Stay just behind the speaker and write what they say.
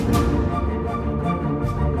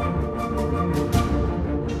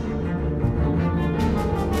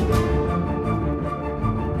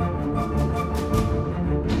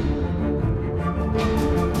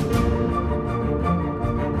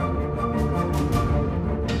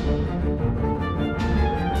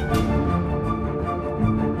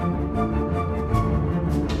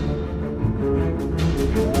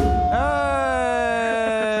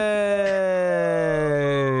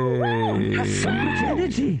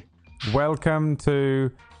Welcome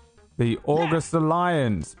to the August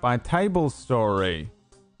Alliance by Table Story,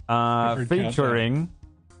 featuring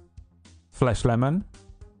Flesh Lemon,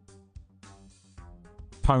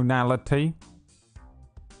 Tonality,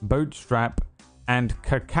 Bootstrap, and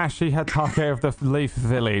Kakashi Hatake of the Leaf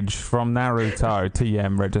Village from Naruto.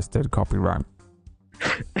 TM registered copyright.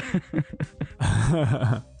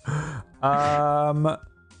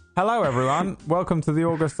 Hello everyone, welcome to the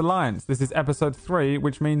August Alliance. This is episode 3,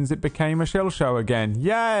 which means it became a shill show again.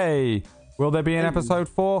 Yay! Will there be an episode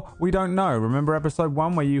 4? We don't know. Remember episode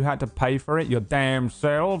 1 where you had to pay for it your damn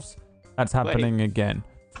selves? That's happening again.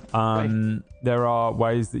 There are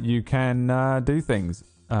ways that you can do things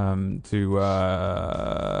to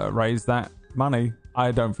raise that money.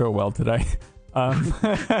 I don't feel well today.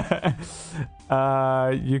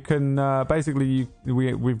 You can basically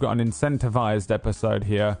we've got an incentivized episode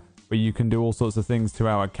here where you can do all sorts of things to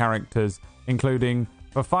our characters, including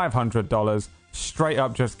for $500 straight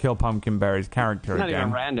up just kill Pumpkinberry's character Not again.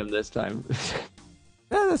 even random this time. Yeah,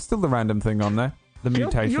 there's still the random thing on there. The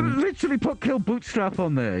mutation. You literally put Kill Bootstrap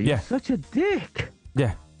on there. You're such a dick.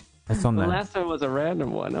 Yeah, that's on there. The last one was a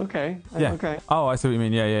random one. Okay. Yeah. Okay. Oh, I see what you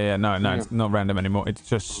mean. Yeah. No, it's not random anymore. It's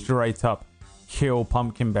just straight up kill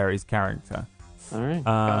Pumpkinberry's character. All right.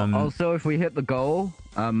 Also, if we hit the goal,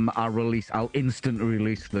 I'll instantly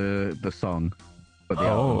release the song for the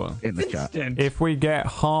album in the chat. If we get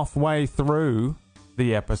halfway through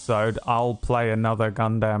the episode, I'll play another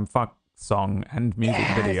Gundam fuck song and music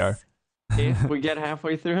video. If we get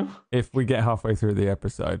halfway through? If we get halfway through the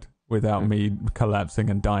episode without me collapsing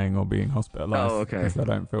and dying or being hospitalized. Oh, okay. Because I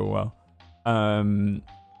don't feel well.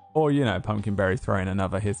 Or, Pumpkinberry throwing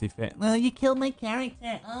another hissy fit. Well, you killed my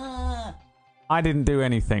character. I didn't do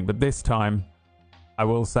anything, but this time I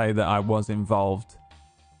will say that I was involved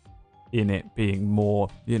in it being more,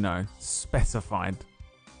 specified.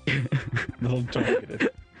 Little targeted.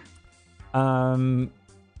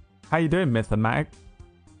 How you doing, Mythomatic?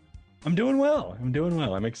 I'm doing well.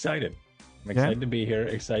 I'm excited. I'm excited to be here.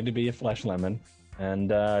 Excited to be a Flesh Lemon.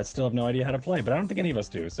 And I still have no idea how to play, but I don't think any of us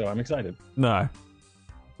do, so I'm excited. No.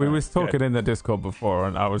 We was talking in the Discord before,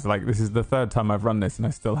 and I was like, this is the third time I've run this, and I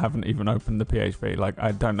still haven't even opened the PHP. Like,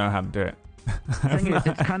 I don't know how to do it. The thing is,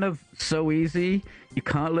 it's kind of so easy, you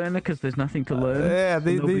can't learn it because there's nothing to learn.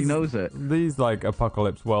 Nobody knows it. These,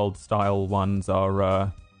 Apocalypse World style ones are,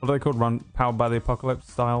 what are they called? Powered by the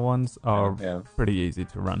Apocalypse style ones are pretty easy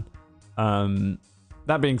to run.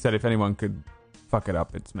 That being said, if anyone could fuck it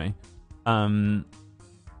up, it's me.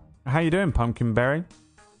 How you doing, Pumpkinberry?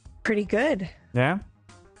 Pretty good. Yeah?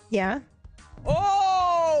 Yeah.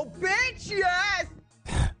 Oh, bitch, yes!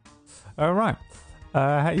 All right.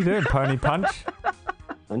 How you doing, Pony Punch?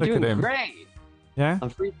 I'm Look doing at him. great. Yeah? I'm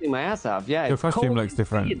freezing my ass off. Yeah, Your it's costume cold looks in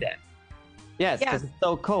different. Sweden. Yes, because it's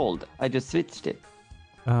so cold. I just switched it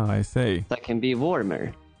Oh, I see. so I can be warmer.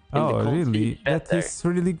 in the Oh, cold really? Swedish That weather. is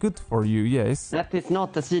really good for you, yes. That is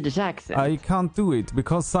not a Swedish accent. I can't do it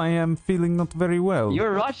because I am feeling not very well.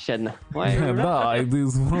 You're Russian. Why are you No, Russian? it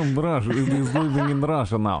is from Russia. It is living in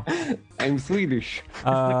Russia now. I'm Swedish.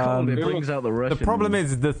 The cold, it brings out the Russian. The problem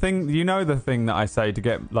is the thing that I say to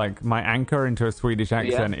get my anchor into a Swedish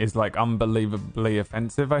accent is unbelievably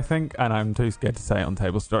offensive, I think, and I'm too scared to say it on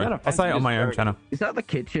Table Story. Not I'll say it on my own offensive, channel. Is that the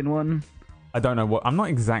kitchen one? I don't know I'm not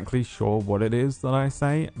exactly sure what it is that I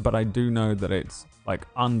say, but I do know that it's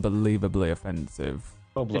unbelievably offensive.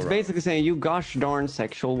 It's basically saying you gosh darn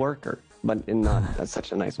sexual worker, but in not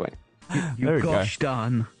such a nice way. There we go. Gosh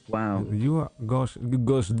darn. Wow. You are gosh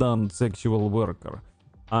done sexual worker.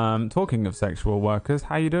 Talking of sexual workers,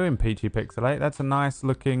 how you doing, Peachy Pixelate? That's a nice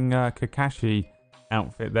looking Kakashi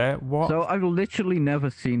outfit there. What? So I've literally never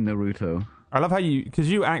seen Naruto. I love how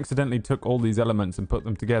because you accidentally took all these elements and put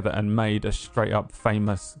them together and made a straight up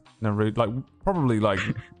famous Naruto, probably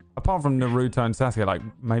apart from Naruto and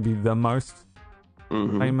Sasuke, maybe the most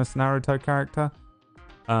famous Naruto character.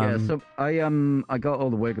 So I got all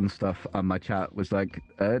the wig and stuff, and my chat was like,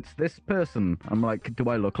 it's this person. I'm like, do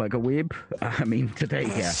I look like a weeb? I mean, today,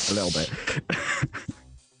 yeah, a little bit.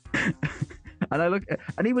 And I look,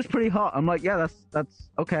 and he was pretty hot. I'm like, yeah, that's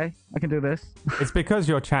okay. I can do this. It's because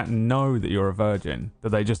your chat know that you're a virgin that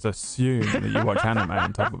they just assume that you watch anime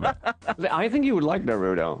on top of it. I think you would like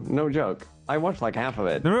Naruto. No joke. I watched half of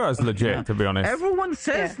it. Naruto's legit, to be honest. Everyone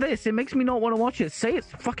says this. It makes me not want to watch it. Say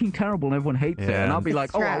it's fucking terrible and everyone hates it, and I'll be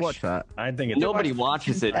like, oh, I'll watch that. I think it's Nobody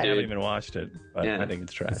watches it, I haven't dude. even watched it, but I think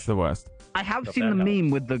it's trash. It's the worst. I have seen the meme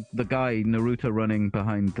with the guy Naruto running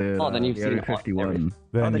behind the then you've Area seen 51.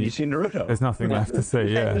 Then you've seen Naruto. There's nothing left to see.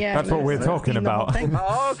 Yeah, that's what we're talking about.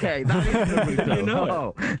 Oh, okay, that is Naruto. You know it.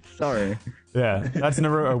 Oh, sorry. Yeah, that's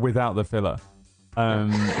Naruto without the filler.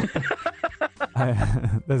 There's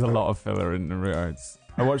a lot of filler in Naruto.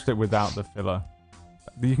 I watched it without the filler.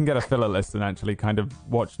 You can get a filler list and actually kind of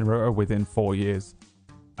watch Naruto within 4 years.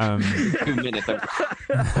 2 minutes.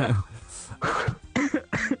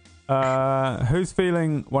 Who's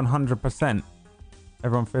feeling 100%?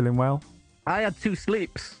 Everyone feeling well? I had 2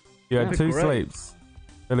 sleeps. You had Yeah. 2 Great. sleeps.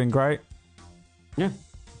 Feeling great? Yeah.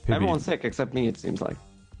 PB. Everyone's sick except me, it seems like.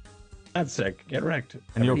 That's sick. Get wrecked.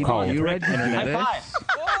 And you're Are cold. you ready to do High this?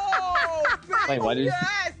 Oh, bitch Wait, what is-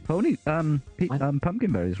 ass. Pony, What?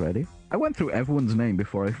 Pumpkinberry's ready. I went through everyone's name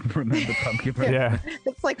before I remembered Pumpkinberry. Yeah,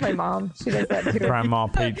 It's like my mom. She does that too. Grandma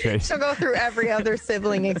Peachy. She'll go through every other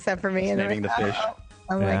sibling except for me. And Naming the fish.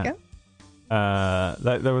 I'm Yeah.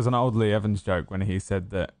 like, There was an old Lee Evans joke when he said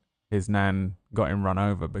that his nan got him run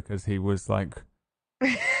over because he was like,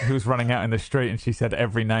 he was running out in the street and she said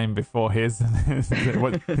every name before his.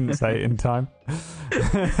 Couldn't say it in time.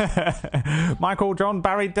 Michael, John,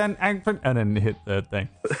 Barry, Dent, and then hit the thing.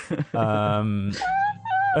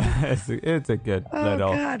 It's a good oh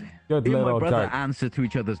little, God. good Me and my little brother joke. answer to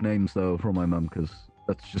each other's names though from my mum because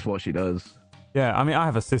that's just what she does. Yeah, I mean, I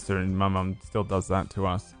have a sister and my mum still does that to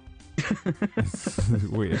us. It's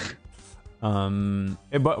weird. But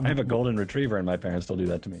I have a golden retriever, and my parents still do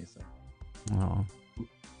that to me. So. oh.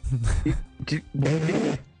 You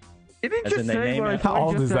didn't As just in they say name what I it. thought How you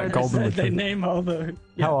old just is that said. golden They retriever? name all the.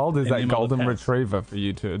 How old is they that name all the golden pets. retriever for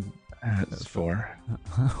you to? It's 4.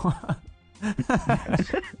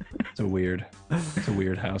 It's a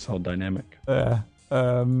weird household dynamic.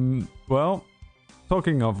 Well,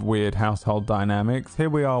 talking of weird household dynamics, here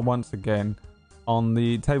we are once again on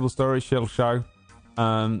the Table Story Shill Show.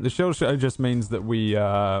 The Shill Show just means that we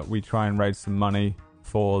try and raise some money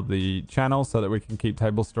for the channel so that we can keep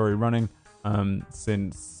Table Story running.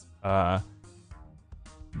 Since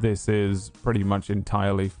this is pretty much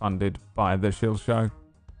entirely funded by the Shill Show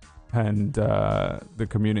and the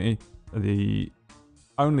community. The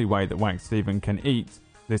only way that Wax Steven can eat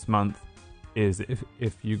this month is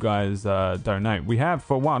if you guys donate. We have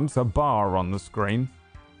for once a bar on the screen.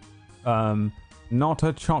 Not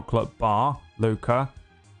a chocolate bar, Luca.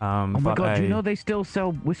 Oh my but god, do you a- know they still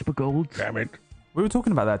sell Whisper Golds? Damn it! We were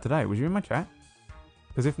talking about that today. Was you in my chat?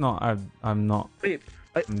 Because if not, I'm not. They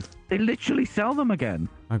literally sell them again.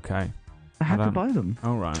 Okay. I had to don't- buy them.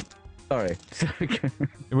 All right. Sorry.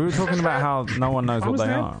 We were talking about how no one knows What what was they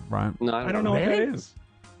that? are, right? No, I don't know what that Really? is.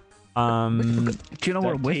 Do you know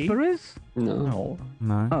what a Is that tea? Whisper is? No. No.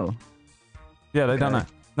 No. Oh. Yeah, they don't know. Okay.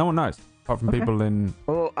 No one knows, apart from Okay. people in.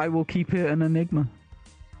 Oh, I will keep it an enigma.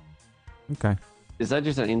 Okay. Is that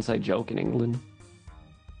just an inside joke in England?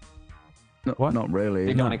 No, What? Not really.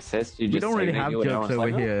 They No. don't exist. You We just don't say really they have do it, jokes everyone's over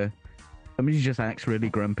like, "Oh." here. I mean, he just acts really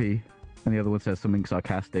grumpy, and the other one says something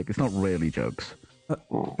sarcastic. It's not really jokes.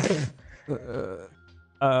 Oh.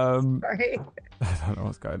 Sorry. I don't know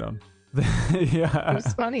what's going on. It yeah. was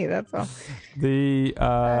funny. That's all. The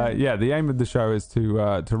aim of the show is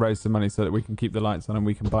to raise some money so that we can keep the lights on and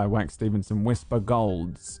we can buy Wax Stevenson Whisper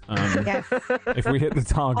Golds. Yes. If we hit the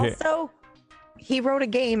target, Also, he wrote a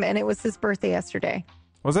game and it was his birthday yesterday.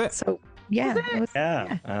 was it? So, yeah. It was,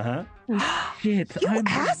 Yeah. Uh huh. Shit, You I'm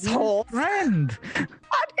asshole. his friend.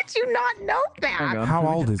 How did you not know Hang that? on. How let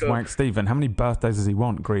me old just is go. Wax Steven? How many birthdays does he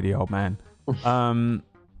want, greedy old man?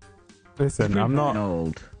 Listen, I'm not.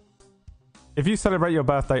 old. If you celebrate your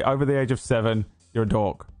birthday over the age of 7, you're a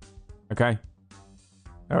dork. Okay?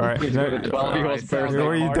 All right. He's got a 12-year-old's Alright, What birthday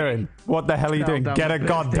are you party. doing? What the hell are you doing? Down Get the a birthday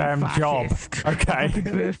goddamn job. fascist. Okay?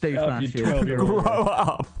 Birthday Oh, you fascist. 12-year-old. Grow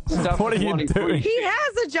up. Stop What are you wanting doing? free. He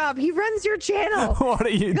has a job. He runs your channel. What are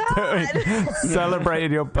you God. doing?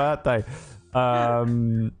 Celebrating your birthday.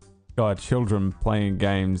 God, children playing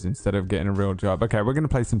games instead of getting a real job. Okay, we're going to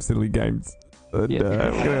play some silly games. And, Yeah.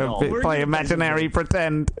 we're going to play imaginary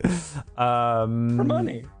pretend. For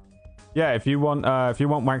money. Yeah, if you want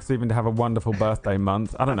Wax Steven to have a wonderful birthday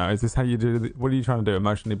month, I don't know. Is this how you do? What are you trying to do?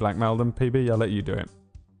 Emotionally blackmail them, PB? I'll let you do it.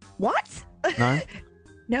 What? No.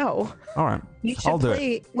 No. All right. You I'll should do it.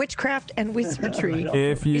 play Witchcraft and Whispertree.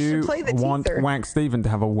 If You you should play the want teaser. Wax Steven to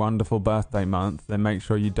have a wonderful birthday month, then make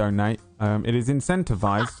sure you donate. It is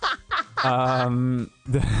incentivized.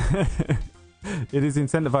 It is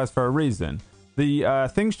incentivized for a reason. The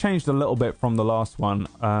things changed a little bit from the last one.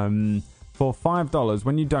 For $5,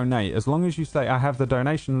 when you donate, as long as you say, I have the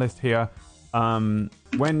donation list here.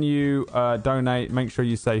 When you donate, make sure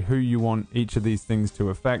you say who you want each of these things to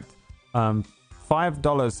affect.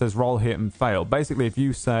 $5 says roll, hit, and fail. Basically, if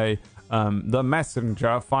you say the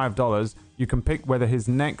messenger, $5, you can pick whether his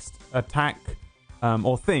next attack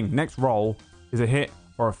or thing, next roll, is a hit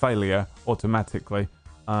or a failure automatically.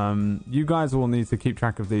 You guys will need to keep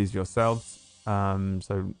track of these yourselves.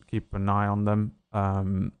 So keep an eye on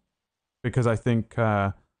them. Because I think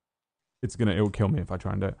it'll kill me if I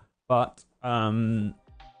try and do it. But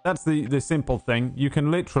that's the simple thing. You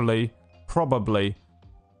can literally probably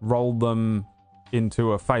roll them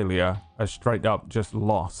into a failure, a straight up just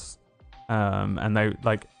loss. And they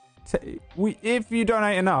like if you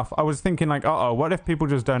donate enough, I was thinking like, what if people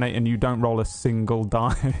just donate and you don't roll a single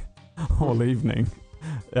die all evening?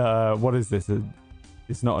 What is this?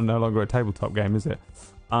 It's no longer a tabletop game, is it?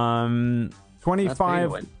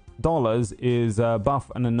 $25 is a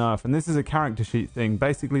buff and a nerf, and this is a character sheet thing.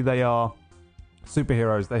 Basically, they are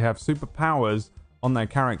superheroes. They have superpowers on their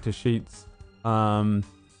character sheets.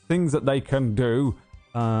 Things that they can do.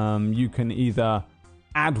 You can either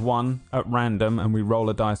add one at random, and we roll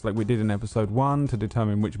a dice like we did in episode 1 to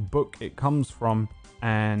determine which book it comes from,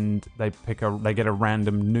 and they get a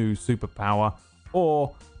random new superpower,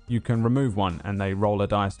 or you can remove one and they roll a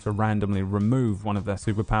dice to randomly remove one of their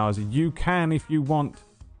superpowers. You can, if you want,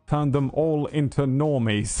 turn them all into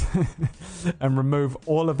normies and remove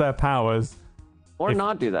all of their powers. Or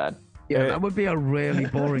not do that. Yeah, that would be a really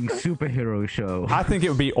boring superhero show. I think it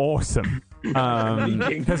would be awesome.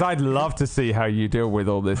 Because I'd love to see how you deal with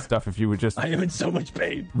all this stuff if you would just... I am in so much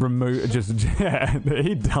pain.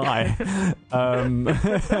 He'd die.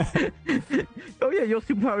 Oh yeah, your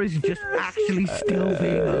superpower is just actually still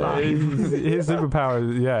being alive. His superpower,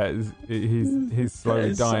 he's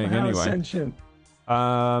slowly dying anyway. Sentient.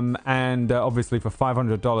 And obviously for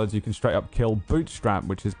 $500 you can straight up kill Bootstrap,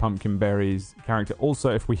 which is Pumpkin Berry's character. Also,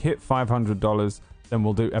 if we hit $500, then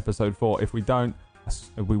we'll do episode 4. If we don't,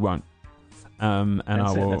 we won't. And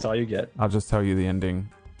That's all you get. I'll just tell you the ending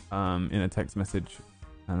in a text message,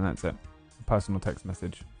 and that's it. A personal text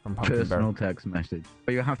message from Pumpkin Personal Berry. text message.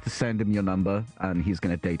 But you have to send him your number, and he's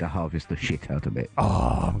going to data harvest the shit out of it.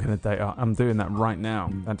 Oh, I'm doing that right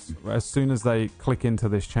now. That's as soon as they click into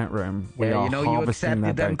this chat room. We are you harvesting accepted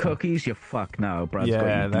that them data. cookies. You're fucked now, Brad's got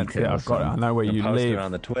Yeah, your that's it. details, I've got it. I son. know where you Post it live.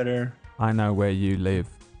 on the Twitter. I know where you live.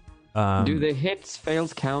 Do the hits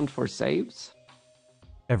fails count for saves?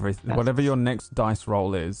 Everything, whatever your next dice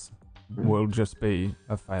roll is, will just be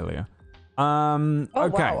a failure. Oh,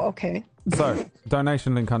 Okay. wow. Okay. So,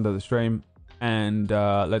 donation link under the stream, and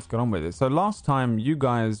let's get on with it. So last time you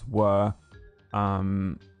guys were,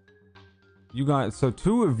 so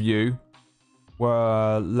 2 of you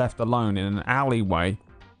were left alone in an alleyway,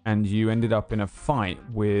 and you ended up in a fight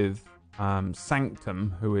with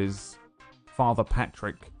Sanctum, who is Father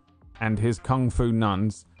Patrick, and his Kung Fu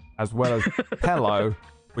nuns, as well as Pello,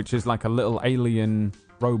 which is like a little alien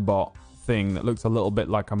robot thing that looks a little bit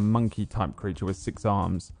like a monkey type creature with 6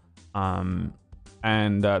 arms.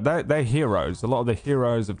 And they're heroes. A lot of the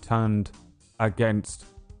heroes have turned against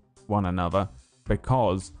one another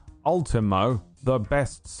because Ultimo, the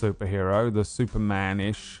best superhero, the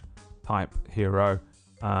Superman-ish type hero,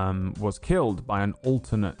 was killed by an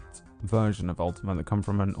alternate version of Ultimo that come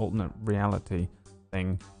from an alternate reality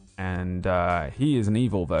thing. And he is an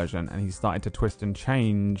evil version, and he started to twist and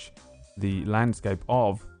change the landscape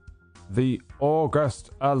of the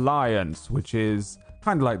August Alliance, which is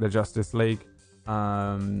kind of like the Justice League.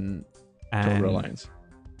 And October Alliance.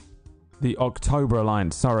 The October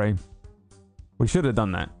Alliance, sorry. We should have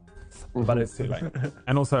done that. But it's too late.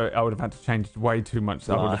 And also, I would have had to change way too much.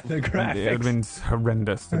 So The it would graphics. have been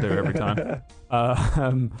horrendous to do every time.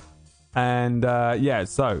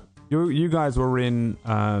 So you guys were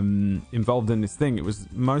involved in this thing. It was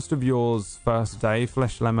most of yours first day.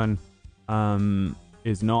 Flesh Lemon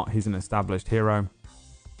is not. He's an established hero.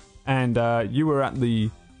 And you were at the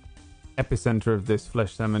epicenter of this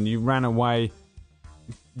Flesh Lemon. You ran away.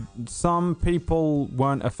 Some people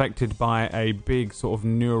weren't affected by a big sort of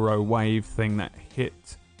neuro wave thing that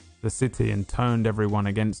hit the city and turned everyone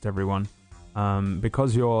against everyone.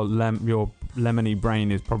 Because your lemony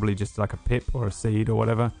brain is probably just like a pip or a seed or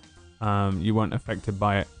whatever. You weren't affected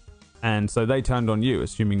by it. And so they turned on you,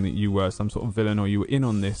 assuming that you were some sort of villain or you were in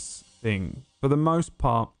on this thing. For the most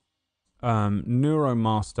part,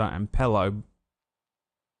 Neuromaster and Pello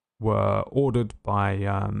were ordered by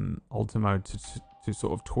Ultimo to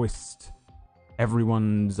sort of twist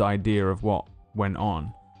everyone's idea of what went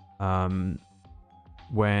on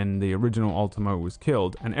when the original Ultimo was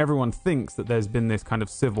killed. And everyone thinks that there's been this kind of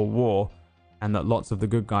civil war and that lots of the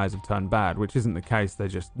good guys have turned bad, which isn't the case. They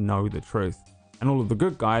just know the truth. And all of the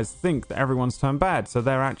good guys think that everyone's turned bad, so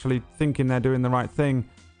they're actually thinking they're doing the right thing.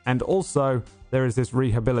 And also, there is this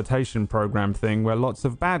rehabilitation program thing where lots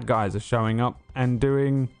of bad guys are showing up and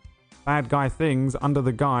doing bad guy things under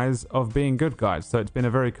the guise of being good guys. So it's been a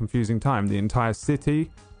very confusing time. The entire city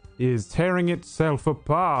is tearing itself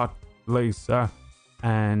apart, Lisa.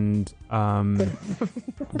 and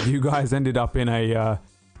you guys ended up in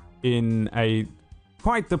a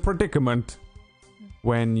quite the predicament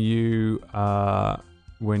when you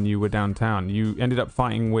were downtown. You ended up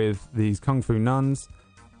fighting with these kung fu nuns.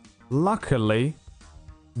 Luckily,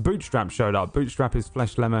 Bootstrap showed up. Bootstrap is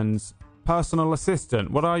Flesh Lemon's personal assistant.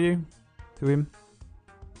 What are you to him?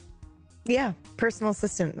 Yeah, personal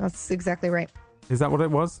assistant. That's exactly right. Is that what it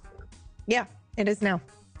was? Yeah, it is now.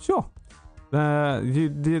 Sure.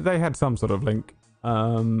 They had some sort of link.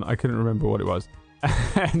 I couldn't remember what it was.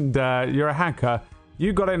 And you're a hacker.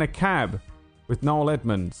 You got in a cab with Noel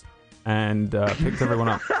Edmonds and picked everyone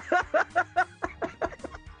up.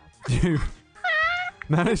 You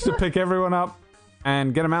managed to pick everyone up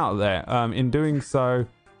and get them out of there. In doing so,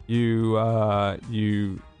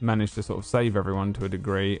 you managed to sort of save everyone to a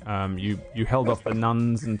degree. You held off the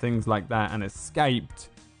nuns and things like that and escaped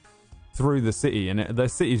through the city. And the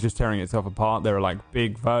city's just tearing itself apart. There are like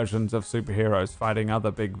big versions of superheroes fighting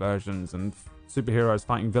other big versions, and superheroes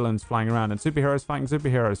fighting villains flying around, and superheroes fighting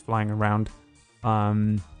superheroes flying around.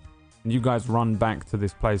 And you guys run back to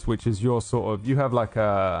this place, which is your sort of... You have like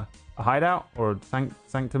a hideout or a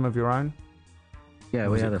sanctum of your own? Yeah,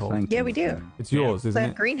 What we is had it a called? thing. Yeah, we do. It's yours, isn't The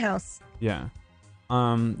it? greenhouse. Yeah.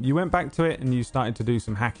 You went back to it and you started to do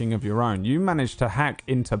some hacking of your own. You managed to hack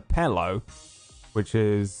into Pello, which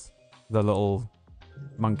is the little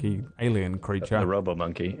monkey alien creature, The Robo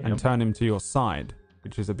Monkey. and turn him to your side,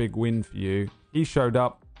 which is a big win for you. He showed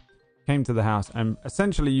up, came to the house, and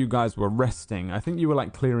essentially you guys were resting. I think you were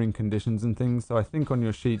like clearing conditions and things, so I think on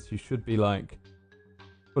your sheets you should be like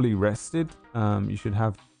fully rested. You should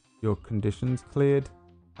have your conditions cleared.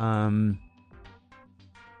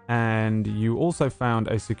 And you also found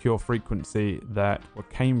a secure frequency that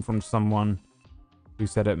came from someone who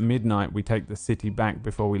said at midnight we take the city back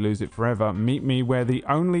before we lose it forever. Meet me where the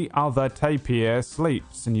only other tapir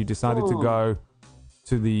sleeps. And you decided to go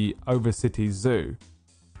to the Overcity Zoo.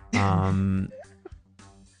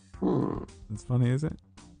 It's funny, is it?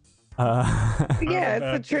 Yeah,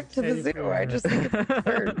 it's a trip to the zoo. I just think it's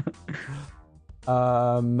absurd.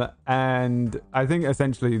 And I think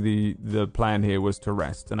essentially the plan here was to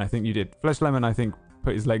rest, and I think you did. Flesh Lemon, I think,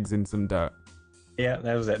 put his legs in some dirt. Yeah,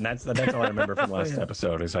 that was it. And that's all I remember from last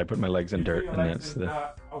episode is I put my legs in dirt, and that's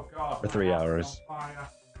for 3 hours.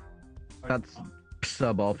 That's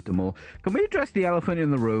suboptimal. Can we address the elephant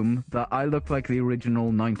in the room that I look like the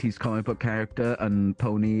original 90s comic book character and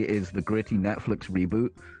Pony is the gritty Netflix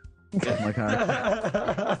reboot of my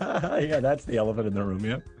character? Yeah, that's the elephant in the room,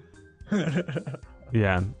 yeah.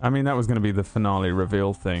 Yeah, I mean that was going to be the finale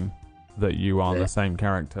reveal thing, that you are the same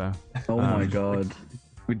character. Oh my god.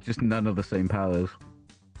 With just none of the same powers.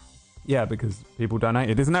 Yeah, because people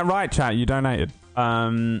donated. Isn't that right, chat? You donated.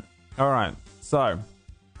 All right, so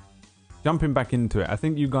jumping back into it, I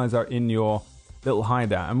think you guys are in your little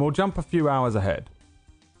hideout, and we'll jump a few hours ahead.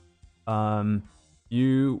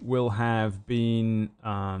 You will have been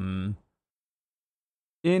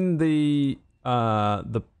in the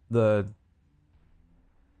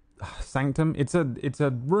sanctum. It's a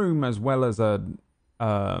room as well as a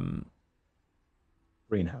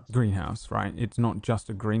greenhouse, right? It's not just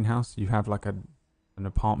a greenhouse. You have like an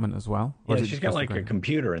apartment as well. Or Yeah, is it she's got just like a greenhouse?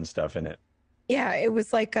 computer and stuff in it. Yeah, it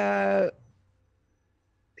was like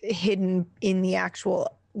hidden in the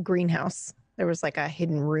actual greenhouse. There was like a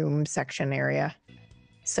hidden room section area.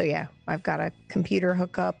 So yeah, I've got a computer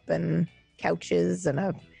hookup and couches and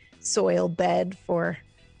a soil bed for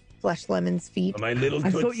Flesh Lemon's feet. My little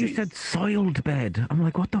I thought you said soiled bed. I'm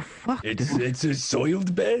like, what the fuck? it's a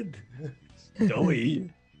soiled bed.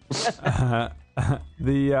 Doughy.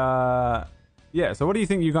 Yeah, so what do you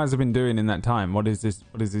think you guys have been doing in that time? What is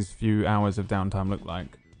this few hours of downtime look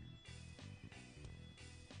like?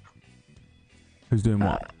 Who's doing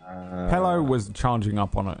what? Hello was charging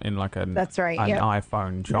up in like That's right, an yep.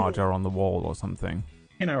 iPhone charger on the wall or something.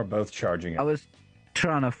 He and I were both charging I it. was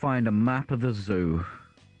trying to find a map of the zoo.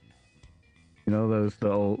 You know those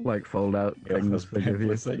little like fold out Yeah, those things they give you?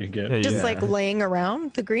 pamphlets that you get. Yeah, Just yeah. like laying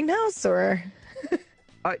around the greenhouse, or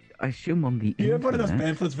I assume on the You have one of those internet.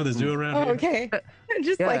 pamphlets for the zoo around oh, here? okay,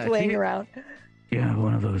 just Yeah, like laying can you- around. Yeah,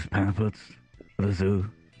 one of those pamphlets for the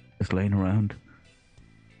zoo, just laying around.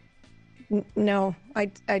 No, I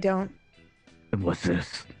don't. And what's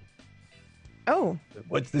this? Oh,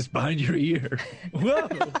 What's this behind your ear? Whoa!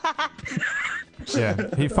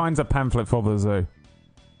 Yeah, he finds a pamphlet for the zoo.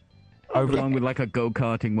 Along with like a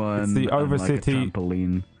go-karting one. It's the and, like, a Overcity-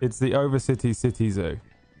 trampoline. It's the Overcity City Zoo.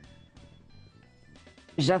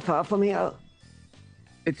 Is that far from here?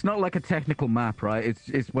 It's not like a technical map, right?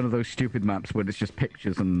 It's one of those stupid maps where it's just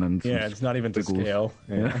pictures and some Yeah, it's not even to squiggles. scale.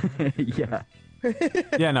 Yeah. Yeah.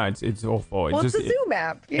 Yeah, no, it's awful. Well, it's a zoo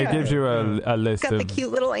map. Yeah. It gives you a list Got of the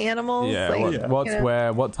cute little animals. yeah, like, what's you know.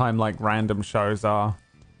 where, what time like random shows are,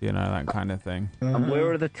 you know, that kind of thing. And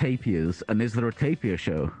where are the tapirs? And is there a tapir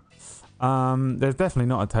show? There's definitely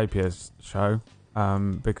not a tapirs show,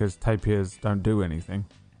 because tapirs don't do anything.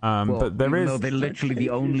 Well, But there even is though they're literally the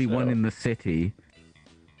only one in the city.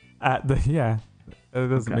 at the yeah. It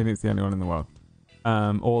doesn't mean it's the only one in the world,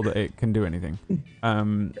 or that it can do anything.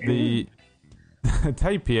 The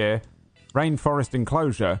tapir rainforest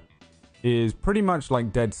enclosure is pretty much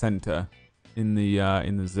like dead center in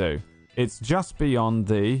the zoo. It's just beyond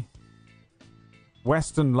the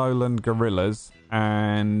western lowland gorillas,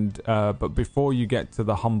 and but before you get to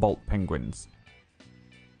the Humboldt penguins.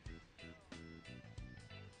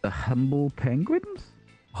 The humble penguins?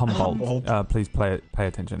 Humboldt. Please pay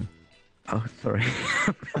attention. Oh, sorry.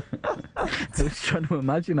 I was trying to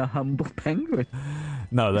imagine a humble penguin.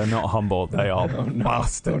 No, they're not Humboldt. They are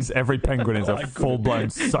bastards. Every penguin is a full-blown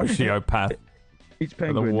sociopath. Each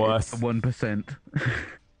penguin worst. is 1%.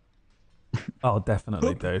 Oh,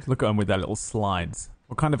 definitely, dude. Look at them with their little slides.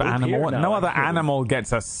 What kind of Look animal? here, No no, other I'm kidding. animal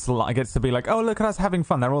gets gets to be like, oh, look at us having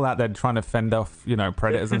fun. They're all out there trying to fend off, you know,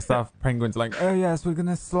 predators and stuff. Penguins are like, oh yes, we're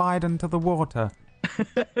gonna slide into the water.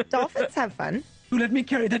 Dolphins have fun. Let me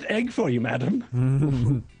carry that egg for you,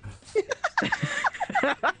 madam.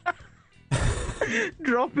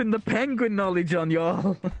 Dropping the penguin knowledge on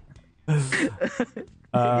y'all.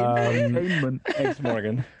 Entertainment. Thanks,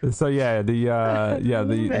 Morgan. So yeah,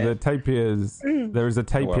 the tapirs. There is a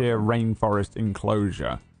tapir rainforest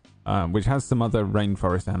enclosure, which has some other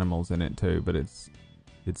rainforest animals in it too, but it's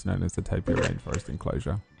known as the tapir rainforest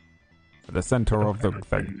enclosure. At the center of the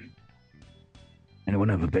thing. Anyone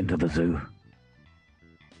ever been to the zoo?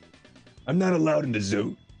 I'm not allowed in the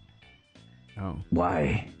zoo. Oh,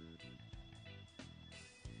 Why?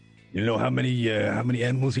 You know how many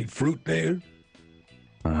animals eat fruit there?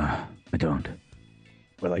 I don't.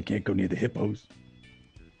 Well, I can't go near the hippos.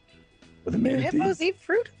 Or the Do manatees. hippos eat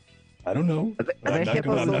fruit? I don't know. they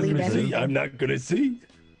hippos will eat anything? I'm not gonna see.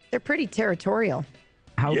 They're pretty territorial.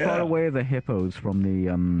 How Yeah. far away are the hippos from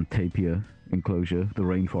the tapir enclosure, the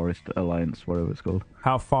Rainforest Alliance, whatever it's called?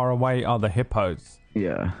 how far away are the hippos?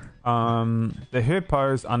 Yeah. The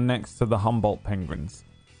hippos are next to the Humboldt penguins.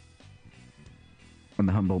 And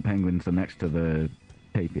the Humboldt penguins are next to the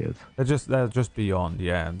tapirs. They're just beyond.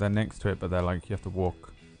 Yeah, they're next to it, but they're like you have to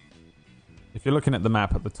walk. If you're looking at the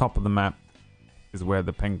map, at the top of the map is where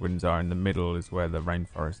the penguins are. In the middle is where the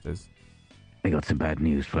rainforest is. I got some bad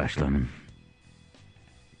news, Flash Lemon.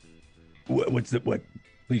 What's the what?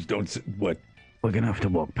 Please don't. What? We're gonna have to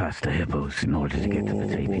walk past the hippos in order to get to the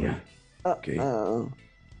tapir. Okay. Oh.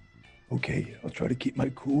 Okay. I'll try to keep my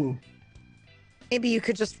cool. Maybe you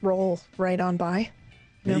could just roll right on by.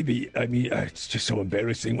 No. Maybe. I mean, it's just so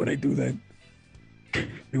embarrassing when I do that.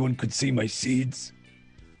 Everyone could see my seeds.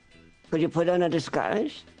 Could you put on a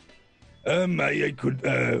disguise? I could.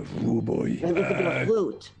 Oh boy. Maybe it could be a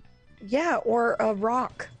flute. Yeah, or a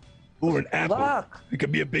rock. Or an apple. Look. It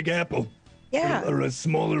could be a big apple. Yeah. Or a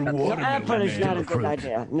smaller The watermelon. apple is not a good fruit.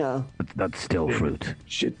 idea. No. But that's still fruit.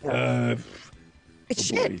 Shit.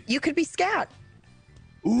 It's boy. shit. You could be scat.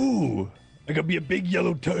 Ooh. I could be a big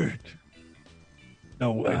yellow turd.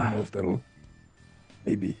 No, I don't know if that'll.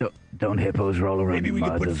 Maybe. Don't hippos roll around Maybe in we could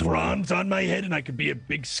mud put as well? fronds on my head and I could be a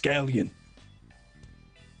big scallion.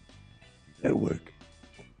 That'll work.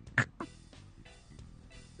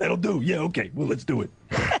 That'll do. Yeah, okay. Well, let's do it.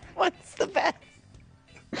 What's the best?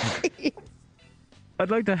 I'd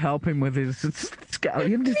like to help him with his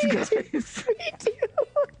scallion disguise. Me too.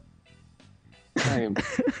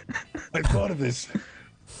 I thought of this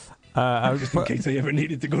I was just in case I ever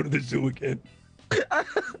needed to go to the zoo again.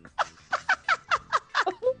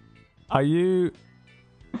 Are you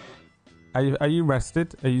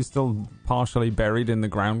rested? Are you still partially buried in the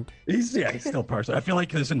ground? He's still partial. I feel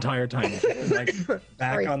like this entire time he's been like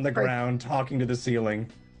back Sorry, on the sorry. ground, talking to the ceiling,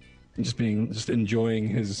 and just enjoying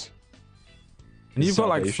his. And you've got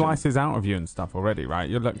like salvation. slices out of you and stuff already, right?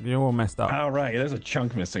 You're all messed up. Oh right, there's a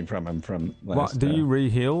chunk missing from him from last. What do you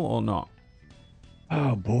re-heal or not?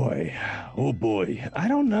 Oh boy, I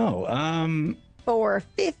don't know. For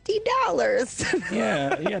 $50.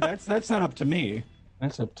 Yeah, that's not up to me.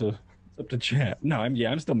 That's up to chat. No,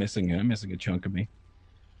 I'm still missing. I'm missing a chunk of me.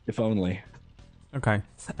 If only. Okay.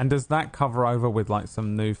 And does that cover over with like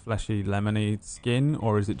some new fleshy lemony skin,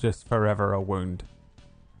 or is it just forever a wound?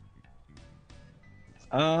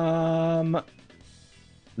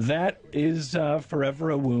 That is forever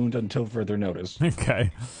a wound until further notice.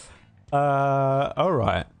 Okay. All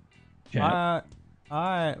right. Yeah.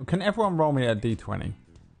 Can everyone roll me a d20?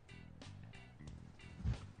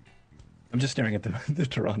 I'm just staring at the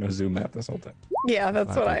Toronto Zoo map this whole time. Yeah,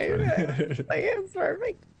 that's what I. Okay. Like, it's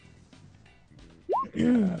perfect.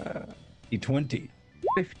 D20.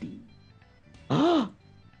 50.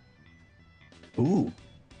 Ooh.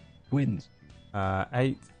 Twins.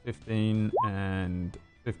 8, 15, and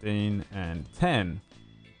 15, and 10.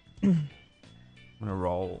 I'm gonna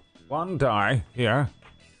roll one die here.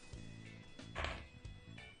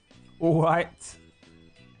 All right.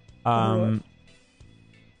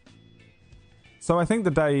 So I think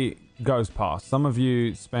the day goes past. Some of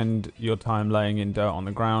you spend your time laying in dirt on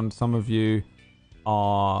the ground. Some of you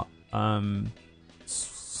are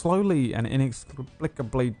slowly and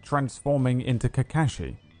inexplicably transforming into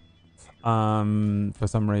Kakashi. For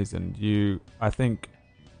some reason, I think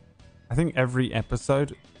every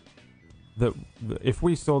episode that if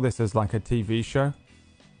we saw this as like a TV show,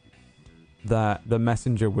 that the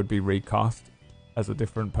messenger would be recast as a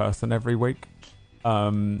different person every week.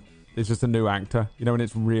 It's just a new actor, you know, and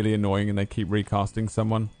it's really annoying, and they keep recasting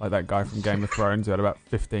someone like that guy from Game of Thrones who had about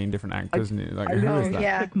 15 different actors, and you're like, who is that?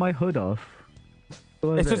 Yeah. Take my hood off.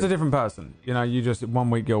 It's just a different person, you know. You just one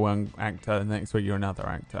week you're one actor, and the next week you're another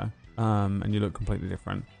actor, and you look completely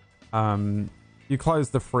different. You close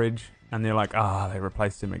the fridge, and you're like, they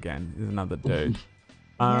replaced him again. There's another dude.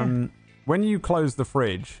 When you close the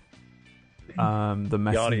fridge, the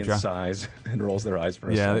messenger, The audience sighs and rolls their eyes for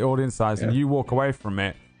a second. the audience sighs, and you walk away from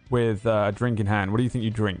it with a drink in hand. What do you think you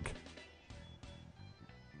drink?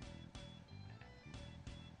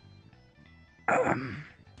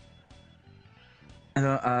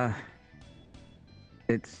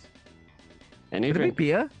 It's. Any Would there be drink.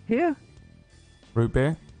 beer here? Root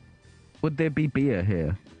beer? Would there be beer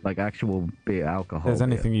here? Like actual beer, alcohol? There's beer?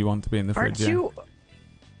 anything you want to be in the Aren't fridge. you?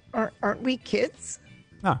 Aren't we kids?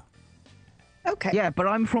 No. Okay. Yeah, but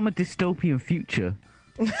I'm from a dystopian future.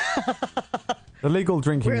 The legal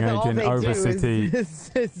drinking Where age all in they do Overcity.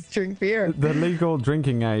 is drink beer. The legal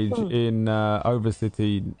drinking age in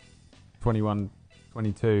Overcity 21,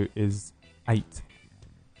 22 is 8.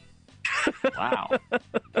 Wow.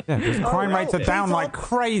 Yeah, because crime rates are no. down Please like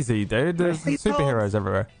crazy, dude. There's Please superheroes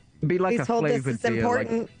everywhere. It'd be like Please a hold this. flavored It's beer.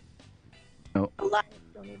 important. No. Alliance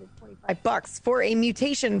donated $25 for a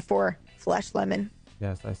mutation for Flesh Lemon.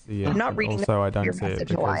 Yes, I see it. I'm not but reading also, I your don't see it message,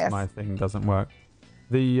 because Elias. my thing doesn't work.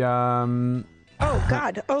 The Oh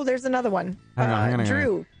God! Oh, there's another one. hang on.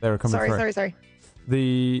 Drew. They were coming through. Sorry.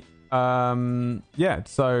 The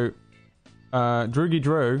so Droogie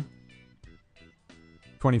Drew,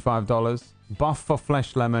 $25. Buff for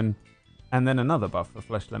Flesh Lemon, and then another buff for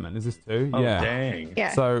Flesh Lemon. Is this 2? Oh, yeah. dang.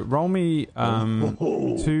 Yeah. So roll me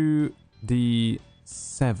 2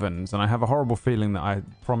 D7s, and I have a horrible feeling that I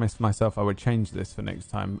promised myself I would change this for next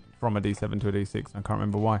time from a D7 to a D6. I can't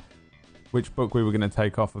remember why, which book we were going to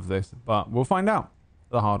take off of this, but we'll find out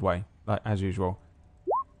the hard way, like as usual.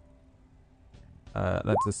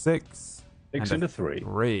 That's a 6. 6 and and a 3.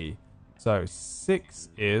 3. So 6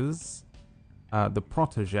 is the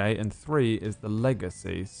protege, and 3 is the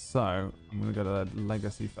legacy. So I'm going to go to the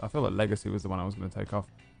legacy. I feel like legacy was the one I was going to take off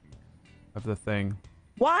of the thing.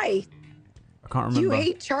 Why? I can't remember. You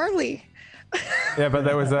hate Charlie. Yeah, but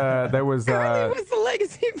there was Charlie was the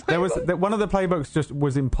legacy. Playbook. one of the playbooks just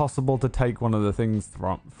was impossible to take one of the things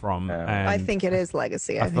from. Yeah. I and think it is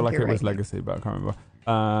legacy. I think feel like you're it was right. legacy, but I can't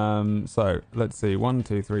remember. So let's see. 1,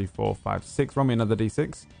 2, 3, 4, 5, 6. Roll me another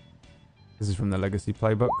D6. This is from the legacy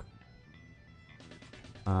playbook.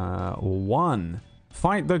 1.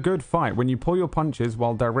 Fight the good fight. When you pull your punches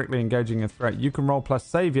while directly engaging a threat, you can roll plus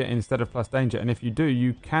savior instead of plus danger. And if you do,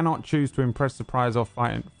 you cannot choose to impress, surprise, or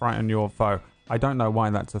frighten your foe. I don't know why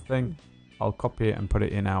that's a thing. I'll copy it and put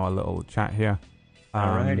it in our little chat here.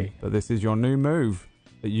 Alrighty. But this is your new move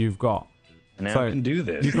that you've got. Now So, I can do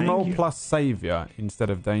this. You can Thank roll you. plus savior instead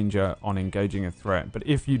of danger on engaging a threat. But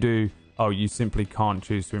if you do, you simply can't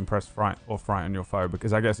choose to impress, frighten your foe,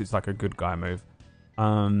 because I guess it's like a good guy move.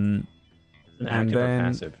 An active or then-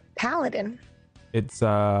 passive? Paladin. It's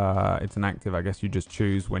an active. I guess you just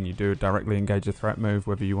choose when you do directly engage a threat move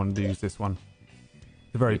whether you want to use this one.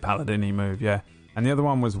 It's a very paladin-y move, yeah. And the other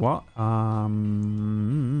one was what?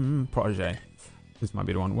 Protege. This might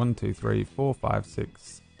be the one. 1, 2, 3, 4, 5,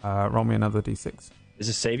 6. Roll me another D6. Is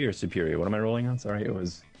this savior or superior? What am I rolling on? Sorry, it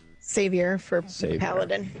was Savior for Savior.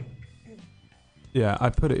 Paladin. Yeah, I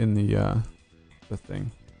put it in the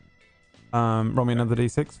thing. Roll me another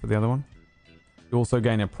D6 for the other one. You also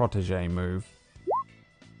gain a protege move.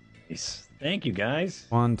 nice. Thank you, guys.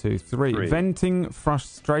 1, 2, 3. 3. Venting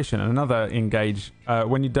frustration. Another engage.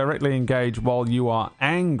 When you directly engage while you are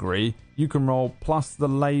angry, you can roll plus the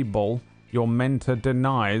label your mentor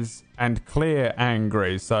denies and clear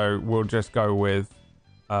angry. So we'll just go with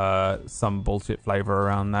some bullshit flavor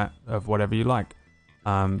around that of whatever you like.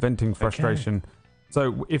 Venting frustration.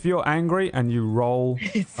 So if you're angry and you roll,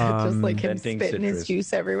 It's just like him venting spitting his citrus.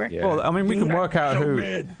 juice everywhere. Yeah. well, I mean, we can work out So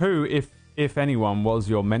who, mad. if anyone, was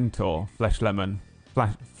your mentor, Flesh Lemon,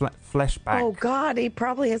 Fleshback. Oh God, he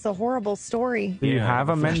probably has a horrible story. Do you Yeah, have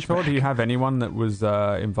a mentor? Fleshback. Do you have anyone that was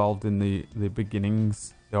involved in the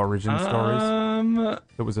beginnings, the origin stories?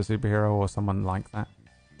 That was a superhero or someone like that?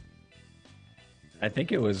 I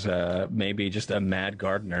think it was maybe just a mad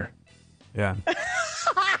gardener, Yeah.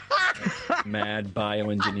 mad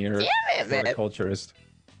bioengineer, Damn it, man. horticulturist,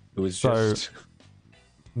 who was So- just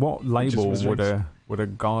What label was would a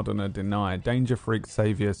gardener deny? Danger freak,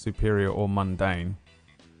 savior, superior, or mundane?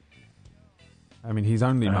 I mean, he's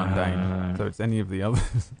only mundane, so it's any of the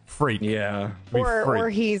others. Freak. yeah. Be Or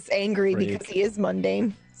freak. he's angry Freak. because he is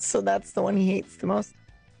mundane. So that's the one he hates the most.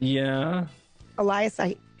 Yeah. Elias,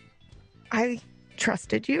 I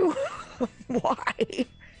trusted you. Why?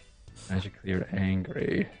 Magically or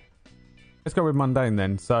angry. Let's go with mundane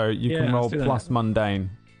then. So you Yeah, can roll let's do that. plus mundane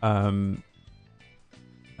for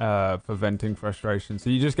venting frustration. So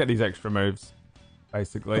you just get these extra moves,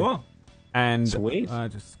 basically. Cool. And Sweet. I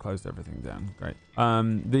just closed everything down. Great.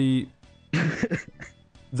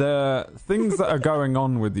 The things that are going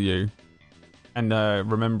on with you and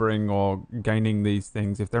remembering or gaining these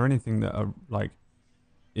things, if they're anything that are like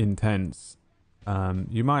intense,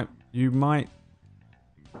 you might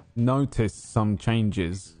notice some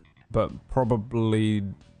changes, but probably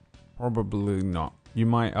not. You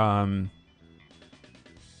might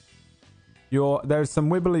there's some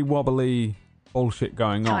wibbly wobbly bullshit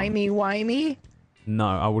going on. Timey-wimey? No,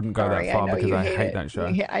 I wouldn't go Sorry, that far know because you I hate it. that show.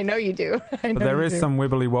 Yeah, I know you do. I know But there you is do. some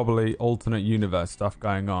wibbly wobbly alternate universe stuff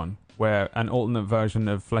going on where an alternate version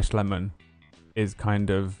of Flesh Lemon is kind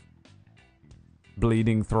of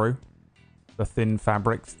bleeding through the thin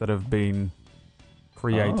fabrics that have been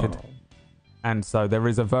created. Oh. And so there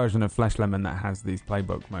is a version of Flesh Lemon that has these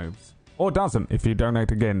playbook moves. Or doesn't if you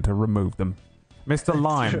donate again to remove them. Mr.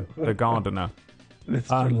 Lime, the gardener.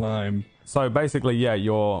 Mr. Lime. So basically, yeah,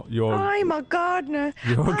 you're I'm a gardener.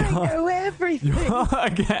 You're a I know everything.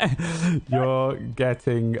 you're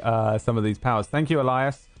getting some of these powers. Thank you,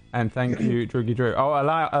 Elias, and thank you, Droogie Drew.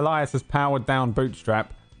 Oh, Elias has powered down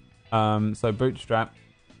Bootstrap. So Bootstrap,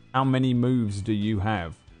 how many moves do you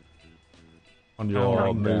have on your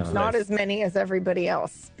Powered moves down. Not list? as many as everybody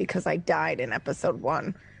else because I died in episode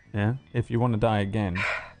 1. Yeah. If you want to die again,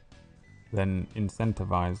 then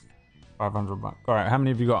incentivize $500. All right. How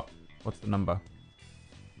many have you got? What's the number?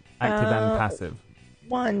 Active and passive.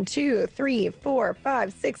 1, 2, 3, 4,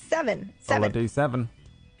 5, 6, 7. Roll a 7.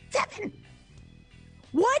 D7. 7.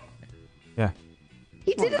 What? Yeah.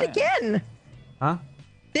 He did it again. Huh?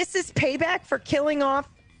 This is payback for killing off.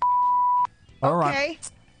 All right. Okay.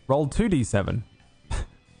 Roll 2D7.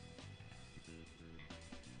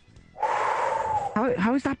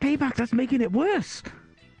 How is that payback? That's making it worse.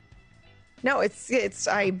 No, it's.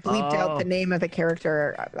 I bleeped out the name of the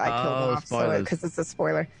character I killed off, spoilers. because it's a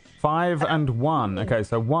spoiler. 5 and 1. Okay,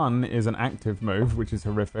 so 1 is an active move, which is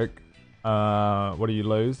horrific. What do you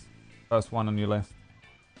lose? First one on your list.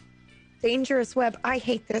 Dangerous web. I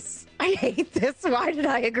hate this. I hate this. Why did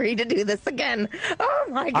I agree to do this again? Oh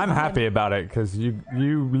my god. I'm happy about it because you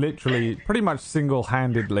literally pretty much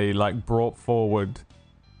single-handedly like brought forward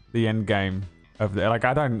the end game of the, like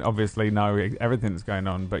I don't obviously know everything that's going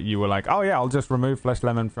on, but you were like, oh yeah, I'll just remove Flesh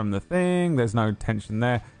Lemon from the thing. There's no tension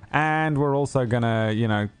there, and we're also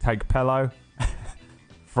gonna take Pello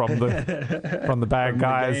from the bad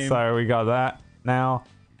guys. game. So we got that now.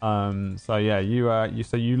 So yeah,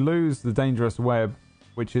 you lose the dangerous web,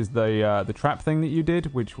 which is the trap thing that you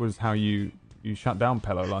did, which was how you shut down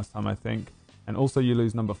Pello last time, I think. And also you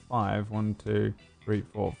lose number 5. 1, 2, 3,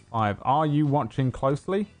 4, 5. Are you watching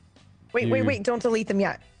closely? Wait. Don't delete them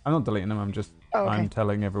yet. I'm not deleting them. I'm just Oh, okay. I'm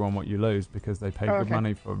telling everyone what you lose because they pay Oh, good okay.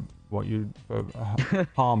 money for what for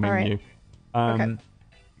harming All right. you. Okay.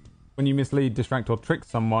 When you mislead, distract, or trick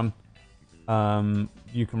someone,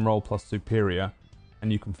 you can roll plus superior,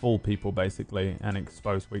 and you can fool people basically and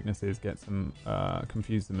expose weaknesses, get some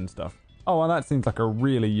confuse them and stuff. Oh, well, that seems like a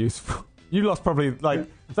really useful. You lost probably like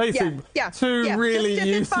they seem two really Just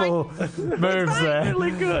useful moves there.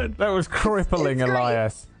 Really good. That was crippling, It's great.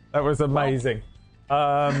 Elias. That was amazing.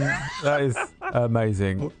 That is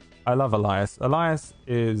amazing. I love Elias. Elias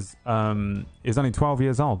is only 12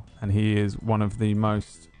 years old, and he is one of the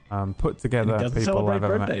most put together Doesn't people celebrate I've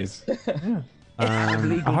ever met. birthdays. I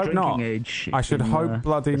Legal hope drinking not. age I should in, hope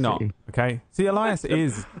bloody the not. city. Okay. See, Elias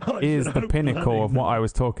is the pinnacle of what I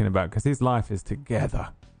was talking about because his life is together.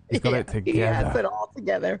 He's got it He has together. it all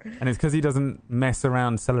together. And it's because he doesn't mess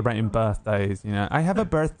around celebrating birthdays. You know, I have a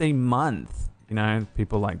birthday month. You know,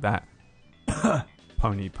 people like that.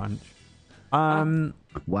 Pony punch.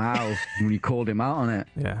 Wow, you called him out on it.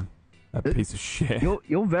 Yeah, that piece of shit.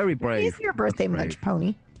 You're very When brave. is your birthday That's munch,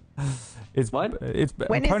 Pony? It's What? It's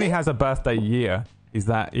When is Pony it? has a birthday year. He's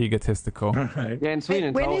that egotistical. Right. Yeah, in Sweden.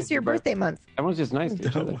 it's When always is your birthday month? Everyone's just nice to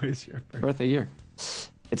each other. Always your birthday. Birthday year.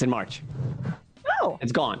 It's in March. Oh,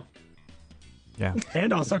 It's gone. Yeah,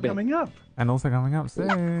 And also coming up. and also coming up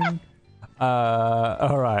soon.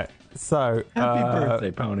 All right. So Happy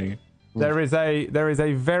birthday, Pony. there is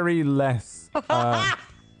a very less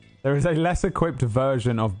there is a less equipped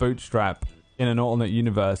version of Bootstrap in an alternate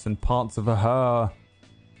universe, and parts of her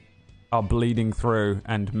are bleeding through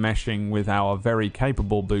and meshing with our very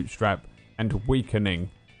capable Bootstrap and weakening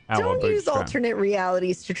our don't use Bootstrap. alternate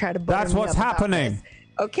realities to try to. butter That's me what's up about happening. this.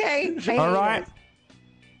 Okay. I All hate right. it.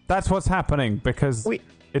 That's what's happening because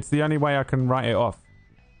it's the only way I can write it off.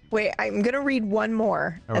 Wait, I'm gonna read one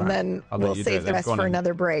more, All and right. then I'll let we'll you do save it the then. rest Go on for then.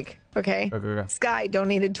 another break. Okay. Go. Sky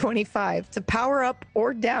donated 25 to power up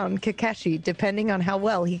or down Kakashi, depending on how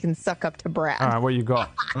well he can suck up to Brad. All right, what you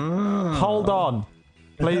got? Hold on.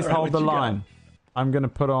 Please All right, hold the what you got? line. I'm going to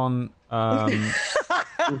put on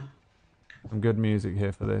some good music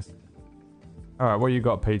here for this. All right, what you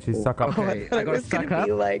got, Peachy? Suck up. Oh, I Okay, thought I it gotta was gonna suck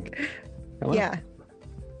be up. like, yeah.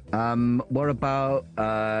 What about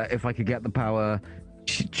if I could get the power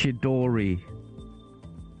Chidori,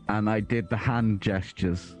 and I did the hand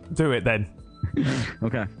gestures? Do it then.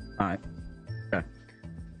 Okay, all right. Okay.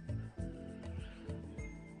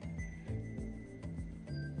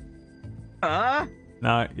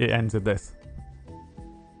 No, it ends with this.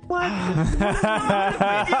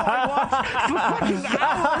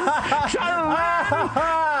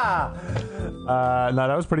 No,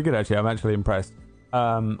 that was pretty good actually. I'm actually impressed. I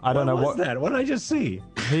don't know What what was that? What did I just see?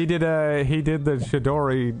 he did. He did the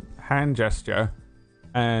Shidori hand gesture,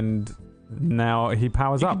 and now he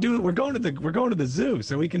powers We up. can do it. We're going to the zoo,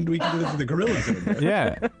 so we can do this with the gorillas. In there.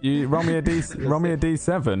 Yeah, you roll me a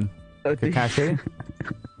D7, Kakashi.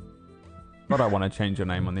 God, I want to change your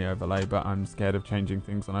name on the overlay, but I'm scared of changing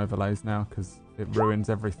things on overlays now because it ruins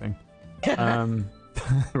everything.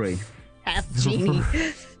 3. Half genie.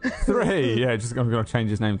 3. Yeah, I'm going to change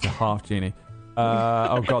his name to Half Genie.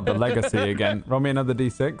 Oh God, the legacy again. Roll me another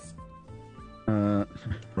D6.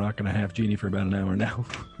 Rocking a half genie for about an hour now.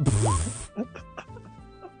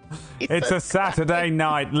 It's a Saturday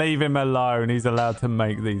night. Leave him alone. He's allowed to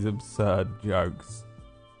make these absurd jokes.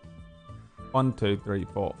 1, 2, 3,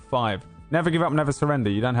 4, 5. Never give up, never surrender.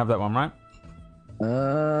 You don't have that one, right?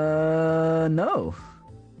 No.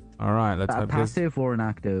 All right, let's A hope this. passive or an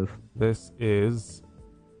active? This is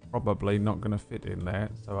probably not going to fit in there,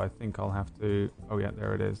 so I think I'll have to. Oh yeah,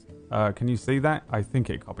 there it is. Can you see that? I think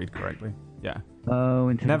it copied correctly. Yeah. Oh,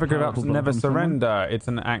 into Never give up, powerful blow never from someone? surrender. It's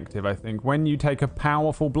an active, I think. When you take a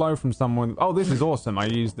powerful blow from someone. Oh, this is awesome. I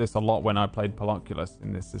used this a lot when I played Poloculus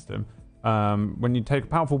in this system. When you take a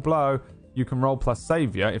powerful blow, you can roll plus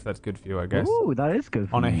savior if that's good for you, I guess. Ooh, that is good.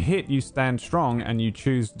 For On a me. hit, you stand strong and you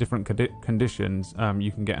choose different conditions.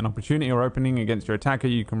 You can get an opportunity or opening against your attacker.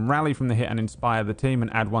 You can rally from the hit and inspire the team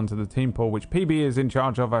and add one to the team pool, which PB is in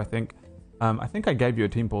charge of, I think. I think I gave you a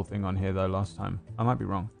team pool thing on here, though, last time. I might be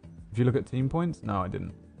wrong. If you look at team points, no, I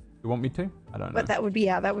didn't. You want me to? I don't know. But that would be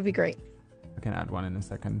great. I can add one in a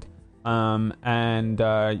second.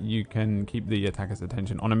 You can keep the attacker's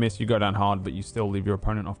attention. On a miss, you go down hard, but you still leave your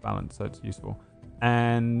opponent off balance, so it's useful.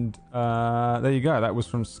 And there you go. That was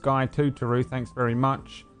from Sky Tutoru. Thanks very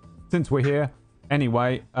much. Since we're here,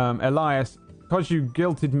 anyway, Elias, because you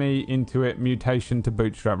guilted me into it, mutation to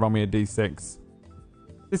Bootstrap, roll me a d6.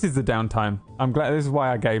 This is the downtime. I'm glad. This is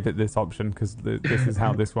why I gave it this option, because this is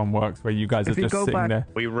how this one works, where you guys are If you just go sitting back- there.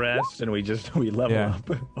 We rest and we level Yeah. up.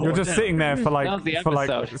 You're just sitting there for That was the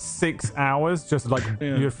episode. 6 hours, just like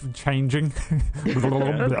Yeah. you're changing,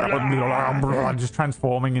 just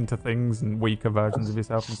transforming into things and weaker versions of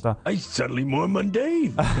yourself and stuff. I'm suddenly more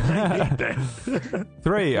mundane. I hate that.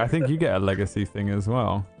 3, I think you get a legacy thing as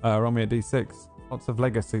well. Roll me a d6. Lots of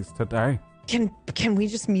legacies today. Can we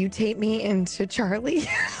just mutate me into Charlie?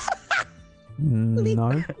 No.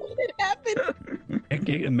 It happened.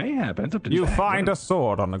 It may happen. It's up to You Jack. find a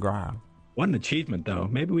sword on the ground. What an achievement, though.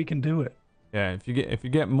 Maybe we can do it. Yeah, if you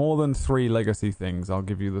get more than 3 legacy things, I'll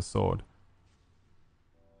give you the sword.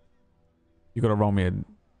 You got to roll me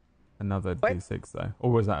another What? d6 though,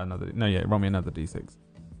 or was that another? No, yeah, roll me another d6.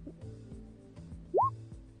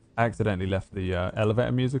 I accidentally left the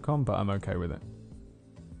elevator music on, but I'm okay with it.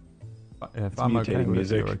 if I'm okay mutating with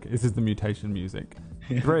music. you're okay. This is the mutation music.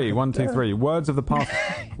 3, 1, 2, 3. Words of the past.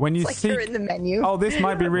 When you It's like seek, you're in the menu. oh, this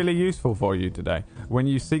might be really useful for you today. When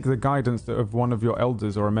you seek the guidance of one of your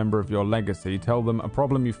elders or a member of your legacy, tell them a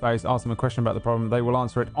problem you face, ask them a question about the problem. They will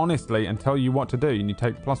answer it honestly and tell you what to do. And you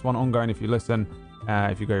take +1 ongoing if you listen.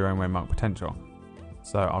 If you go your own way, mark potential.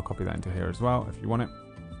 So I'll copy that into here as well if you want it.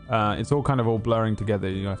 It's all kind of all blurring together.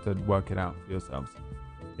 You have to work it out for yourselves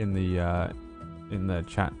in the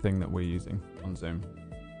chat thing that we're using on Zoom.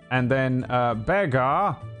 And then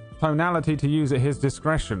Beggar, tonality to use at his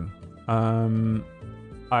discretion.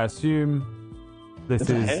 I assume this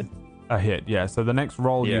is a hit. Yeah. So the next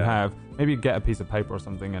roll you have, maybe get a piece of paper or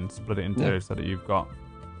something and split it in two so that you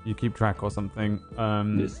keep track or something.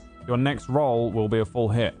 Your next roll will be a full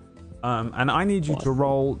hit. And I need you to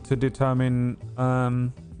roll to determine,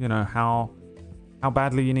 how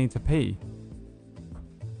badly you need to pee,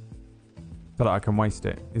 so that I can waste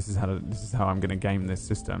it. This is how I'm going to game this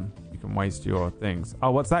system. You can waste your things.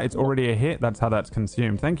 Oh, what's that? It's already a hit. That's how that's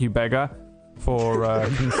consumed. Thank you, Beggar, for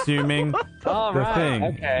consuming the thing.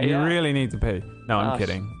 Okay, you really need to pee. No, I'm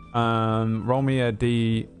kidding. Roll me a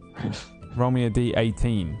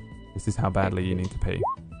D18. This is how badly you need to pee.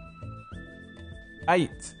 8.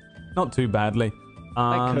 Not too badly.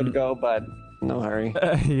 I could go, but no hurry.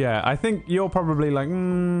 Yeah, I think you're probably like,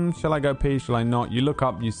 shall I go pee? Shall I not? You look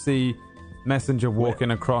up, you see Messenger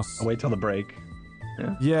walking across. I'll wait till the break.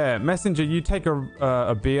 Yeah, Messenger, you take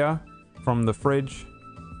a beer from the fridge,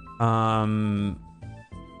 and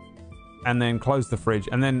then close the fridge,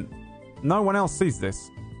 and then no one else sees this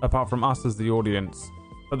apart from us as the audience.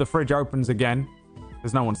 But the fridge opens again.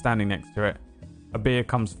 There's no one standing next to it. A beer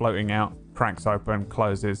comes floating out, cracks open,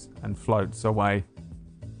 closes, and floats away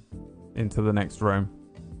into the next room.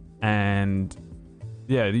 And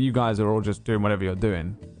yeah, you guys are all just doing whatever you're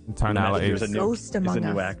doing. Tonality is Ghost he's a among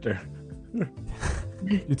new us. actor.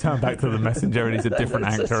 you turn back to the messenger and he's a different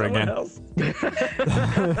actor again.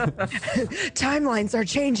 Timelines are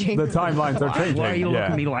changing. The timelines are changing. Why are you looking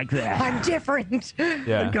at me like that? I'm different.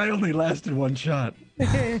 Yeah. The guy only lasted one shot.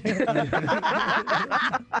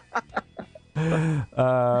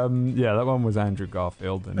 Yeah, that one was Andrew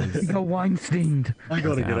Garfield, and he's You're Weinstein. I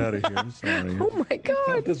gotta get out of here. I'm sorry. Oh my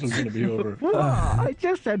god. This was gonna be over. What? I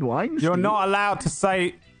just said Weinstein. You're not allowed to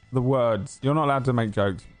say the words. You're not allowed to make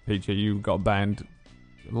jokes, Peachy. You got banned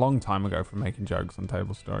a long time ago from making jokes on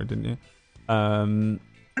Table Story, didn't you?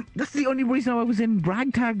 That's the only reason I was in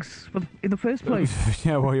ragtags in the first place.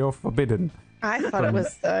 Yeah, well, you're forbidden. I thought it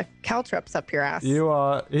was caltrops up your ass. You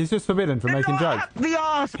are. He's just forbidden from making jokes. Up the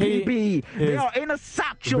arse, He BB. They is are in a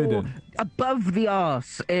satchel forbidden. above the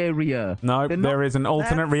arse area. No, They're there not- is an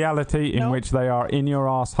alternate That's- reality in Nope. which they are in your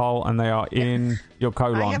asshole and they are in your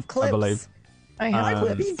colon, I have clips. I believe. I have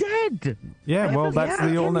I'd be clips. dead. Yeah, well, that's yeah,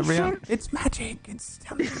 the alternate makes reality. sense. It's magic. It's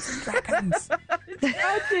Dungeons and Dragons.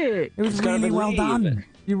 Magic. It was gotta really well believe. done.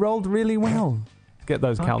 You rolled really well. Get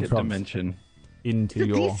those Pocket caltrops dimension. into The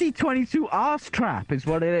your... DC-22 arse trap is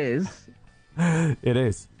what it is. It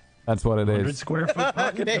is. That's what it 100 is. square foot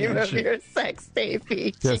pocket Name of dimension. your sex day,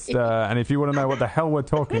 Peachy. Just and if you want to know what the hell we're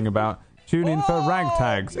talking about, tune in for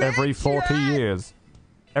Ragtags every 40 years.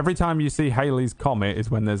 Every time you see Haley's Comet is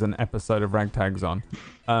when there's an episode of Ragtags on.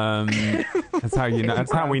 That's how you know.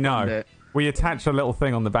 That's how we know. We attach a little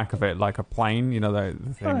thing on the back of it, like a plane. You know, the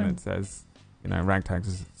thing that says, Ragtags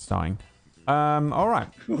is starring. All right.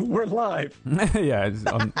 We're live. Yeah, it's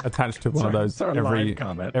attached to one of those It's our live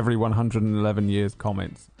comment. every 111 years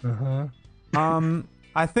comments.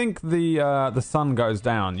 I think the sun goes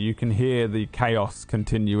down. You can hear the chaos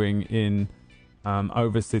continuing in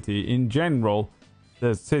Overcity. In general,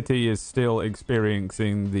 the city is still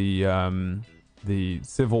experiencing the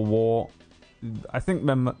civil war. I think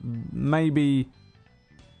maybe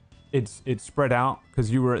it's spread out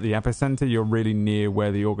because you were at the epicenter. You're really near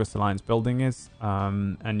where the August Alliance building is,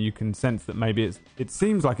 and you can sense that maybe it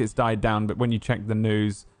seems like it's died down, but when you check the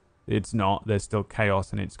news, it's not. There's still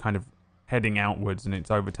chaos, and it's kind of heading outwards, and it's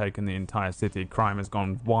overtaken the entire city. Crime has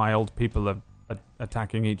gone wild. People are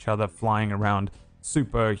attacking each other, flying around.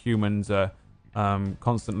 Superhumans are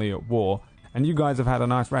constantly at war, and you guys have had a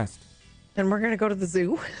nice rest. And we're going to go to the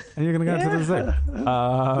zoo. And you're going to go to the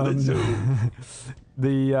zoo.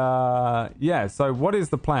 So what is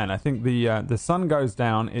the plan? I think the sun goes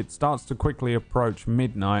down. It starts to quickly approach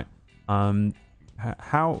midnight.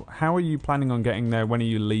 How are you planning on getting there? When are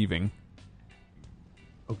you leaving?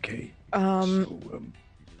 Okay. I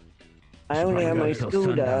only have my Till sundown,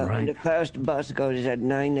 scooter, right? and the first bus goes at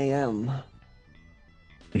 9 a.m.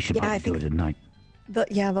 We should Yeah, I probably do think- it at night.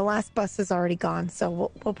 The last bus is already gone,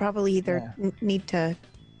 so we'll probably either need to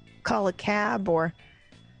call a cab or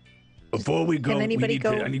Before we go, anybody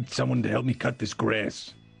go? I need someone to help me cut this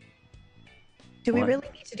grass. Do we What? really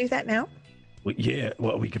need to do that now? Well, yeah,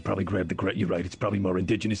 well, we could probably grab the grass. You're right. It's probably more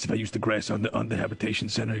indigenous if I use the grass on the habitation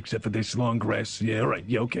center, except for this long grass. Yeah, all right.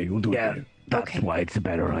 Yeah, okay, we'll do it. Yeah, There. that's Okay. why it's a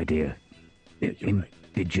better idea. Yeah, you're right.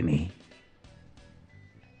 Indigeny.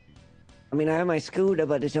 I mean, I have my scooter,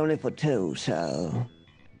 but it's only for two, so.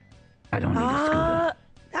 I don't need a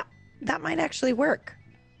scooter. That might actually work.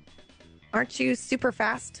 Aren't you super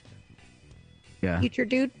fast, Yeah. future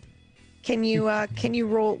dude? Can you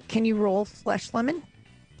roll Flesh Lemon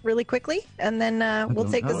really quickly, and then we'll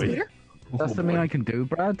take the know. scooter? That's Oh, something boy. I can do,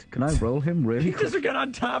 Brad. Can I roll him really He quick? just get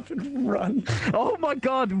on top and run. Oh my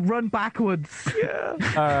god, run backwards.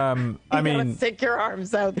 I You gotta mean, stick your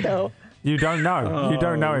arms out though. you don't know. You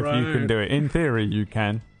don't know if you can right. do it. In theory, you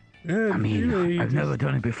can. Yeah, I mean, really, I've never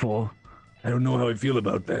done it before, I don't know how I feel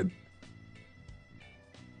about that.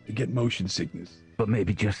 I get motion sickness. but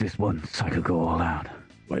maybe just this once I could go all out.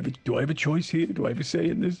 Do I have a choice here? Do I have a say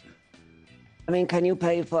in this? I mean, can you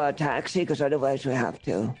pay for a taxi? Because otherwise we have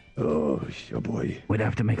to. Oh boy. We'd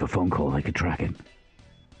have to make a phone call. I could track it.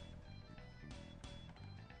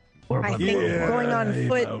 Or I about think Yeah, going on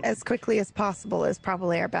foot know. as quickly as possible is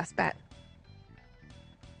probably our best bet.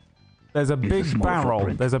 There's a Use a big small barrel.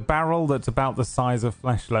 footprint. There's a barrel that's about the size of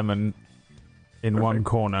Flesh Lemon in one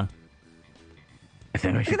corner. I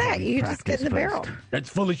think I should at that, probably you just get in the practice barrel. first. That's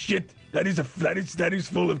full of shit. That is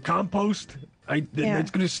full of compost.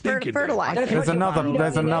 That's gonna stink in there. Fertilizer. There's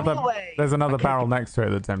another barrel next to it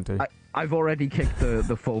that's empty. I've already kicked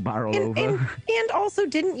the full barrel And, over. and also,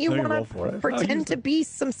 didn't you No, you want roll for to it. pretend to be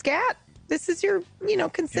some scat? This is your,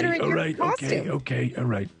 considering all your right, costume. okay, all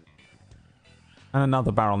right. And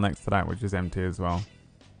another barrel next to that, which is empty as well.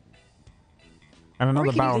 And we another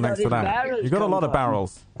can barrel use it next all to these that. barrels You got a lot of come from.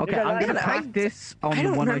 barrels. Okay, Yeah, I'm going to I- practice on I the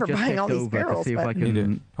don't one I remember just buying kicked all these over barrels, to see if I but- You can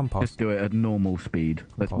do. Compost. just do it at normal speed.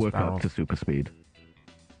 Let's Compost work barrels. up to super speed.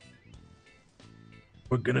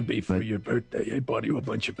 We're gonna be for But- your birthday. I bought you a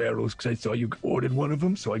bunch of barrels because I saw you ordered one of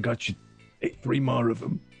them, so I got you 3 more of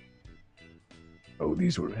them. Oh,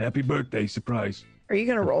 these were happy birthday surprise. Are you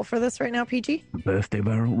going to roll for this right now, PG? Birthday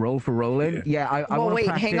barrel, roll for rolling. Yeah, I Well, wanna wait,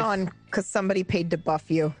 practice. hang on, because somebody paid to buff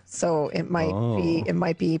you, so it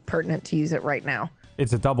might be pertinent to use it right now.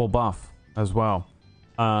 It's a double buff as well.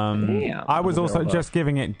 Yeah. I was also Double buff. just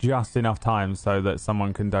giving it just enough time so that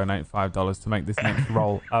someone can donate $5 to make this next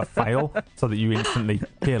roll fail, so that you instantly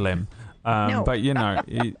kill him. No. But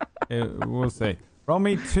we'll see. Roll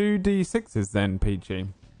me 2d6s then, PG.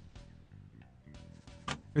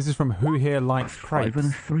 This is from Who Here Likes 5 and a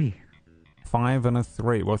Crepes. 3. 5 and a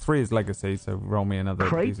 3. Well, 3 is legacy, so roll me another.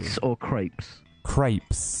 Crates D6. or crepes?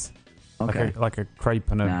 Crepes. Okay. Like a crepe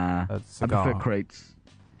and a, Nah, a I cigar. prefer crates.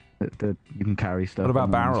 That you can carry stuff. What about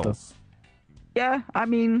on them and barrels? stuff. Yeah, I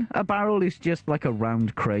mean, a barrel is just like a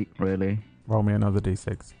round crate, really. Roll me another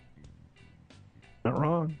d6. Not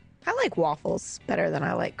wrong. I like waffles better than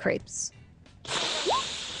I like crepes.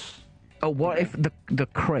 Oh, what if the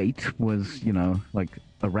crate was, like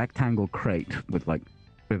a rectangle crate with like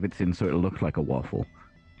rivets in so it looked like a waffle?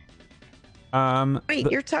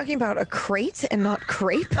 Wait, you're talking about a crate and not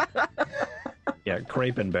crepe? Yeah,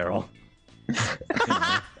 crepe and barrel.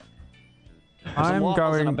 I'm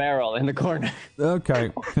Waffles in a going. barrel in the corner.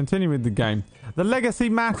 Okay, continue with the game. The legacy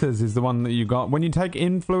matters is the one that you got. When you take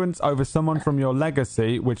influence over someone from your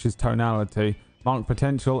legacy, which is tonality, mark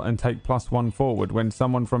potential and take +1 forward. When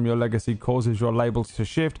someone from your legacy causes your labels to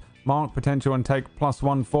shift, mark potential and take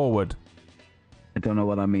 +1 forward. I don't know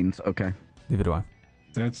what that means. Okay. Neither do I.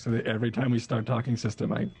 That's every time we start talking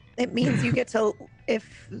system, It means you get to,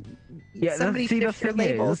 if Yeah, somebody see, the shifts your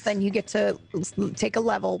thing labels, is- then you get to take a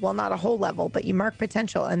level. Well, not a whole level, but you mark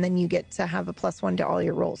potential, and then you get to have a +1 to all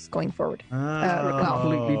your rolls going forward.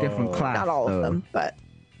 Completely different class. Not all of though. them, but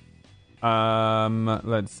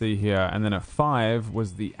Let's see here. And then at 5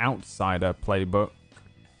 was the Outsider playbook.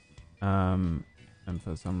 And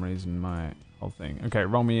for some reason, my whole thing. Okay,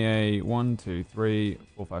 roll me a 1, 2, 3,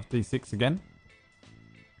 4, 5, D6 again.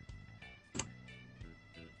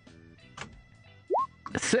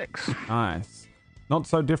 6. Nice. Not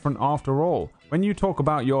so different after all. When you talk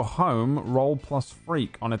about your home, roll plus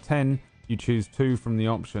freak. On a 10, you choose 2 from the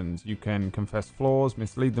options. You can confess flaws,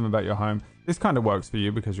 mislead them about your home. This kind of works for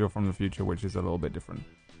you because you're from the future, which is a little bit different.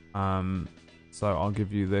 So I'll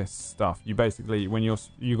give you this stuff. You basically, when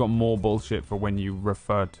you got more bullshit for when you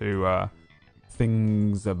refer to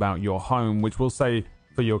things about your home, which we'll say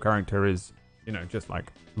for your character is, just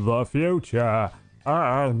like the future.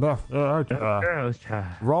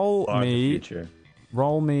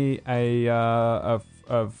 Roll me a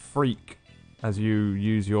freak as you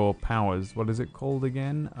use your powers. What is it called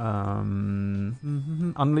again?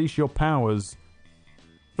 Unleash your powers.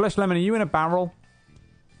 Flesh Lemon, are you in a barrel?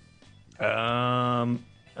 I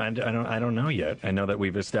don't know yet. I know that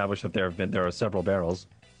we've established that there are several barrels,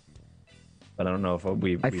 but I don't know if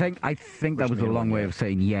I think that was a long way of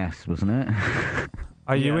saying yes, wasn't it?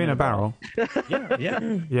 Are you in a barrel?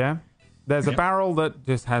 Yeah. Yeah. There's a Yep. barrel that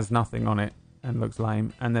just has nothing on it and looks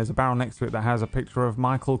lame, and there's a barrel next to it that has a picture of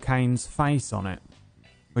Michael Caine's face on it.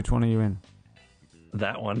 Which one are you in?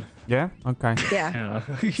 That one. Yeah? Okay. Yeah.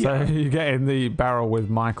 So you get in the barrel with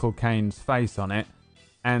Michael Caine's face on it,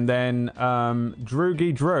 and then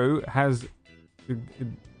Droogie Drew has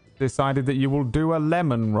decided that you will do a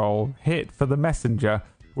lemon roll hit for the messenger,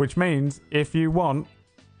 which means if you want,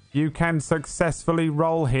 you can successfully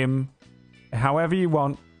roll him however you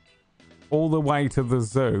want all the way to the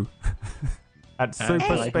zoo at super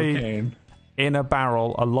Michael speed Caine. in a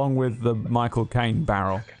barrel along with the Michael Caine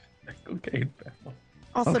barrel. Michael Caine barrel.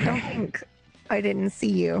 Also, don't think I didn't see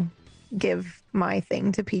you give my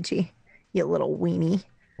thing to Peachy, you little weenie.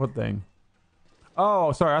 What thing?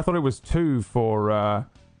 Oh, sorry. I thought it was two for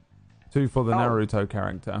the Naruto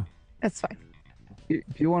character. That's fine. Do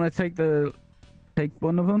you want to take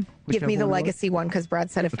one of them? Give me the Whichever one you legacy one because Brad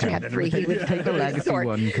said if I had three, he want. would Take the legacy sword.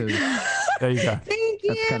 one because There you go. Thank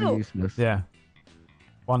that's kind of you. useless. Yeah.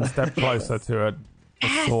 One step closer to a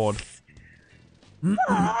sword.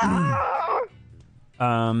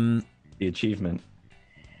 The achievement.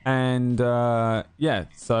 And yeah,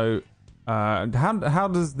 so how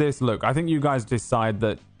does this look? I think you guys decide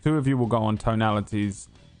that two of you will go on Tonality's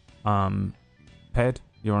ped.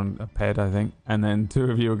 You're on a ped, I think, and then two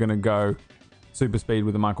of you are going to go super speed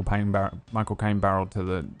with the Michael Caine barrel to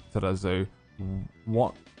the zoo.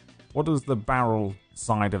 What does the barrel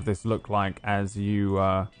side of this look like as you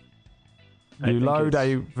think load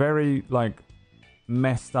a it's- very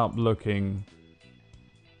messed up looking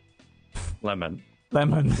Lemon.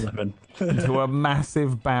 lemon into a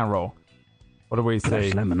massive barrel? What do we see?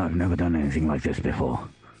 Flesh Lemon, I've never done anything like this before.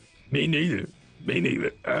 Me neither.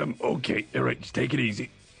 Okay. All right, just take it easy.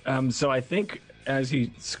 So I think as he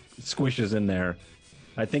squishes in there,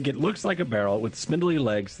 I think it looks like a barrel with spindly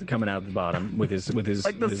legs coming out the bottom with his Like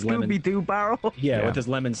the with his lemon. Scooby-Doo barrel? Yeah, Yeah. with his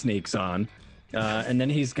lemon sneaks on. And then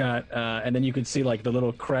he's got, and then you can see like the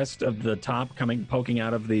little crest of the top poking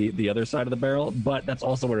out of the other side of the barrel, but that's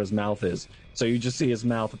also where his mouth is. So you just see his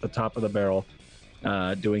mouth at the top of the barrel,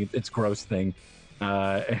 doing its gross thing.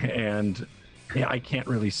 And yeah, I can't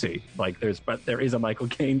really see. But there is a Michael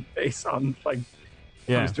Caine face on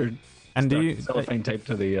Yeah. poster. And do you cellophane tape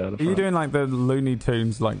to the are you front. doing like the Looney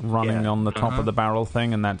Tunes running Yeah. on the top of the barrel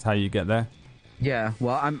thing, and that's how you get there? Yeah,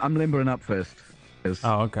 well, I'm limbering up first. 'Cause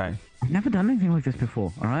Oh, okay. I've never done anything like this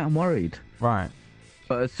before, all right? I'm worried. Right.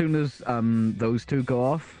 But as soon as those two go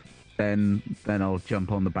off, then I'll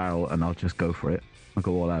jump on the barrel and I'll just go for it. I'll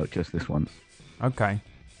go all out just this once. Okay.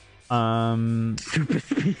 Super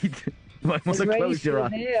speed. You might want to close your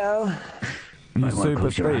eyes. You might want to super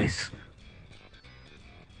close your speed. eyes.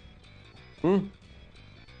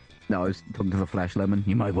 No, I was talking to the Flash Lemon.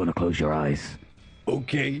 You might want to close your eyes.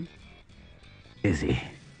 Okay. Izzy.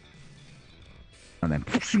 And then,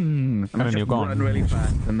 and I then just you're gone. run really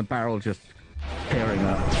fast, and the barrel just tearing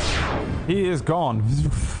up. He is gone.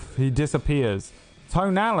 He disappears.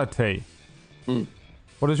 Tonality.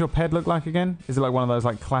 What does your ped look like again? Is it like one of those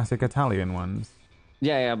classic Italian ones?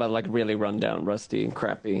 Yeah, but like really run down, rusty and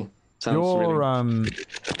crappy. Sounds You're really...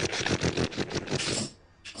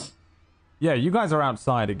 yeah, you guys are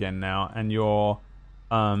outside again now, and you're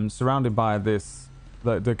surrounded by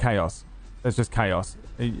the chaos. There's just chaos.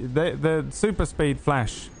 The super speed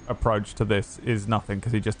Flash approach to this is nothing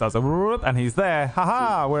because he just does a whoop and he's there.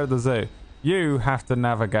 Haha, we're at the zoo. You have to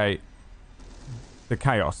navigate the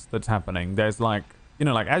chaos that's happening. There's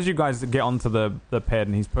as you guys get onto the ped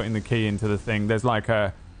and he's putting the key into the thing, there's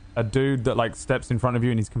a dude that steps in front of you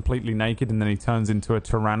and he's completely naked, and then he turns into a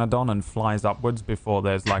pteranodon and flies upwards before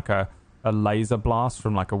there's a laser blast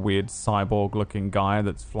from a weird cyborg looking guy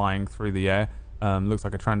that's flying through the air. Looks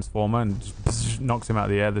like a transformer and just knocks him out of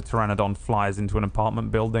the air. The pteranodon flies into an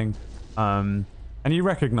apartment building, and you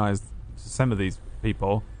recognize some of these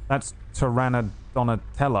people. That's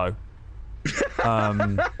Tyrannodonatello.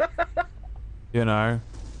 And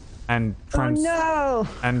and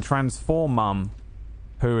Transformum,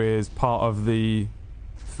 who is part of the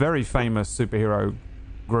very famous superhero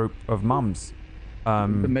group of mums. The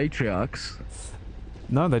matriarchs.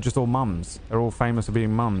 No, they're just all mums. They're all famous for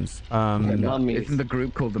being mums. Mummies. Isn't the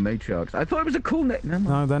group called the matriarchs? I thought it was a cool name.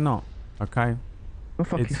 No, they're not. Okay, Go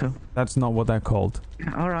fuck yourself. that's not what they're called.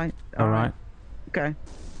 All right. All right. Okay.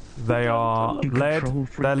 They are led. Control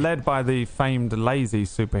freak. They're led by the famed lazy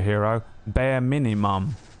superhero Bear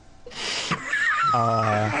Minimum,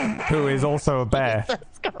 who is also a bear.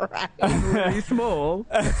 That's correct. Really small.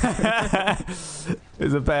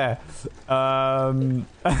 Is a bear, and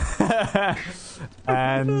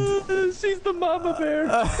She's the mama bear.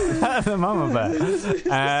 the mama bear,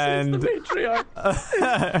 and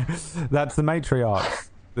that's the matriarchs,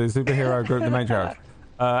 the superhero group, the matriarchs.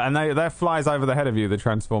 And they're flies over the head of you, the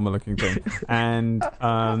transformer-looking thing, and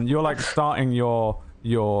you're like starting your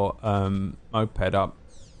moped up,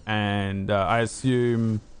 and I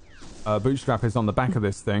assume Bootstrap is on the back of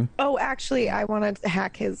this thing. Oh, actually, I want to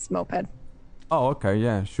hack his moped. Oh, okay,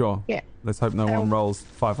 yeah, sure. Yeah. Let's hope no one rolls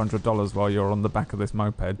 $500 while you're on the back of this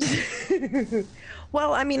moped.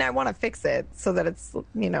 Well, I mean, I want to fix it so that it's,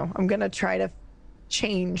 I'm going to try to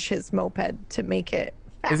change his moped to make it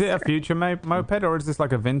faster. Is it a future moped, or is this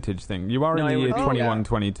like a vintage thing? You are in No, the it year would be,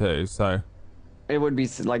 2122, so... It would be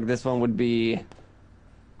like this one would be.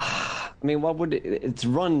 I mean, what would it's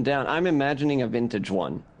run down? I'm imagining a vintage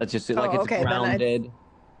one. That's just like it's okay, then grounded.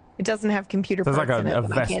 It doesn't have computer So it's parts like in it, a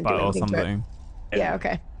but I can't Vespa do or anything to it. something. Yeah,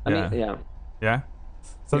 okay. I mean, yeah. Yeah?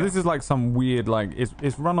 So this is like some weird, like,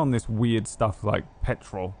 it's run on this weird stuff like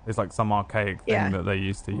petrol. It's like some archaic thing Yeah. that they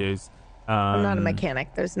used to use. I'm not a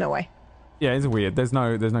mechanic. There's no way. Yeah, it's weird. There's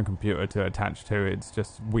no computer to attach to it. It's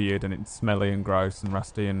just weird, and it's smelly and gross and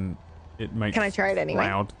rusty, and it makes Can I try it anyway?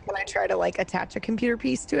 loud. Can I try to like attach a computer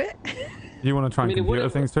piece to it? You want to try and I mean, it computer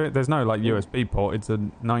wouldn't- things to it? There's no like USB port. It's a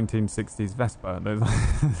 1960s Vespa. There's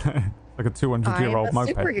like a 200-year-old I'm a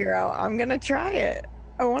moped. superhero. I'm gonna try it.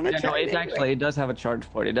 I want to Yeah, no, try it it. actually it does have a charge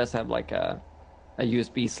port. It does have like a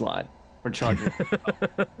USB slot for charging.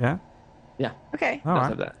 Yeah. Yeah, Okay. All it does right.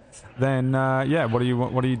 have that. Then yeah, what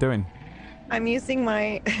are you doing? I'm using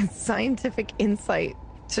my scientific insight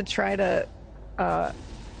to try to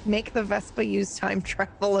make the Vespa use time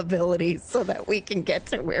travel abilities so that we can get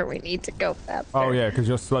to where we need to go faster. Oh yeah, because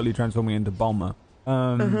you're slowly transforming into Bomber.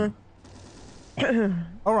 All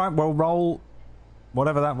right, well roll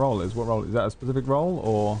whatever that roll is. What roll is that? A specific roll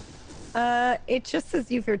or? It just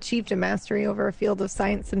says you've achieved a mastery over a field of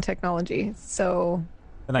science and technology. So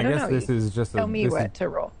And I don't guess know, this you is just tell me this what is to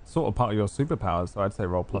roll. sort of part of your superpowers. So I'd say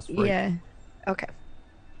roll +3. Yeah. Okay.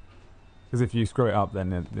 Because if you screw it up, then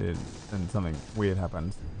then something weird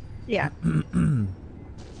happens. Yeah.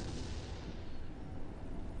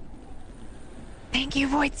 Thank you,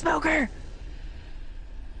 Void Smoker.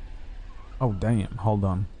 Oh damn! Hold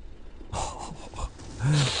on.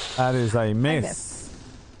 That is a miss. missed.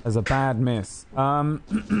 As a bad miss.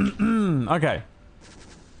 Okay.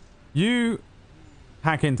 You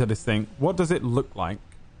hack into this thing. What does it look like?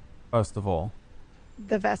 First of all,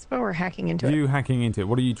 The Vespa or hacking into it? you hacking into it.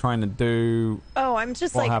 What are you trying to do? Oh, I'm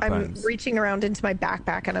just What like happens? I'm reaching around into my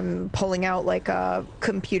backpack and I'm pulling out like a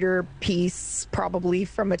computer piece, probably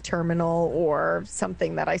from a terminal or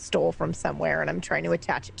something that I stole from somewhere, and I'm trying to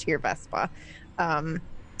attach it to your Vespa.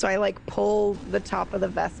 So I like pull the top of the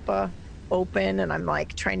Vespa open and I'm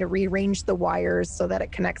like trying to rearrange the wires so that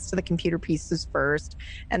it connects to the computer pieces first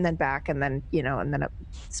and then back, and then and then it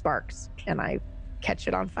sparks and I catch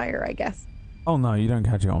it on fire, I guess. Oh no, you don't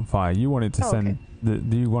catch it on fire. You wanted to Oh, send.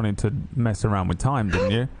 You wanted to mess around with time,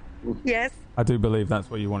 didn't you? Yes. I do believe that's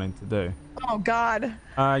what you wanted to do. Oh God.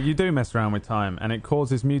 You do mess around with time, and it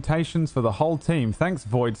causes mutations for the whole team. Thanks,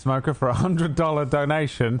 Void Smoker, for $100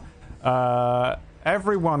 donation.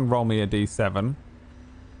 Everyone, roll me a D7.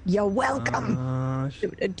 You're welcome. A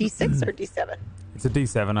D6 or D7? It's a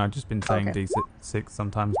D7. I've just been saying Okay. D6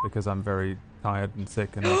 sometimes because I'm very tired and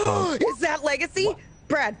sick and I can't. Is that legacy?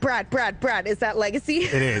 Brad, is that legacy?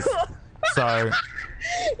 It is. So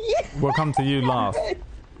we'll come to you last.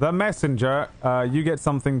 The messenger. You get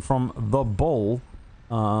something from the bull.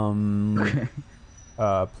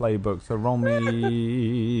 Playbook. So roll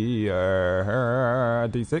me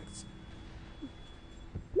D6.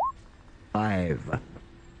 5.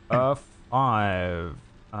 5.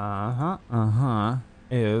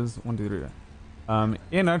 Is 1, 2, 3.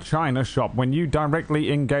 In a china shop, when you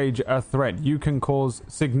directly engage a threat, you can cause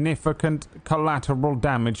significant collateral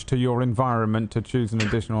damage to your environment. To choose an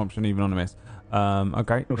additional option, even on a miss.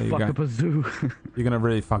 Okay, there you Fuck go. up a zoo. You're gonna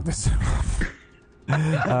really fuck this up.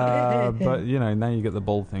 But now you get the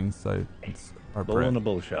bull thing, so it's Bull appropriate. in a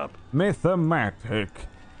bull shop. Mythomatic.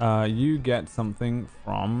 You get something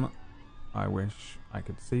from. I wish I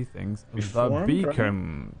could see things. The Reformed,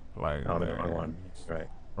 beacon. Play. Oh, no, wrong one. Right.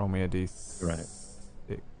 Roll me a D6. Right.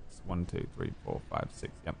 1, 2, 3, 4, 5,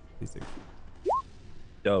 6. Yep, D6.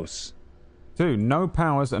 Dose. 2, no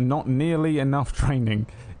powers and not nearly enough training.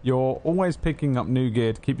 You're always picking up new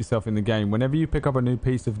gear to keep yourself in the game. Whenever you pick up a new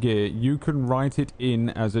piece of gear, you can write it in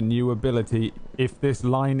as a new ability if this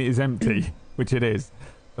line is empty, which it is.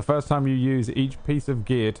 The first time you use each piece of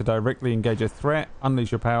gear to directly engage a threat,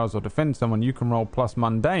 unleash your powers, or defend someone, you can roll plus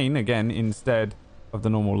mundane again instead of the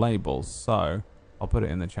normal labels. So I'll put it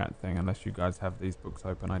in the chat thing unless you guys have these books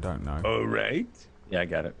open. I don't know. All right. Yeah, I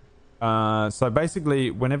got it. So basically,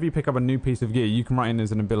 whenever you pick up a new piece of gear, you can write in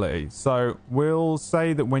as an ability. So we'll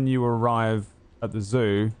say that when you arrive at the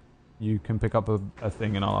zoo, you can pick up a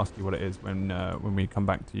thing, and I'll ask you what it is when we come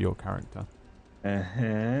back to your character.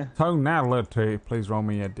 Tonality. Please roll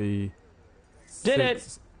me a D6 Did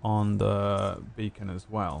it! on the beacon as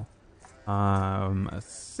well. A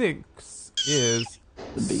 6 is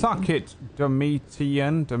suck it,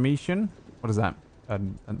 Domitian. What is that? I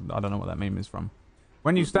don't know what that meme is from.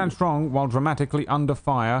 When you stand strong while dramatically under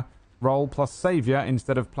fire, roll plus savior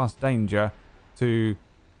instead of plus danger to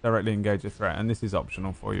directly engage a threat. And this is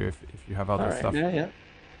optional for you if you have other stuff. Yeah.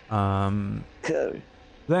 Cool.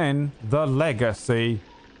 Then the legacy.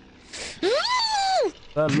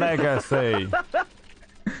 The legacy.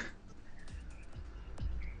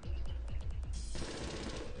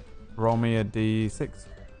 Roll me a D6.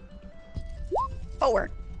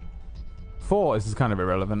 4. This is kind of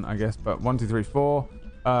irrelevant, I guess, but 1, 2, 3, 4.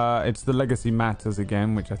 It's the legacy matters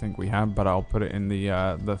again, which I think we have, but I'll put it in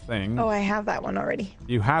the thing. Oh, I have that one already.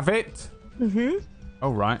 You have it? Mm-hmm.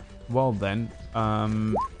 All right. Well then, 5.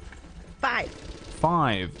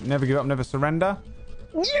 5. Never give up, never surrender.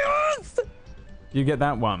 Yes! You get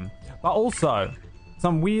that one. But also,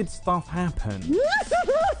 some weird stuff happened.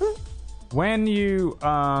 When you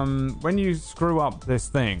screw up this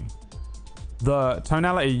thing, the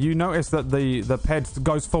tonality, you notice that the ped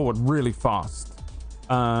goes forward really fast.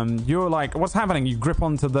 You're like, what's happening? You grip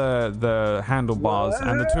onto the handlebars,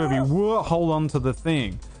 and the two of you hold on to the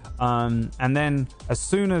thing. And then as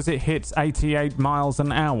soon as it hits 88 miles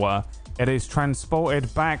an hour, it is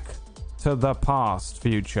transported back to the past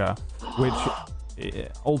future, which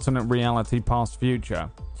alternate reality past future.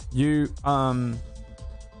 You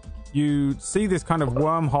see this kind of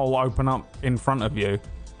wormhole open up in front of you,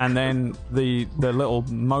 and then the little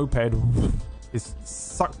moped is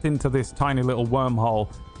sucked into this tiny little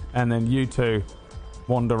wormhole, and then you two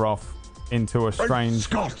wander off into a strange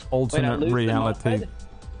alternate reality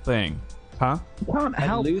thing. Huh? You can't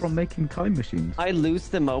help from making time machines. I lose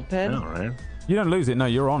the moped. All right. You don't lose it. No,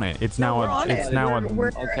 you're on it. It's now We're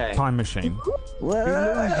Okay. time machine. You lose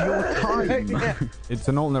your time. It's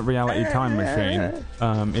an alternate reality time machine.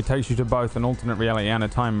 It takes you to both an alternate reality and a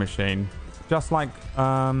time machine, just like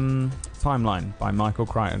Timeline by Michael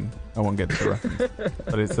Crichton. No one gets the reference,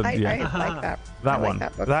 but it's a I like that. that I like one.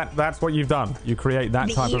 that book. That's what you've done. You create that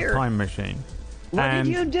The type year. of time machine. What And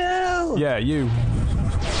did you do? yeah, you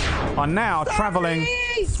are now traveling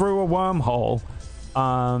through a wormhole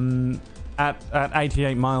at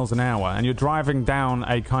 88 miles an hour, and you're driving down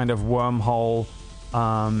a kind of wormhole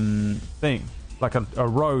thing, like a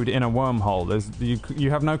road in a wormhole.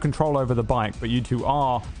 You have no control over the bike, but you two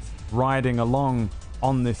are riding along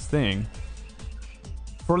on this thing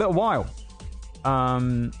for a little while.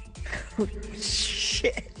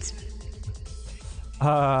 Shit.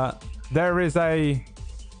 There is a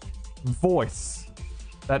voice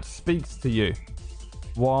that speaks to you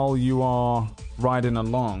while you are riding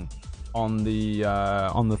along on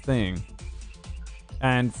the thing,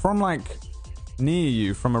 and from like near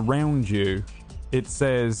you, from around you, it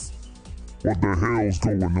says, "What the hell's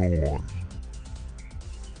going on?"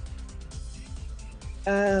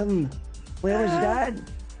 Where was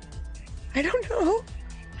Dad? I don't know.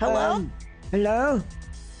 Hello? Hello?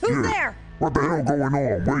 Who's there? What the hell going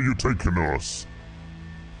on? Where you taking us?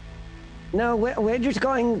 No, we're just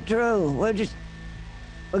going through.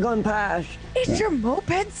 We're going past. Is your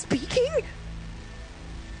moped speaking?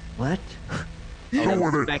 What? No,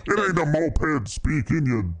 it ain't a moped speaking,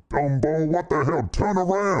 you dumbo. What the hell? Turn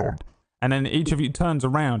around. and then each of you turns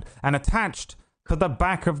around, and attached to the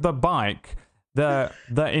back of the bike, the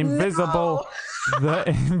invisible the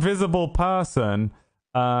invisible person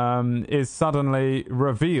is suddenly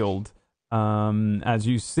revealed as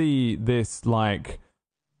you see this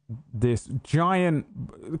giant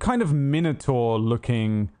kind of minotaur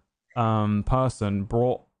looking person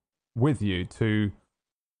brought with you to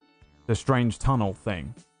the strange tunnel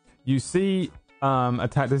thing. You see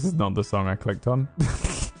this is not the song I clicked on.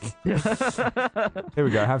 Here we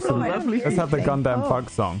go. Let's have the Gundam fuck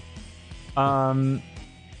song.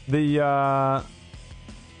 The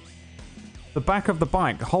back of the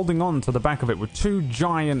bike, holding on to the back of it with two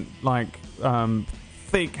giant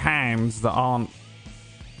thick hands that aren't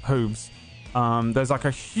hooves. There's like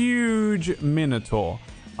a huge minotaur,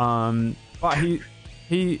 but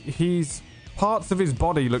he's parts of his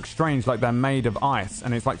body look strange, like they're made of ice,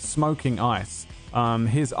 and it's like smoking ice.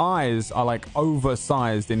 His eyes are like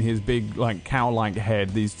oversized in his big like cow-like head.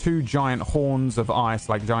 These two giant horns of ice,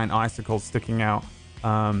 like giant icicles sticking out,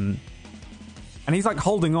 and he's like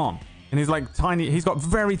holding on. And he's like tiny. He's got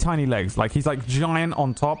very tiny legs. Like he's like giant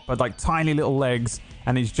on top, but like tiny little legs.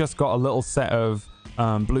 And he's just got a little set of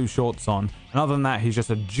blue shorts on. And other than that, he's just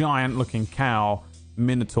a giant looking cow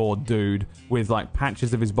minotaur dude with like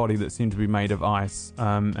patches of his body that seem to be made of ice.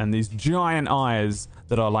 And these giant eyes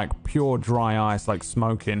that are like pure dry ice, like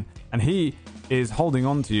smoking. And he is holding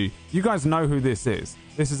on to you. You guys know who this is.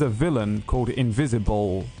 This is a villain called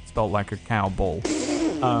Invisible, spelled like a cow ball.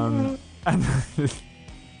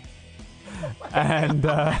 And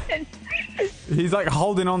he's like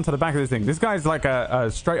holding on to the back of this thing. This guy's like a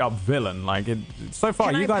straight up villain. Like so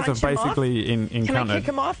far, you guys have basically encountered. Can I kick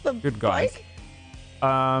him off the good guys. bike?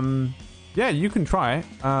 Yeah, you can try.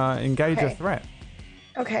 Engage a threat.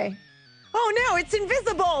 Okay. Oh no, it's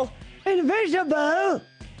invisible. Invisible?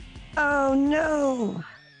 Oh no.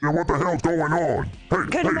 Yeah, what the hell's going on? Hey,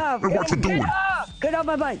 Get him off. what you doing? Get off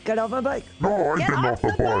my bike. Get off my bike. No, I ain't getting off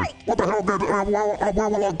the bike. What the hell? Where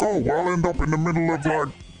will I go? I'll end up in the middle of like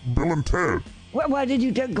Bill and Ted. Why did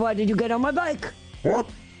you get on my bike? What?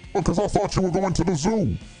 Because I thought you were going to the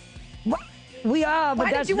zoo. What? We are, but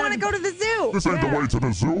Why that's did you not want to go to the zoo? This ain't the way to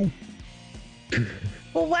the zoo.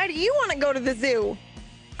 Well, why do you want to go to the zoo?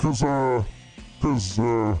 Cause that's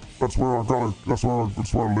where I gotta. That's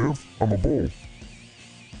where I live. I'm a bull.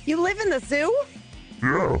 You live in the zoo?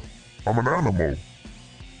 Yeah, I'm an animal.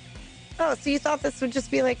 Oh, so you thought this would just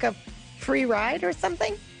be like a free ride or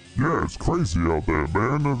something? Yeah, it's crazy out there,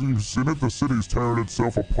 man. Have you seen it? The city's tearing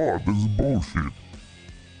itself apart. This is bullshit.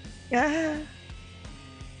 Yeah.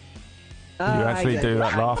 You actually do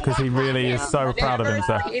that laugh because he really is so proud of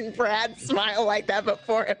himself. I've never seen Brad smile like that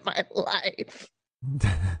before in my life.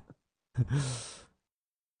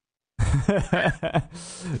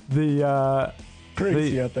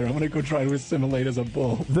 Crazy out there. I'm gonna go try to assimilate as a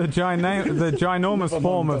bull. The ginormous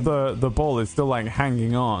form of the bull is still like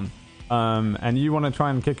hanging on. And you want to try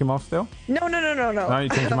and kick him off still? No. No, you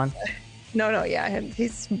change your mind? No, yeah,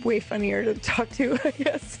 he's way funnier to talk to, I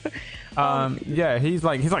guess. Yeah, he's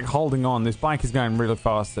like holding on. This bike is going really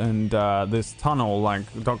fast, and this tunnel, like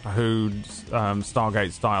Doctor Who,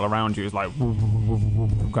 Stargate style, around you is like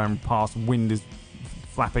going past. Wind is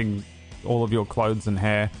flapping all of your clothes and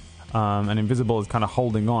hair, and Invisible is kind of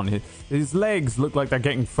holding on. His legs look like they're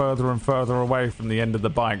getting further and further away from the end of the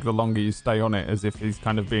bike the longer you stay on it, as if he's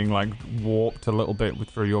kind of being like warped a little bit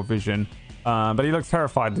through your vision. But he looks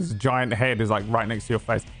terrified. This giant head is like right next to your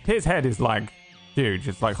face. His head is like huge.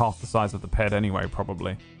 It's like half the size of the pet anyway,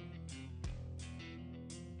 probably.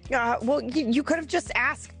 Well, you could have just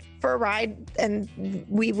asked for a ride, and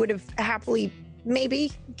we would have happily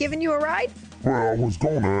maybe given you a ride. Well, I was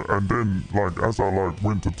gonna, and then, like, as I, like,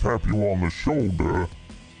 went to tap you on the shoulder,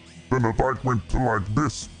 then the bike went to, like,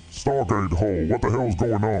 this Stargate hole. What the hell's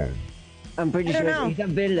going on? I'm pretty I don't sure know. he's a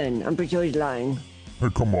villain. I'm pretty sure he's lying. Hey,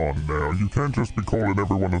 come on now. You can't just be calling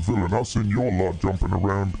everyone a villain. I've seen your lot jumping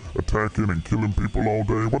around, attacking and killing people all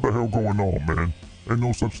day. What the hell going on, man? Ain't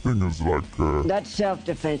no such thing as, like, That's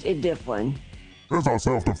self-defense. It's different. That's not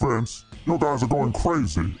self-defense. You guys are going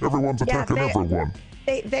crazy. Everyone's attacking everyone.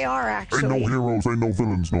 They are actually. Ain't no heroes, ain't no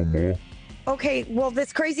villains no more. Okay, well,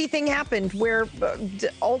 this crazy thing happened where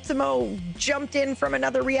Ultimo jumped in from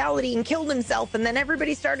another reality and killed himself, and then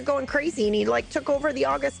everybody started going crazy, and he like took over the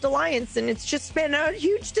August Alliance, and it's just been a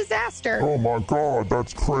huge disaster. Oh my god,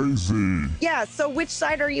 that's crazy. Yeah, so which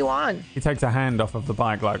side are you on? He takes a hand off of the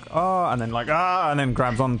bike, like, oh, and then like, and then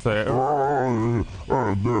grabs onto it.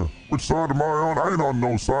 Which side am I on? I ain't on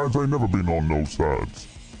no sides. I ain't never been on no sides.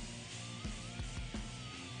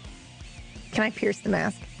 Can I pierce the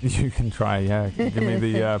mask? You can try, yeah. Give me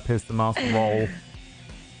the pierce the mask roll.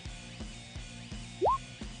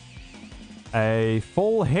 A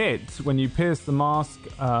full hit. When you pierce the mask,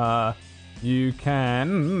 you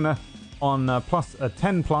can, on plus a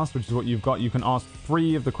 10 plus, which is what you've got, you can ask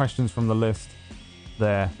 3 of the questions from the list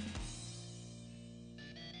there.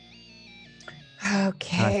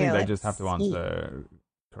 Okay. And I think they let's just have to see. answer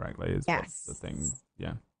correctly, is Yes. the thing.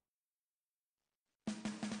 Yeah.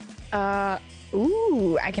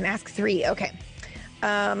 I can ask 3. Okay.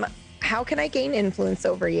 How can I gain influence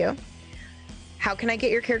over you? How can I get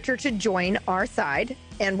your character to join our side?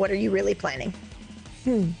 And what are you really planning?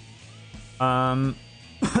 So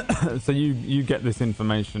you get this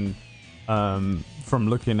information from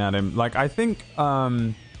looking at him. Like, I think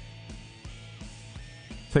to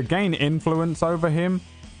gain influence over him,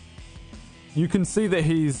 you can see that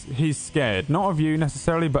he's scared, not of you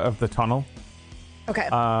necessarily, but of the tunnel. Okay.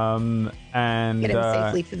 And Get him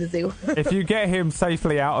safely to the zoo. if you get him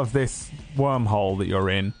safely out of this wormhole that you're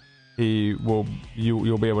in,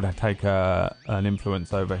 you'll be able to take an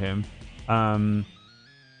influence over him.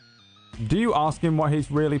 Do you ask him what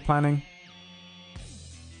he's really planning?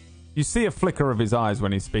 You see a flicker of his eyes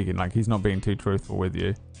when he's speaking, like he's not being too truthful with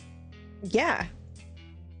you. Yeah.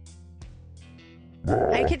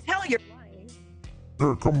 I can tell you're lying.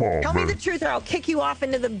 Yeah, come on, Tell man. me the truth or I'll kick you off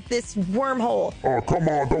into this wormhole. Oh, come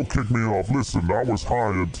on, don't kick me off. Listen, I was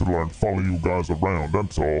hired to, like, follow you guys around,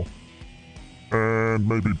 that's all. And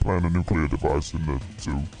maybe plant a nuclear device in the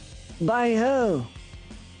zoo. By who?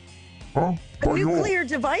 Huh? A By your- nuclear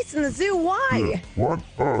device in the zoo? Why? Yeah.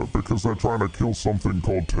 What? Because they're trying to kill something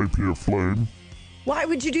called Tapir Flame. Why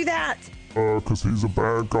would you do that? Because he's a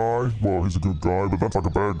bad guy. Well, he's a good guy, but that's like a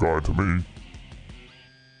bad guy to me.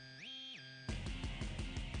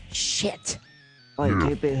 Shit. Like, Yeah.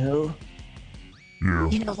 keep it who? Yeah.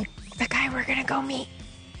 You know, the guy we're gonna go meet.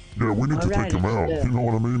 Yeah, we need to Alright, take him out. yeah. You know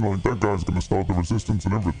what I mean? Like, that guy's gonna start the resistance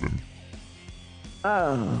and everything.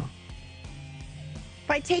 Oh.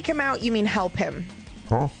 If I take him out, you mean help him?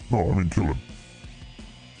 Huh? No, I mean kill him.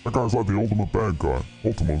 That guy's like the ultimate bad guy.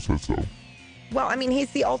 Ultimo says so. Well, I mean, he's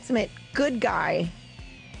the ultimate good guy.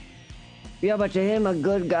 Yeah, but to him, a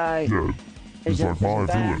good guy Yeah. He's is like my a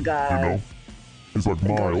bad villain, guy. you know? He's like my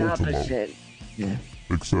Goes Ultimo. opposite. Yeah.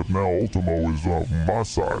 Except now Ultimo is on my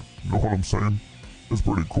side. You know what I'm saying? It's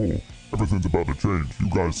pretty cool. Everything's about to change. You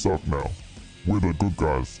guys suck now. We're the good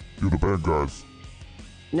guys. You're the bad guys.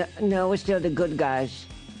 No, we're still the good guys.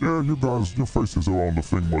 Yeah, you guys, your faces are on the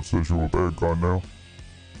thing what says you're a bad guy now.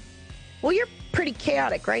 Well, you're pretty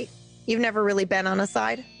chaotic, right? You've never really been on a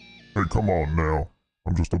side? Hey, come on now.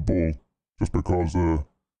 I'm just a bull. Just because, I'm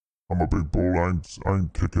a big bull, I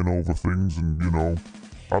ain't kicking over things and, you know,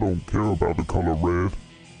 I don't care about the color red.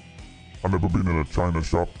 I've never been in a china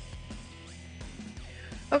shop.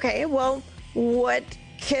 Okay, well, what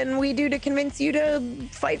can we do to convince you to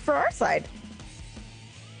fight for our side?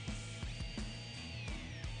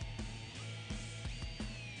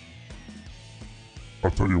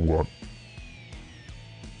 I'll tell you what.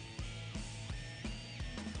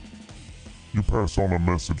 You pass on a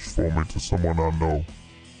message for me to someone I know.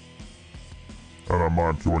 And I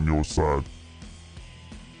might join your side.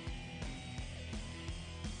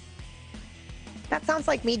 That sounds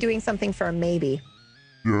like me doing something for a maybe.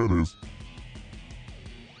 Yeah, it is.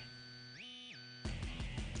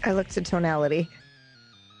 I looked at tonality.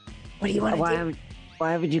 What do you want to do?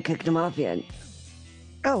 Why haven't you kicked him off yet?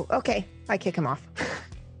 Oh, okay. I kick him off.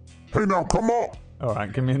 Hey, now, come on! All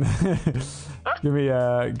right, give me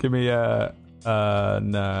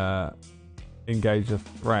engage a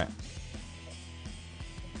threat.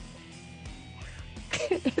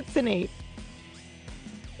 It's an 8.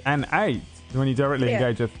 An 8. When you directly Yeah.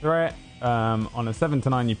 engage a threat, on a 7 to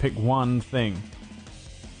 9, you pick one thing.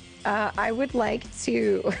 I would like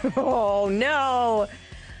to. Oh no!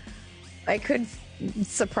 I could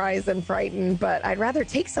surprise and frighten, but I'd rather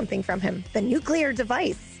take something from him. The nuclear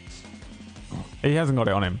device. He hasn't got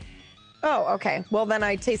it on him. Oh, okay. Well, then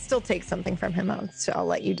I still take something from him. I'll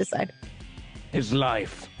let you decide. His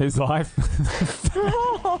life. His life.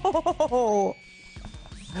 Oh!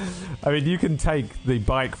 I mean, you can take the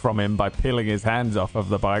bike from him by peeling his hands off of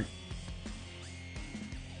the bike.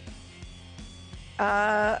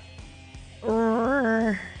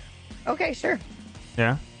 Okay, sure.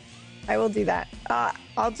 Yeah. I will do that.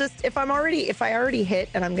 I'll just if I already hit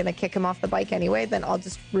and I'm gonna kick him off the bike anyway, then I'll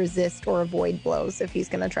just resist or avoid blows if he's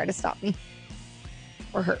gonna try to stop me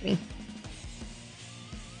or hurt me.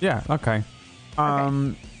 Yeah. Okay.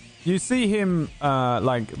 You see him,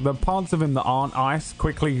 like the parts of him that aren't ice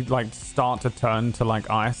quickly like start to turn to like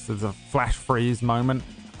ice. There's a flash freeze moment.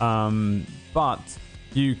 But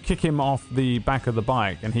you kick him off the back of the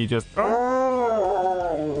bike and he just.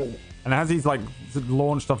 And as he's like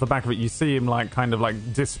launched off the back of it, you see him like kind of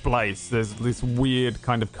like displaced. There's this weird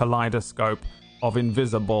kind of kaleidoscope of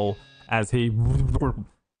invisible as he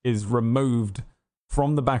is removed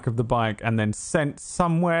from the back of the bike and then sent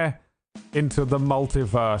somewhere into the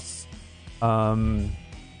multiverse. And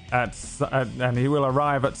he will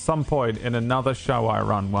arrive at some point in another show I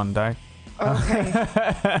run one day. Okay.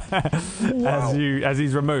 As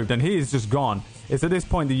he's removed, and he is just gone. It's at this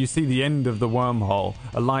point that you see the end of the wormhole,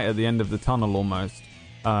 a light at the end of the tunnel almost,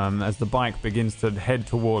 as the bike begins to head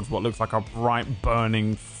towards what looks like a bright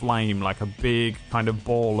burning flame, like a big kind of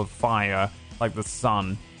ball of fire, like the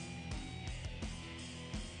sun.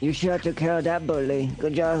 You sure took care of that bully.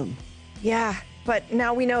 Good job. Yeah, but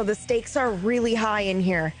now we know the stakes are really high in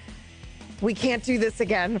here. We can't do this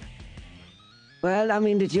again. Well, I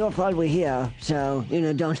mean, it's your fault we're here, so,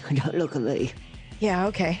 don't look at me. Yeah,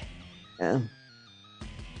 okay.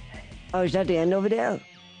 Oh, is that the end over there?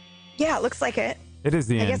 Yeah, it looks like it. It is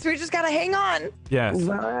the I end. guess we just gotta hang on. Yes.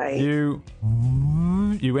 Right. You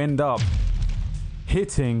end up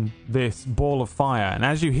hitting this ball of fire, and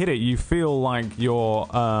as you hit it, you feel like your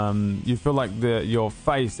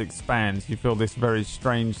face expands. You feel this very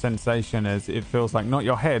strange sensation as it feels like not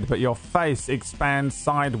your head, but your face expands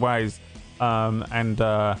sideways, and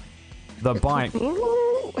the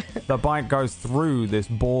bike goes through this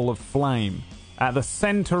ball of flame. At the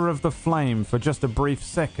center of the flame, for just a brief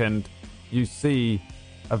second, you see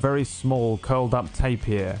a very small curled up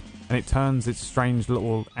tapir, and it turns its strange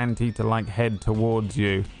little anteater-like head towards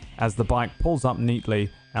you as the bike pulls up neatly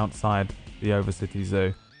outside the Overcity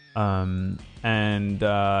Zoo.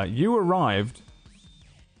 You arrived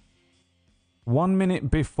 1 minute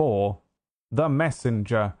before the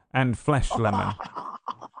messenger and Flesh Lemon.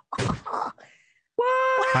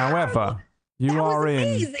 However, you are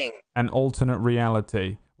in an alternate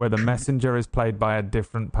reality where the messenger is played by a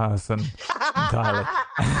different person entirely.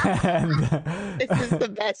 And This is the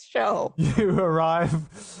best show. you arrive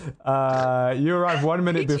 1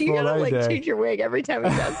 minute You before gotta they do. change your wig every time he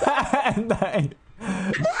does that. And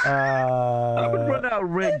I would run out of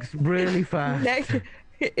rigs really fast. Next,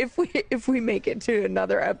 if we make it to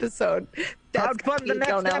another episode, that's Crowdfund the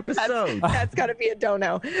next episode. That's got to be a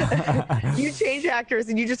dono. You change actors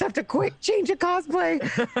and you just have to quick change a cosplay.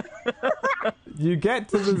 you get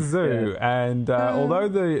to the zoo, and although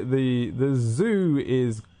the zoo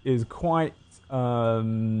is quite far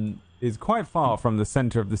from the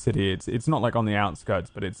center of the city, it's not like on the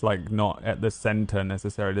outskirts, but it's like not at the center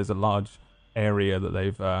necessarily. There's a large area that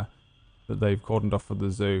they've cordoned off for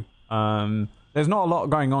the zoo. There's not a lot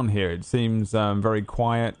going on here. It seems very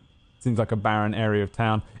quiet. Seems like a barren area of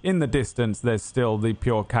town. In the distance, there's still the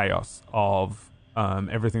pure chaos of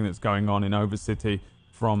everything that's going on in Overcity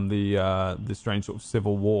from the strange sort of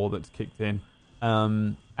civil war that's kicked in.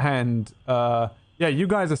 You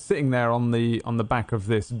guys are sitting there on the back of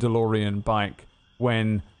this DeLorean bike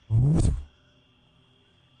when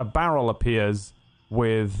a barrel appears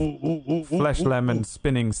with Flesh Lemon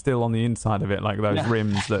spinning still on the inside of it, like those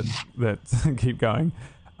rims that keep going.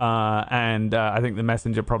 I think the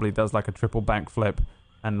messenger probably does like a triple backflip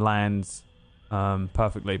and lands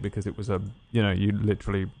perfectly because it was you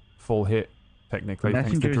literally full hit technically. The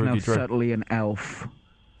messenger is now Ruby Drew. subtly an elf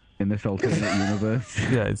in this alternate universe.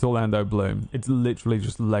 Yeah, it's Orlando Bloom. It's literally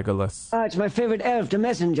just Legolas. Oh, it's my favorite elf, the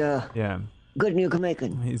messenger. Yeah, Good new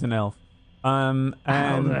Jamaican. he's an elf. How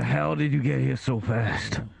And the hell did you get here so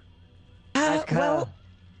fast? Well,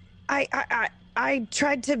 I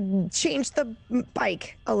tried to change the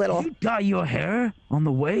bike a little. Did you dye your hair on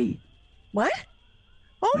the way? What?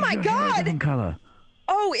 Oh my Your hair a god! different color.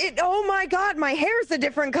 Oh my god, my hair's a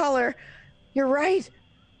different color. You're right.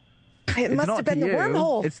 It It's must not have been to the you,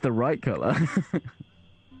 wormhole. It's the right color.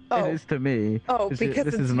 Oh. It is to me. Oh, This because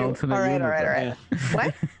this it's is an you. alternate All right. universe.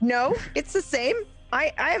 What? No, it's the same.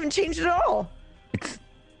 I haven't changed it at all. It's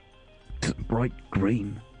bright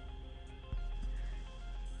green.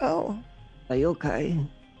 Oh, Are you okay?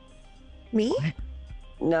 me?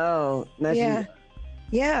 No, Yeah. messenger.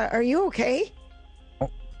 Yeah, are you okay? Oh,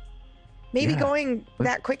 Maybe yeah. going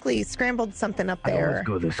that quickly scrambled something up I always there.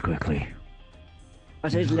 go this quickly.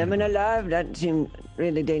 Was his lemon alive? That seemed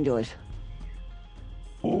really dangerous.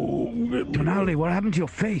 Tonali, what happened to your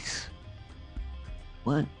face?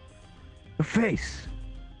 What? Your face.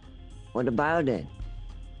 What about it?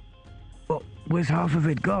 Well, where's half of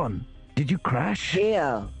it gone? Did you crash?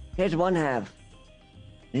 Here. Here's one half.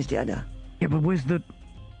 Here's the other. Yeah, but where's the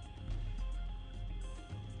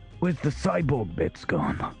cyborg bits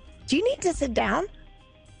gone? Do you need to sit down?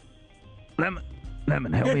 Lemon,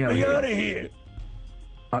 help me Get out me here. out of here!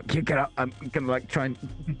 Get up. I'm gonna try and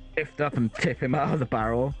lift up and tip him out of the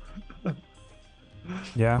barrel.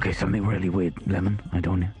 yeah, Okay, something really weird, Lemon. I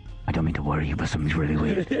don't mean to worry you, but something's really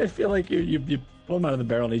weird. I feel like you pull him out of the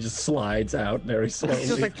barrel and he just slides out very slowly. It's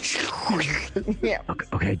just like, yeah.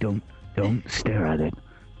 Okay, don't stare at it.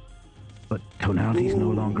 But Tonali's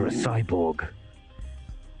no longer a cyborg.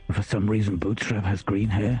 For some reason, Bootstrap has green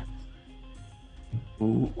hair.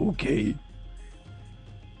 Oh, okay.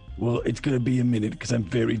 Well, it's gonna be a minute because I'm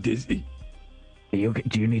very dizzy. Are you okay?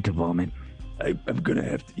 Do you need to vomit? I'm gonna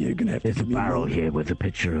have to. You're gonna have There's to a give me barrel moment. here with a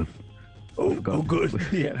picture of. Oh, good.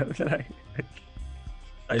 Yeah,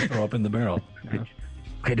 I throw up in the barrel. Yeah.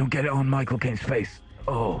 Okay, don't get it on Michael Caine's face.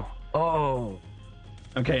 Oh.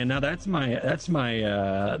 Okay, and now that's my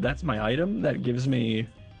item that gives me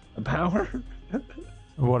a power.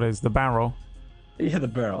 What is the barrel? Yeah, the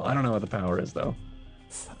barrel. I don't know what the power is though.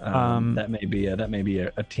 That may be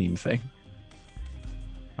a team thing.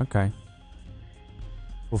 Okay.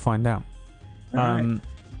 We'll find out. All right.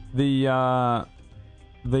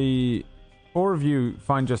 The four of you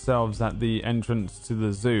find yourselves at the entrance to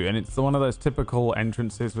the zoo, and it's one of those typical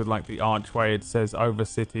entrances with like the archway. It says Over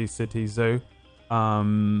City Zoo.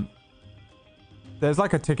 There's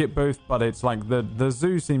like a ticket booth, but it's like the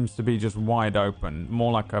zoo seems to be just wide open,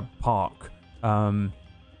 more like a park.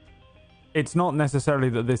 It's not necessarily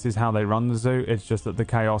that this is how they run the zoo. It's just that the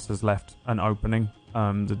chaos has left an opening.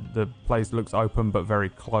 The place looks open, but very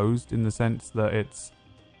closed in the sense that it's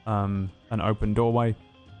an open doorway,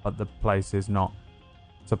 but the place is not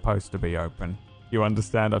supposed to be open. You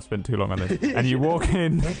understand? I've spent too long on this. And you walk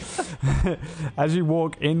in. As you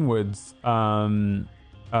walk inwards, what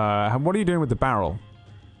are you doing with the barrel?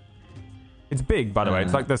 It's big, by the way.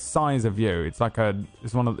 It's like the size of you. It's like a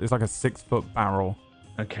 6-foot barrel.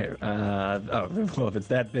 Okay. Well, if it's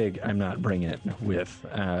that big, I'm not bringing it with.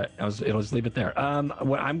 I'll just leave it there.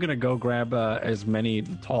 Well, I'm gonna go grab as many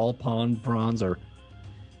tall pond prawns or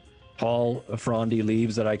tall frondy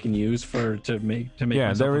leaves that I can use to make.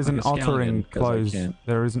 Yeah, there is an otter enclosure.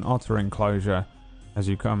 There There is an otter enclosure as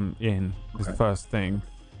you come in. Is the first thing,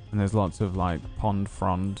 and there's lots of like pond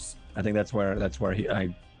fronds. I think that's where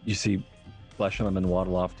you see Flesh Lemon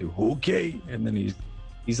waddle off to. Okay, and then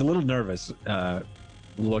he's a little nervous,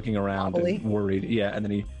 looking around and worried. Yeah, and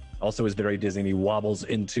then he also is very dizzy and he wobbles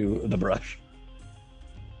into the brush.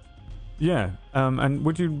 Yeah, and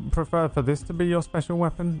would you prefer for this to be your special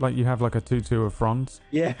weapon? Like you have like a tutu of fronds?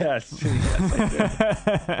 Yes.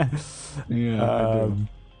 I do. Yeah, I do.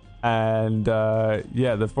 And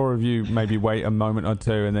the four of you maybe wait a moment or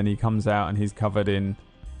two, and then he comes out and he's covered in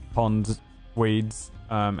pond weeds,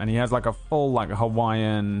 and he has like a full like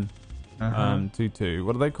Hawaiian tutu.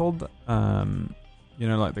 What are they called?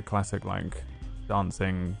 Like the classic like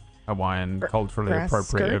dancing Hawaiian culturally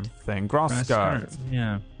appropriate thing. Grass skirt.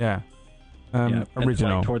 Yeah.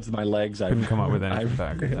 Original. Like towards my legs. Couldn't come up with anything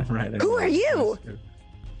back. Right. Who are you?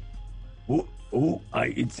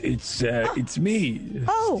 It's me,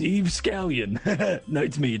 Oh. Steve Scallion. No,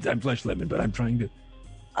 it's me. I'm Flesh Lemon, but I'm trying to.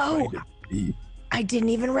 Oh, trying to be. I didn't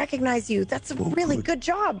even recognize you. That's a really good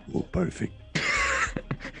job. Oh, perfect.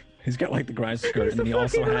 He's got like the grass skirt, and then he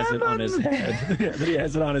also has it on his head. Yeah, then he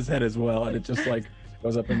has it on his head as well, and it just like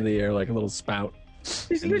goes up into the air like a little spout.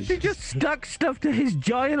 He's literally just stuck stuff to his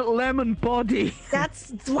giant lemon body.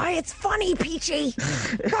 That's why it's funny, Peachy.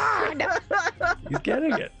 God. He's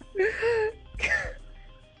getting it.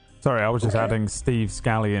 Sorry, I was just adding Steve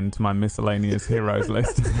Scallion to my miscellaneous heroes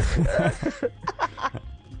list.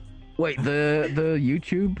 Wait, the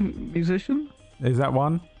YouTube musician? Is that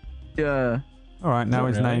one? Yeah. All right, now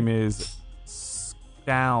his really? name is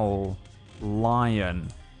Scal Lion,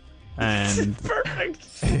 and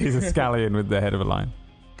he's a scallion with the head of a lion.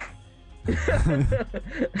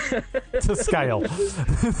 To scale.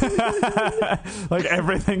 Like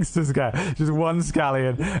everything's to scale. Just one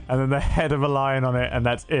scallion and then the head of a lion on it, and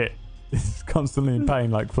that's it. It's constantly in pain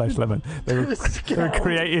like Flesh Lemon. They were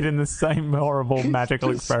created in the same horrible magical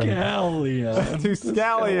experiment. Scallion. To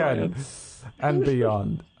scallion and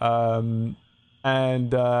beyond.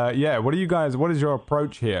 What is your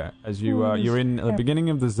approach here as you're in at the beginning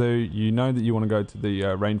of the zoo? You know that you want to go to the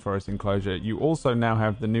rainforest enclosure. You also now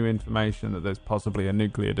have the new information that there's possibly a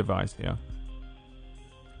nuclear device here.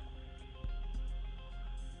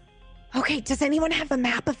 Okay, does anyone have a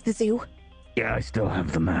map of the zoo? Yeah, I still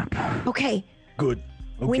have the map. Okay. Good.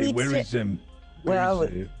 We Okay, need where to- is Well,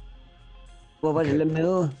 what was it,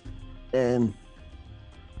 Lemuel?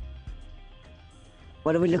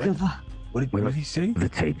 What are we looking for? What did he say? The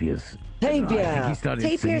tapirs. I think he Tapir. started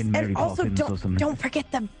Tapirs, singing Mary and also Poppins or something. don't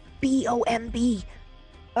forget the BOMB.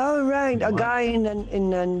 Oh, right, a guy in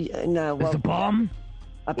There's a bomb?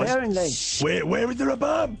 apparently. Where is there a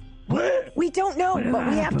bomb? Where? We don't know, What but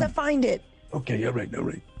we have to happened? find it Okay, all right.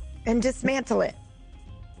 and dismantle it.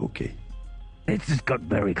 Okay. It's just got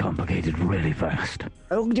very complicated really fast.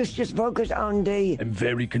 Oh, just focus on the. I'm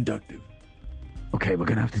very conductive. Okay, we're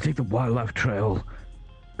gonna have to take the wildlife trail,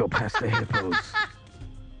 go past the hippos,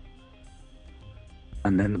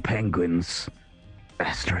 and then the penguins.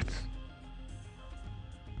 Bastards.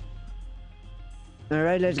 All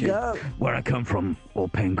right, let's go. Where I come from, all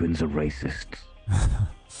penguins are racists.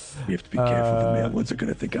 We have to be careful. The male ones are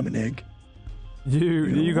gonna think I'm an egg. Are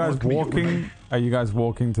you guys look me walking? away. Are you guys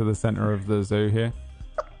walking to the center of the zoo here?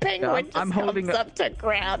 penguin I'm just holding comes a- up to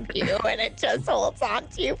grab you, and it just holds on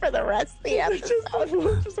to you for the rest of the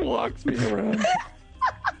episode. just walks me around.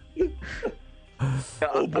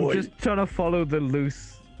 I'm just trying to follow the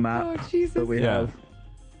loose map that we Yeah.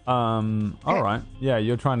 have. All right. Yeah,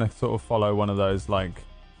 you're trying to sort of follow one of those like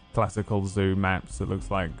classical zoo maps that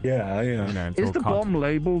looks like Yeah, yeah. you know. It's Is all the bomb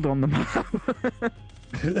labeled on the map?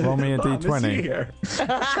 Roll me a d20.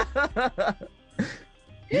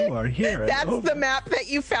 You are here. That's the map that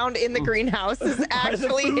you found in the greenhouse. Is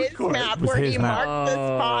actually food his court. map It was where his he map. marked the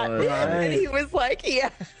spot, right. and he was like, "Yeah,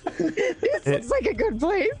 this looks like a good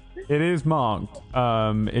place." It is marked.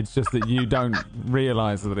 It's just that you don't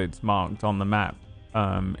realize that it's marked on the map.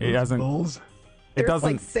 It hasn't. Bulls. It There's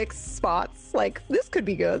doesn't. like 6 spots. Like this could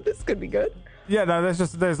be good. This could be good. Yeah, no.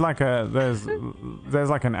 There's like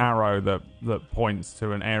an arrow that points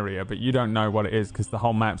to an area, but you don't know what it is because the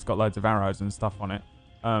whole map's got loads of arrows and stuff on it.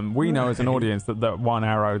 We know as an audience that one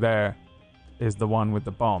arrow there is the one with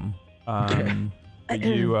the bomb. But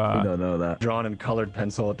you, I don't know that. Drawn in colored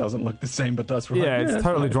pencil, it doesn't look the same, but that's right. yeah, it's that's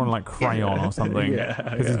totally fine. drawn like crayon or something. Yeah,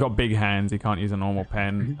 because he's got big hands, he can't use a normal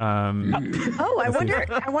pen. Oh, I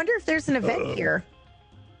wonder if there's an event here.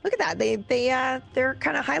 Look at that. They're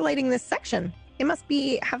kind of highlighting this section. It must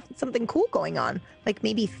have something cool going on, like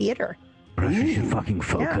maybe theater. Bruce, you should fucking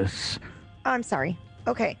focus. Oh, I'm sorry.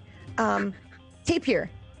 Okay. Tape here.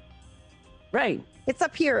 Right. It's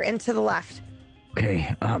up here and to the left.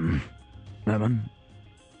 Okay, Lemon.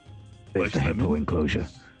 There's the Flesh hippo lemon. enclosure.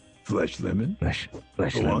 Flesh lemon. Flesh Go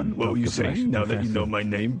lemon. on. What were you Dr. Flesh saying? Now that you Professor. know my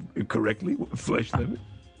name correctly, Flesh lemon.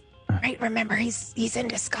 Right. Remember, he's in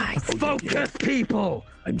disguise. Focus, people!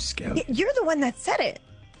 I'm scout. You're the one that said it.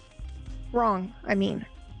 Wrong. I mean,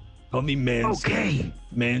 Call me Man. Okay.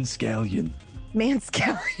 Man Scallion.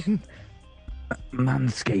 Manscallion.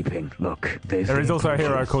 Manscaping. Look, there's There the is also a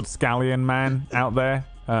hero enclosures. called Scallion Man out there,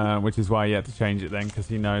 which is why he had to change it then, because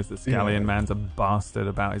he knows that Scallion Man's a bastard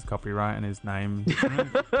about his copyright and his name.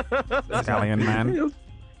 Scallion Man.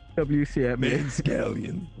 WCM. Man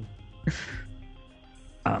Scallion.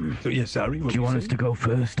 So yeah, sorry. Do you want us to go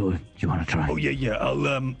first, or do you want to try? Oh yeah.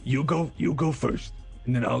 I'll you go first,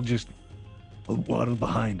 and then I'll waddle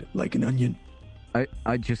behind like an onion.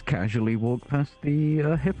 I just casually walk past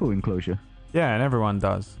the hippo enclosure. Yeah, and everyone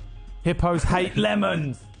does. Hippos hate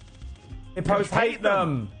lemons. Hippos hate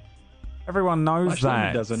them. Everyone knows Ashley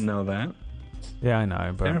that. doesn't know that. Yeah, I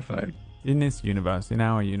know, but Terrified. in this universe, in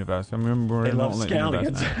our universe, I remember we're They in love alternate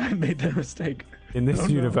universe scallions. now. I made that mistake. In this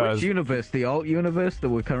universe, Which universe? The alt universe that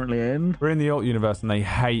we're currently in? we're in the alt universe, and they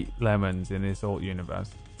hate lemons in this alt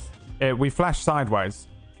universe. We flash sideways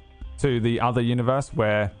to the other universe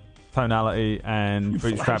where Tonality and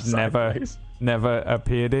Bootstrap sideways. never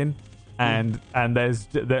appeared in, and there's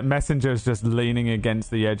the messenger's just leaning against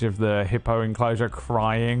the edge of the hippo enclosure,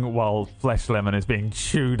 crying while Flesh Lemon is being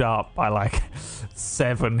chewed up by like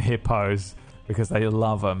 7 hippos because they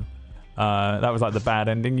love him. That was like the bad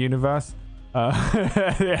ending universe.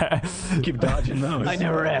 Yeah. Keep dodging those. I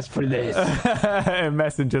never asked for this. And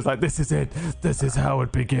Messenger's like, this is it. This is how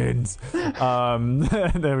it begins.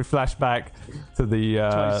 Then we flash back to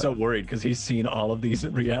the He's so worried because he's seen all of these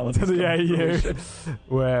realities. to the come to AU fruition.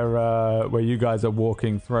 where you guys are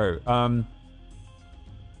walking through.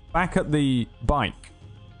 Back at the bike,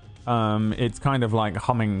 it's kind of like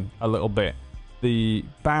humming a little bit. The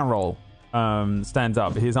barrel stands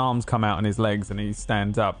up. His arms come out on his legs and he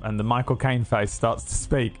stands up, and the Michael Caine face starts to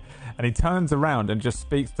speak, and he turns around and just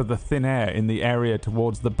speaks to the thin air in the area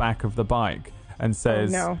towards the back of the bike and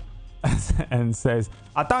says, no. and says,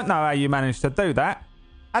 I don't know how you managed to do that.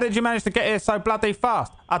 How did you manage to get here so bloody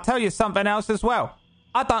fast? I'll tell you something else as well.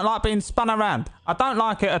 I don't like being spun around. I don't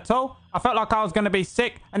like it at all. I felt like I was going to be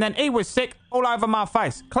sick, and then he was sick all over my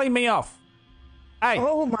face. Clean me off. Hey,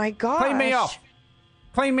 Oh my god. clean me off.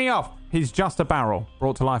 Clean me off. He's just a barrel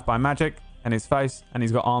brought to life by magic, and his face, and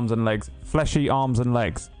he's got arms and legs. Fleshy arms and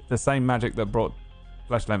legs. The same magic that brought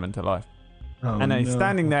Flesh Lemon to life. Oh, And then he's no.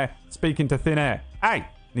 standing there speaking to thin air. Hey!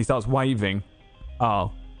 And he starts waving.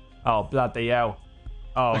 Oh, bloody hell.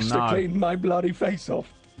 Oh, I should no. clean my bloody face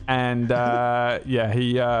off. And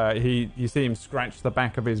you see him scratch the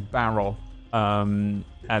back of his barrel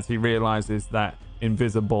as he realizes that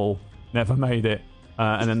Invisible never made it.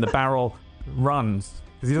 And then the barrel runs,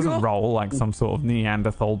 because he doesn't roll like some sort of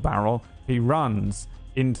Neanderthal barrel. He runs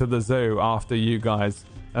into the zoo after you guys.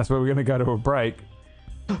 That's where we're going to go to a break.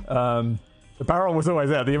 The barrel was always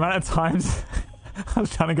there. The amount of times I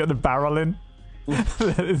was trying to get the barrel in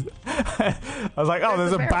I was like, oh,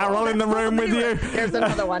 there's a barrel in the room with you. There's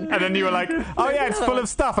another one. And then you were like, oh yeah, it's full of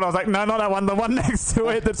stuff. And I was like, no, not that one. The one next to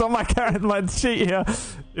it that's on my sheet here.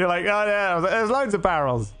 You're like, oh yeah. I was like, there's loads of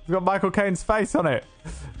barrels. It's got Michael Caine's face on it.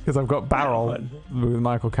 Because I've got barrel with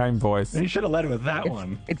Michael Caine voice. You should have led with that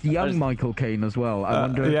one. It's young Michael Caine as well. I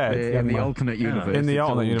wonder if in the alternate universe. In the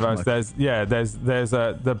alternate universe, there's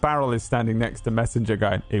the barrel is standing next to Messenger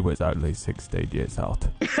going, he was only 16 years old.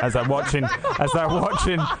 As I'm watching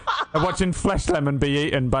Flesh Lemon be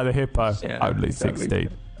eaten by the hippo. Only 16.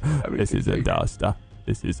 This is a disaster.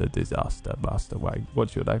 This is a disaster, Master Wayne.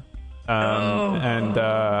 What's your name?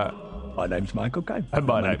 My name's Michael Caine. And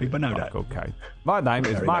my name is Michael Caine. My name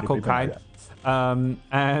is Michael Caine. We're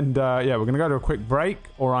going to go to a quick break,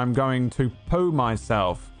 or I'm going to poo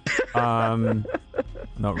myself. Not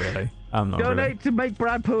really. I'm not Donate really. to make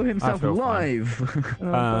Brad poo himself live.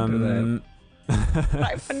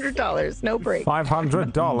 $500, no break.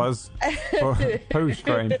 $500 for poo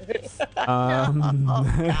stream.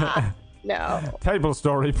 No. Table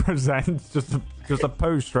Story presents just a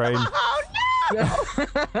poo stream. Oh no!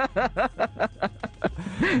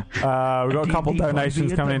 We've got a couple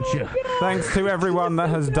donations coming in. Thanks to everyone that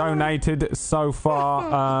has donated so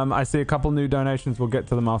far. I see a couple new donations. We'll get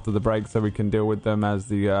to them after the break so we can deal with them as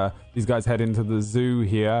these guys head into the zoo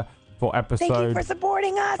here for episode. Thank you for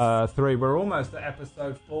supporting us. 3. We're almost at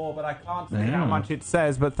episode 4, but I can't see how much it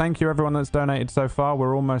says. But thank you everyone that's donated so far.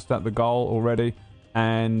 We're almost at the goal already.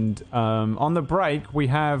 And on the break we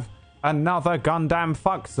have another Gundam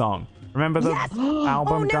fuck song. Remember the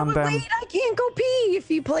album Gundam? Wait, I can't go pee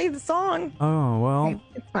if you play the song. Oh, well. Okay,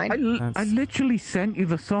 it's fine. I literally sent you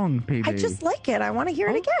the song, PB. I just like it. I want to hear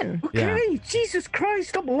it again. Okay, Jesus Christ,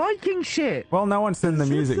 stop liking shit. Well, no one's seen the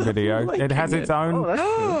music video. It has its own.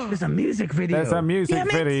 There's a music video. There's a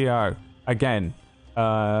music video. Again, they're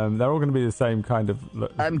all going to be the same kind of.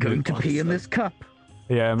 I'm going to pee in this cup.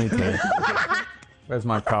 Yeah, me too. Where's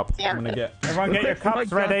my cup? I'm gonna get. Everyone, get your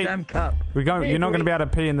cups ready. Cup. You're not gonna be able to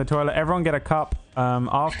pee in the toilet. Everyone, get a cup.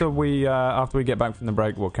 After we get back from the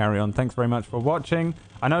break, we'll carry on. Thanks very much for watching.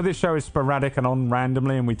 I know this show is sporadic and on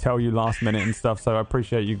randomly, and we tell you last minute and stuff. So I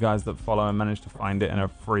appreciate you guys that follow and manage to find it and are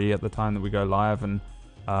free at the time that we go live and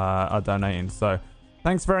are donating. So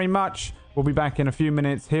thanks very much. We'll be back in a few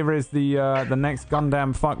minutes. Here is the next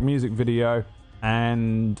Gundam fuck music video,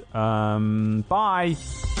 and bye.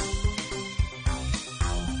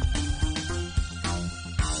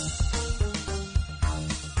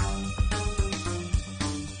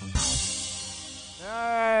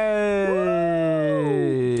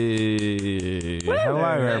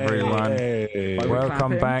 Hello, everyone.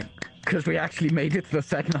 Welcome back. Because we actually made it to the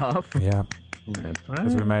second half. Yeah,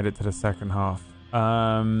 because we made it to the second half.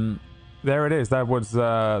 There it is. That was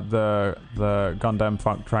the Gundam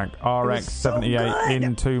funk track RX-78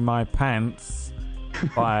 Into My Pants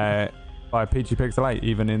by Peachy Pixel 8.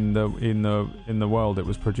 Even in the world, it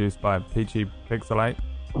was produced by Peachy Pixel 8.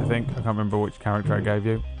 I think I can't remember which character I gave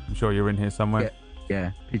you. I'm sure you're in here somewhere.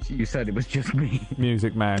 Yeah, you said it was just me.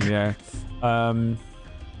 Music Man, yeah.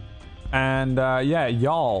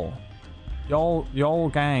 Y'all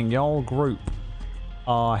gang, y'all group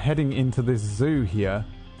are heading into this zoo here,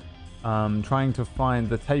 trying to find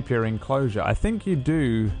the tapir enclosure. I think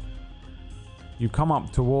you come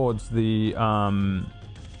up towards the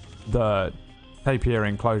tapir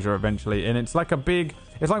enclosure eventually, and it's like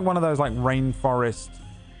it's like one of those like rainforest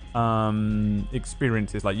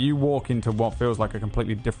experiences. Like you walk into what feels like a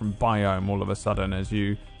completely different biome all of a sudden. As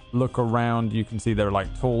you look around, you can see there are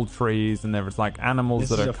like tall trees and there's like animals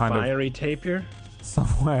that are kind of fiery tapir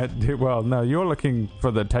somewhere. Well, no, you're looking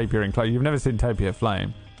for the tapir enclosure. You've never seen tapir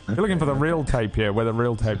flame. You're looking for the real tapir, where the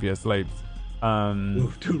real tapir sleeps.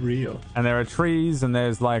 Too real. And there are trees, and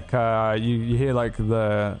there's like you hear like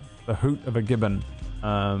the hoot of a gibbon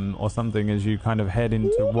or something as you kind of head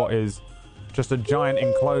into what is just a giant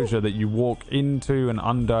enclosure that you walk into and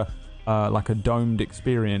under, like a domed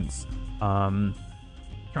experience.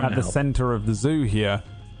 At the center of the zoo here,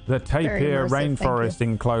 the tapir rainforest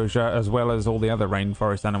enclosure, as well as all the other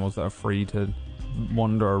rainforest animals that are free to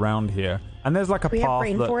wander around here. And there's like a path. We have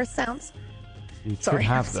rainforest sounds. You should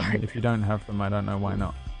have them. If you don't have them, I don't know why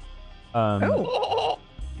not.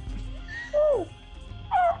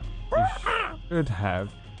 You should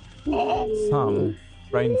have some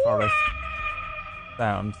rainforest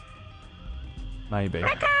sounds, maybe.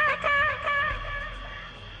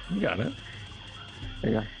 You got it.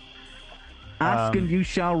 There you go. Ask and you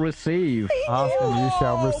shall receive. Ask and you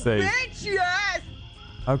shall receive. Bitch, yes!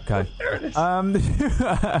 Okay.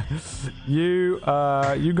 You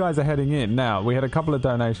guys are heading in now. We had a couple of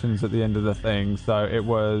donations at the end of the thing, so it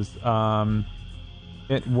was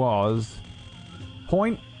it was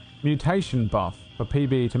point mutation buff for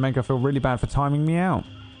PB to make her feel really bad for timing me out.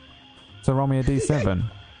 So roll me a d7.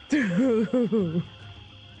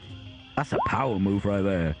 That's a power move right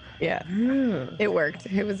there. Yeah. It worked.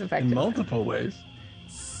 It was effective. In multiple ways.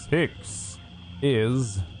 6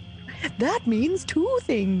 is... That means 2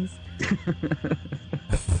 things.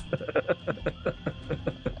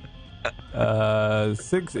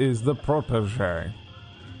 6 is the protege.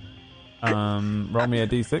 Roll me a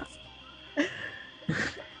d6.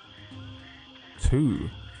 2.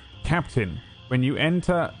 Captain. When you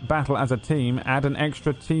enter battle as a team, add an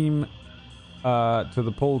extra team to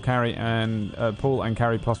the pull and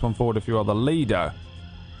carry +1 forward if you are the leader.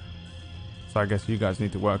 So I guess you guys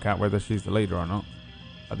need to work out whether she's the leader or not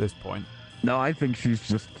at this point. No, I think she's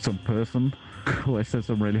just some person who I said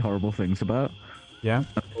some really horrible things about. Yeah?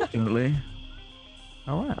 Unfortunately.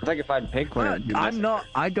 Alright. I think if I'd pick one, it'd be I'm not.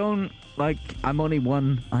 I don't like. I'm only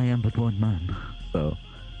one. I am but one man. So.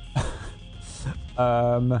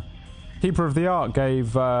 Keeper of the Ark gave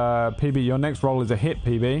PB, your next roll is a hit,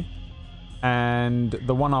 PB. And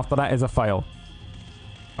the one after that is a fail.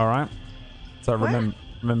 Alright? So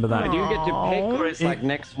remember that. Do you get to pick, or it's like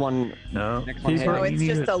next one? No. Next one Keeper- No, hit? it's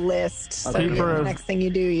just a list. So Keeper the of- next thing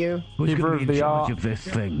you do, you. Who's Keeper gonna of be in the charge Ark of this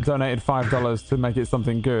thing? donated $5 to make it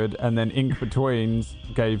something good, and then Ink Betweens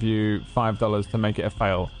gave you $5 to make it a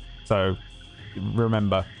fail. So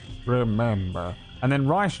remember. And then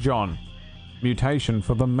Rice John, mutation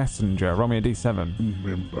for the messenger. Roll me a d7.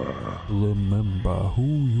 Remember who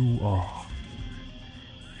you are.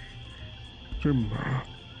 Simba.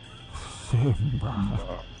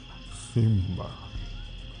 Simba.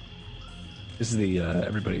 This is the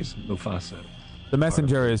everybody's Mufasa. The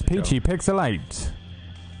messenger is Peachy Pixelate.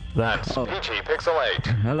 That's Peachy Pixel 8.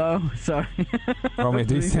 Hello. Sorry. Roll me a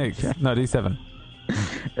d6. No, d7.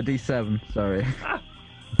 A D7. Sorry.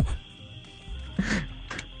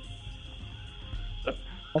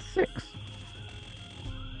 A 6.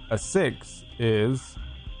 A 6 is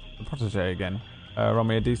the protege again. Roll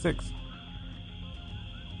me a d6.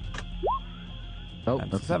 Oh,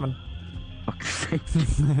 That's a 7. fuck's sake.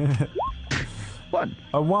 1.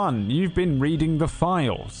 A 1. You've been reading the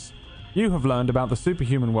files. You have learned about the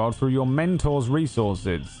superhuman world through your mentor's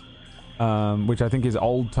resources, which I think is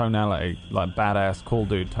old tonality, like badass cool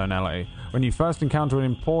dude tonality. When you first encounter an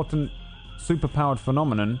important superpowered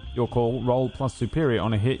phenomenon, your call roll plus superior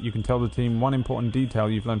on a hit, you can tell the team one important detail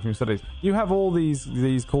you've learned from your studies. You have all these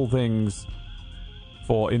cool things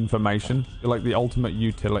for information. You're like the ultimate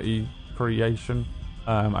utility creation.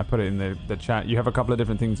 I put it in the chat. You have a couple of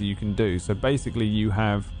different things that you can do. So basically you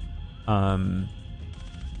have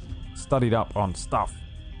studied up on stuff.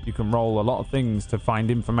 You can roll a lot of things to find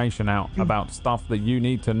information out about stuff that you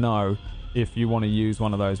need to know if you want to use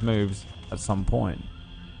one of those moves at some point.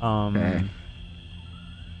 Okay.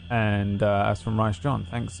 And as from Rice John,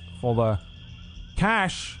 thanks for the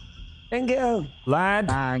cash, Thank you. lad.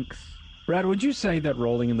 Thanks. Brad, would you say that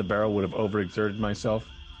rolling in the barrel would have overexerted myself?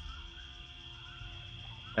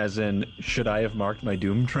 As in, should I have marked my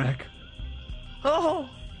doom track? Oh,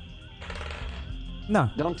 No,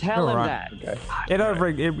 Don't tell him alright.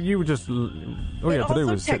 that. You were just all you it had to do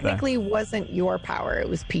also was sit there. technically wasn't your power. It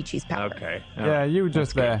was Peachy's power. Okay. Yeah, you were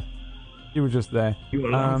just there. You were just there. You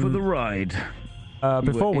along for the ride. You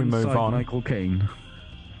Before were we move inside on, Michael Caine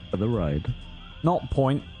for the ride. not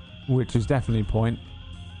point, which is definitely point.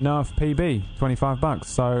 Nerf PB, $25.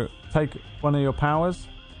 So take one of your powers.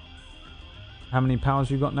 How many powers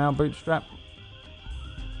you got now, Bootstrap?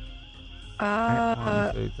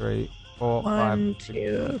 1, 2, 3, 4, 5, 1, 6,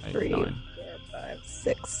 2, 8, 3, 4, 9. 5,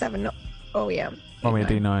 6, 7. No. Oh, yeah. Roll me a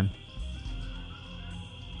D9.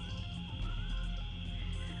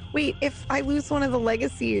 Wait, if I lose one of the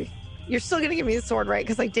legacy, you're still going to give me the sword, right?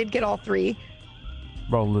 Because I did get all 3.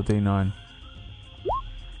 Roll the D9.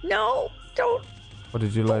 No, don't. What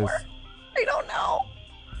did you lose? I don't know.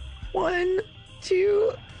 1,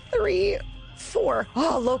 2, 3, 4.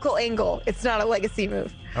 Oh, local angle. It's not a legacy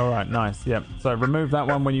move. All right, nice. Yep. So remove that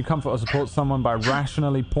one when you comfort or support someone by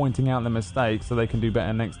rationally pointing out the mistake so they can do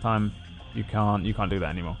better next time. You can't do that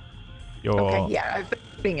anymore. You're Okay, yeah, I've been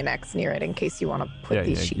putting an X near it in case you want to put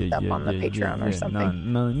these sheets up on the Patreon or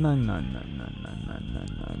something. No.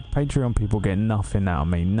 Patreon people get nothing out of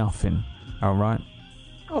me. Nothing. All right.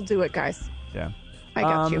 I'll do it, guys. Yeah. I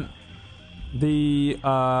got you.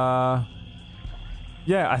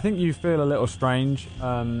 Yeah, I think you feel a little strange,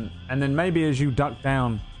 and then maybe as you duck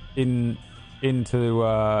down into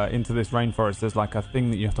this rainforest, there's like a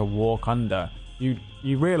thing that you have to walk under.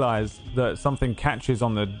 You realize that something catches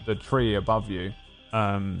on the tree above you,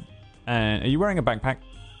 and are you wearing a backpack?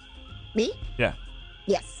 Me? Yeah.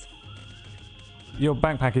 Yes. Your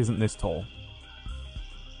backpack isn't this tall.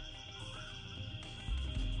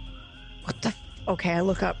 What the? Okay, I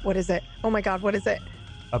look up. What is it? Oh my god, what is it?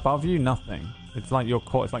 Above you, nothing. It's like your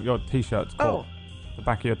It's like your t-shirt's caught. The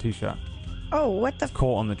back of your t-shirt. Oh, what the?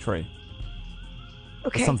 Caught on the tree.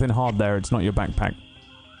 Okay. There's something hard there. It's not your backpack.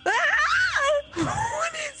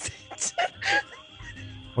 What is it?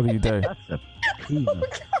 What do you do? That's a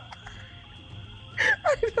peanut.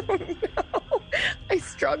 I don't know. I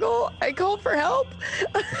struggle. I call for help.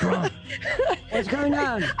 What's going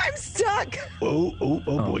on? I'm stuck. Oh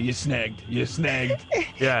boy, you're snagged. You're snagged.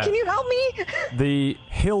 Yeah. Can you help me? The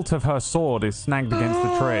hilt of her sword is snagged against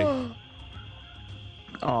the tree.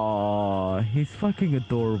 Oh, he's fucking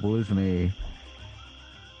adorable, isn't he?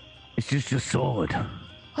 It's just a sword.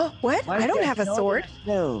 Oh, what? I don't have a sword.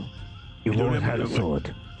 No. You've don't always have had a a-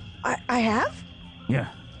 sword. I have? Yeah.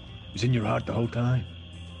 It was in your heart the whole time.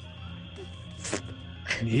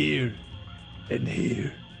 And here, and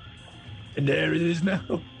here, and there it is now.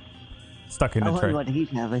 Stuck in I the wonder tree. what he's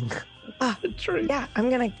having. The tree. Yeah,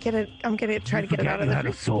 I'm gonna get it. I'm gonna try to get it out of You the had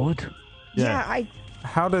a sword? Yeah, I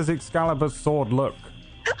How does Excalibur's sword look?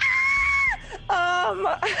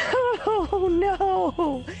 oh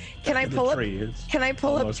no. Can I pull up Can I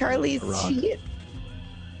pull up almost Charlie's a rock. sheet?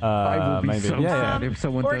 I will be Maybe. so Yeah, sad if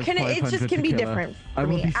someone Or does can it just 500 can be to kill her. different I for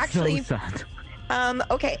will me. be Actually, so sad.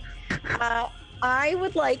 Okay. I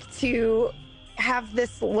would like to have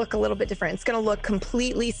this look a little bit different. It's going to look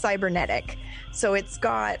completely cybernetic. So it's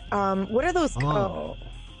got what are those?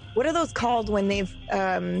 What are those called when they've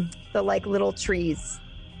the like little trees?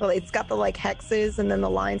 Well, it's got the like hexes and then the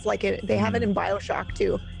lines like it. They have it in BioShock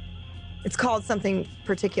too. It's called something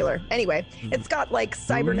particular. Anyway, it's got like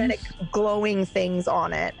cybernetic glowing things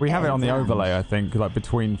on it. We have it on the And, overlay, I think, like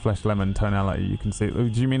between flesh, lemon, tonality. You can see it.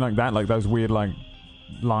 Do you mean like that? Like those weird like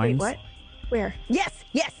Wait, lines? what? Where? Yes,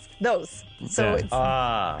 those. So Yeah. it's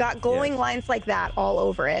got glowing lines like that all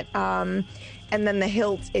over it. And then the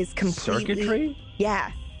hilt is completely Circuitry?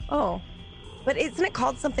 Yeah. Oh, but isn't it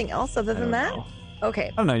called something else other than that?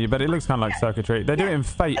 Okay. I don't know, but it looks kind of like circuitry. They do it in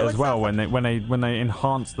Fate It as looks well awesome. when they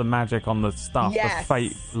enhance the magic on the stuff. Yes. The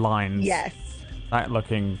Fate lines. Yes. That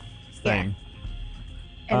looking thing.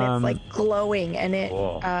 And it's Um, like glowing, and it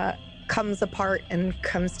comes apart and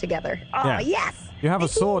comes together. Oh Yeah. yes. You have a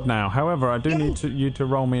sword now. However, I do need you to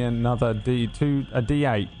roll me another D2, a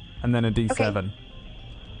D8, and then a D7.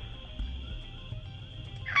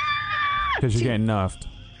 Because you're getting nerfed.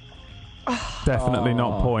 Definitely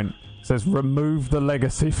not point. It says remove the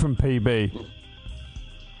legacy from PB.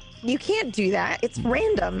 You can't do that. It's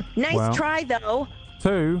random. Nice Well. try though.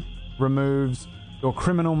 2 removes your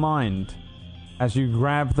criminal mind. As you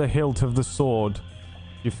grab the hilt of the sword,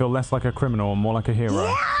 you feel less like a criminal and more like a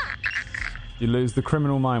hero. You lose the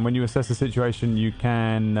criminal mind. When you assess the situation, you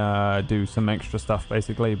can do some extra stuff,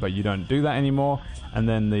 basically, but you don't do that anymore. And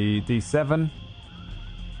then the D7.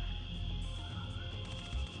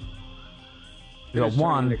 You got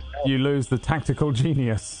 1. You lose the tactical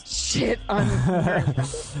genius. Shit. The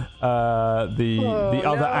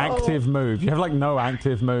other no. active move. You have like no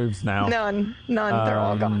active moves now. None. They're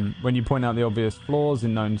all gone. When you point out the obvious flaws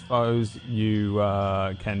in known foes, you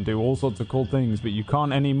can do all sorts of cool things, but you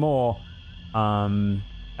can't anymore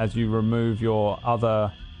as you remove your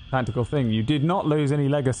other tactical thing. You did not lose any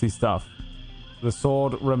legacy stuff. The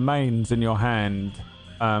sword remains in your hand.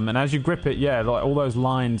 And as you grip it, like all those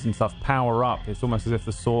lines and stuff power up. It's almost as if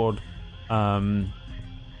the sword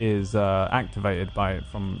is activated by it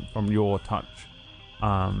from your touch.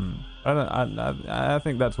 I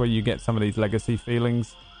think that's where you get some of these legacy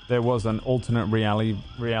feelings. There was an alternate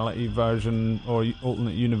reality version or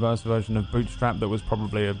alternate universe version of Bootstrap that was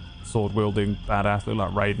probably a sword wielding badass, looked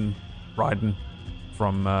like Raiden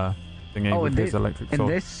from Thingy with his electric sword. In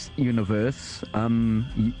this universe,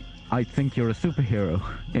 I think you're a superhero.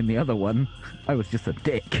 In the other one, I was just a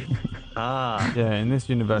dick. Yeah, in this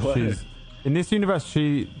universe,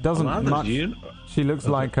 she doesn't much. She looks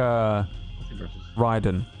like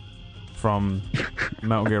Raiden from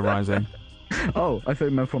Metal Gear Rising. Oh, I thought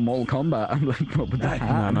you meant from Mortal Kombat. I'm like, what with that?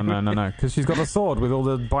 No. Because she's got a sword with all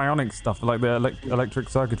the bionic stuff, like the electric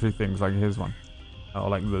circuitry things, like his one, or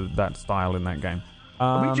like that style in that game.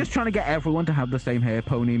 Are we just trying to get everyone to have the same hair?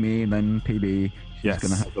 Pony, me, and then PB. She's Yes.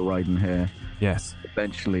 going to have the Raiden hair. Yes.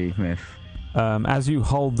 Eventually, with. As you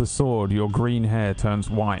hold the sword, your green hair turns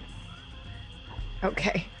white.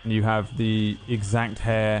 Okay. And you have the exact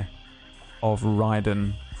hair of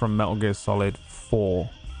Raiden from Metal Gear Solid 4.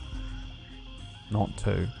 Not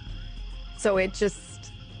 2. So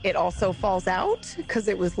it also falls out because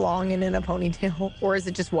it was long and in a ponytail, or is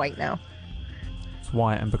it just white now? It's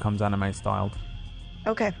white and becomes anime styled.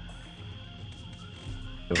 Okay.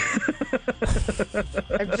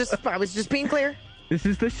 I was just being clear. This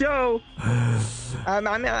is the show. I'm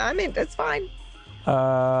in. It's fine.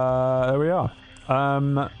 There we are.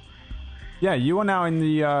 Yeah, you are now in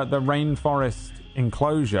the rainforest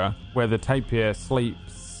enclosure where the tapir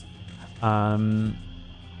sleeps.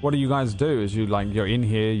 What do you guys do as you're in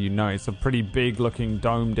here? You know it's a pretty big looking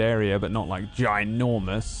domed area, but not like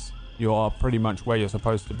ginormous. You are pretty much where you're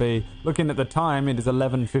supposed to be. Looking at the time, it is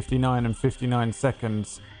 11:59 and 59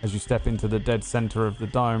 seconds as you step into the dead center of the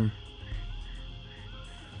dome.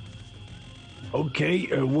 Okay,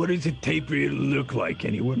 what does a tapir look like?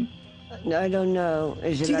 Anyone? I don't know.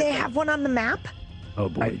 Is it Do like they have one on the map? Oh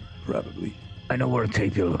boy, probably. I know what a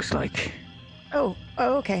tapir looks like. Oh,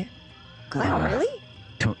 okay. Wow, really?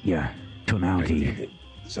 Tonality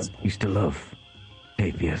used to love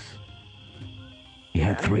tapirs. He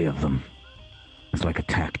had 3 of them. It's like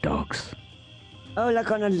attack dogs. Oh, like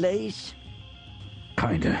on a leash?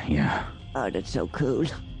 Kinda, yeah. Oh, that's so cool.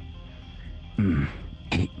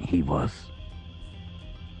 He was.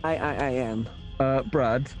 I am.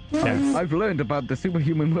 Brad, I've learned about the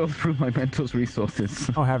superhuman world through my mentor's resources.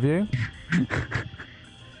 Oh, have you?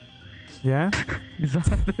 Yeah? Is that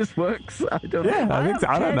how this works? I don't know. Yeah, I think so.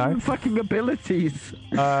 I don't know. Fucking abilities.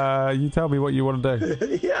 You tell me what you want to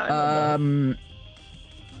do. Yeah.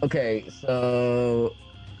 Okay, so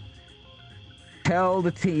tell the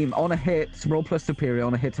team on a hit, roll plus superior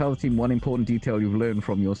on a hit, tell the team one important detail you've learned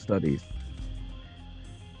from your studies.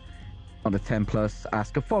 On a 10 plus,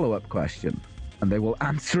 ask a follow-up question, and they will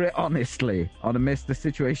answer it honestly. On a miss, the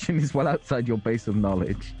situation is well outside your base of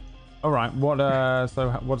knowledge. All right. So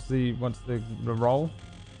what's the roll?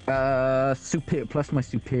 Superior plus my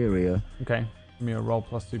superior. Okay. Give me a roll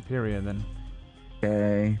plus superior then.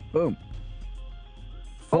 Okay. Boom.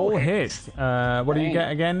 Full hit. What do you get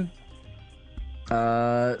again?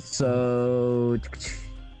 So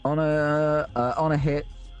on a hit,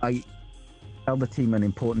 I tell the team an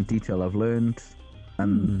important detail I've learned,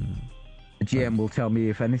 and the GM will tell me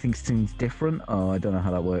if anything seems different. Oh, I don't know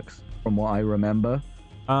how that works. From what I remember.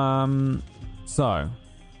 So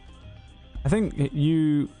I think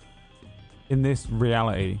you, in this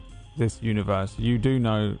reality, this universe, you do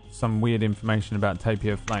know some weird information about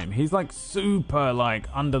Tapir Flame. He's like super like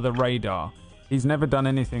under the radar. He's never done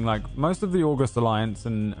anything like most of the August Alliance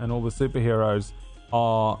and all the superheroes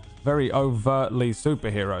are very overtly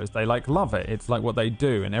superheroes. They like love it. It's like what they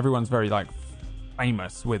do, and everyone's very like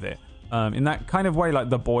famous with it. In that kind of way, like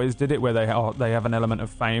the boys did it, where they have an element of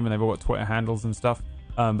fame and they've all got Twitter handles and stuff,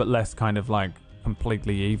 but less kind of like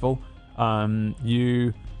completely evil.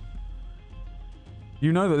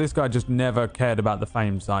 You know that this guy just never cared about the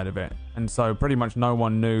fame side of it, and so pretty much no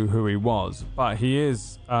one knew who he was. But he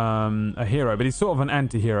is a hero, but he's sort of an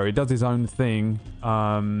anti-hero. He does his own thing.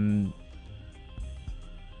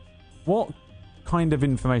 What kind of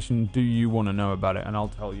information do you want to know about it? And I'll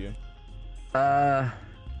tell you.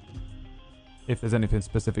 If there's anything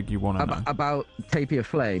specific you want to know. About Tapir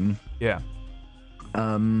Flame? Yeah.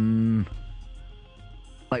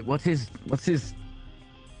 Like, what's his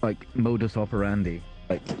like modus operandi?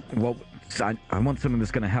 Like, what? I want something that's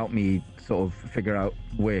going to help me sort of figure out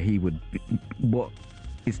where he would be, what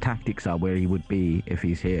his tactics are, where he would be if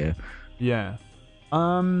he's here. Yeah.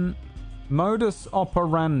 Modus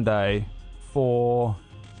operandi for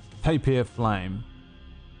Tapir Flame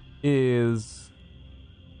is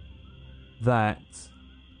that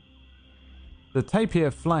the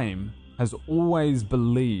Tapir Flame has always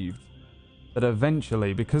believed that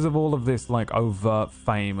eventually, because of all of this like overt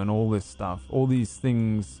fame and all this stuff, all these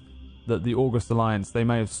things that the August Alliance, they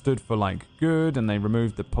may have stood for like good, and they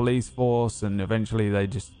removed the police force, and eventually they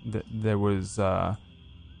just there was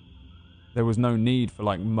no need for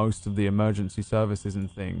like most of the emergency services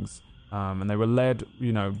and things, and they were led,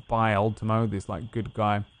 by Ultimo, this like good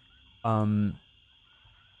guy. The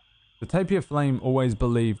Tapir Flame always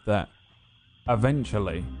believed that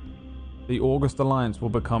eventually the August Alliance will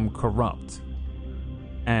become corrupt,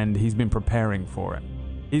 and he's been preparing for it.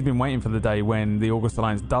 He's been waiting for the day when the August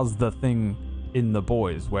Alliance does the thing in The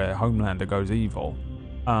Boys where Homelander goes evil.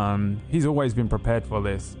 He's always been prepared for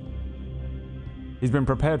this. He's been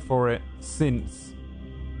prepared for it since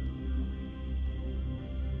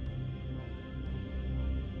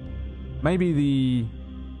maybe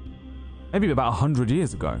about 100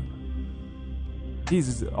 years ago.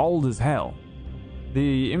 He's old as hell.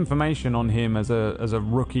 The information on him as a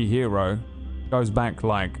rookie hero goes back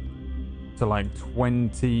to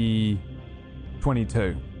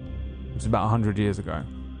 2022, which is about 100 years ago.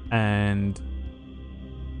 And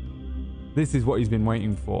this is what he's been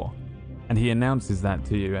waiting for. And he announces that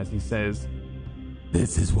to you as he says,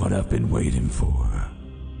 This is what I've been waiting for.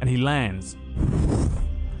 And he lands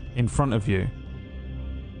in front of you.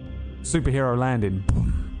 Superhero landing.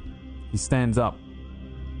 Boom. He stands up.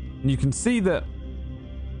 And you can see that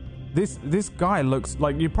this guy looks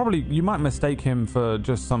like you might mistake him for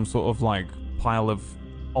just some sort of like pile of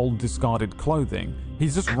old discarded clothing.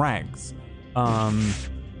 He's just rags.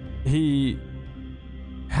 He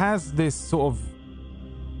has this sort of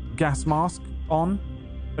gas mask on,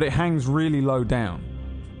 but it hangs really low down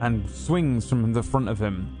and swings from the front of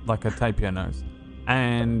him like a tapir nose.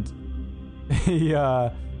 And he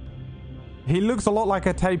looks a lot like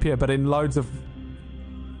a tapir, but in loads of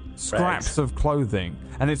scraps of clothing,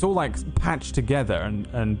 and it's all like patched together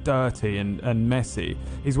and dirty and messy.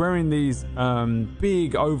 He's wearing these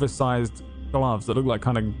big oversized gloves that look like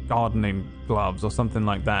kind of gardening gloves or something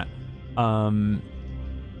like that.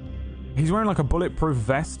 He's wearing like a bulletproof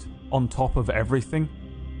vest on top of everything.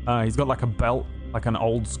 He's got like a belt, like an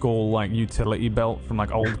old school like utility belt from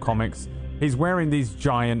like old comics. He's wearing these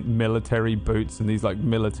giant military boots and these like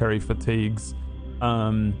military fatigues.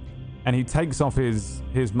 And he takes off his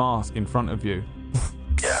mask in front of you.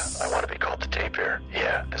 Yeah, I want to be called the tapir.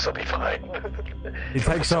 Yeah, this will be fine. He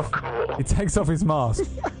takes off his mask.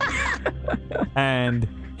 And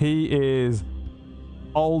he is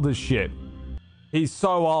old as shit. He's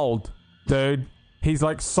so old, dude. He's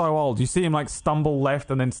like so old. You see him like stumble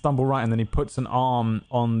left and then stumble right, and then he puts an arm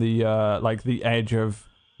on the like the edge of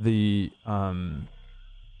the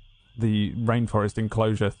rainforest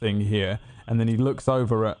enclosure thing here, and then he looks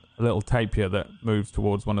over at a little tapir that moves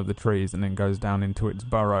towards one of the trees and then goes down into its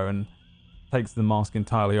burrow and takes the mask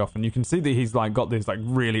entirely off. And you can see that he's like got this like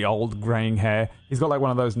really old graying hair. He's got like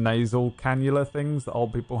one of those nasal cannula things that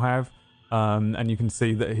old people have, and you can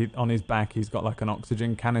see that he on his back he's got like an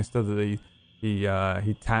oxygen canister that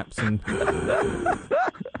he taps and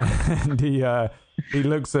and he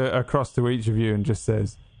looks across to each of you and just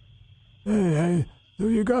says, hey, so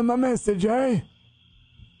you got my message, eh?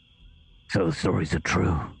 So the stories are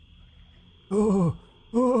true. Oh,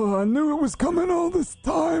 I knew it was coming all this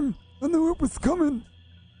time. I knew it was coming.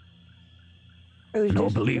 No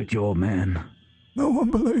one believed you, old man. No one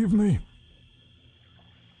believed me.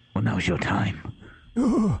 Well, now's your time.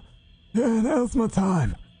 Oh, yeah, now's my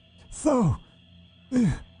time. So,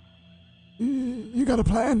 you got a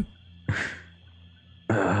plan?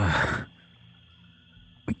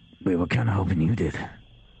 We were kind of hoping you did.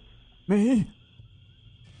 Me?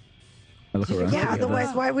 I look around. Yeah,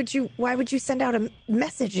 otherwise why would you send out a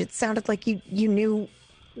message? It sounded like you knew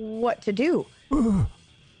what to do.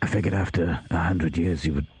 I figured after 100 years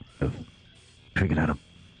you would have figured out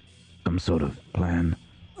some sort of plan.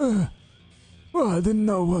 Well, I didn't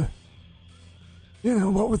know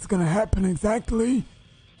what was going to happen exactly.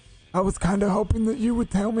 I was kind of hoping that you would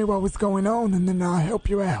tell me what was going on, and then I'll help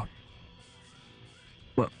you out.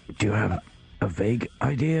 Well, do you have a vague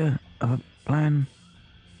idea of a plan?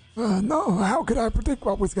 No, how could I predict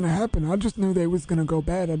what was going to happen? I just knew they was going to go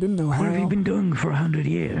bad. I didn't know how. What have you been doing for 100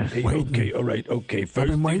 years? Hey, okay, all right, okay. First I've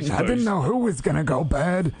been waiting. things I didn't first. know who was going to go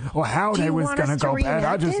bad or how Do they you was want going to us to go bad. I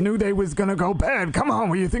reenact just it? knew they was going to go bad. Come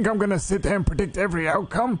on, you think I'm going to sit there and predict every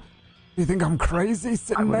outcome? You think I'm crazy I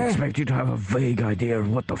sitting would there? expect you to have a vague idea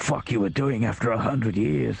of what the fuck you were doing after 100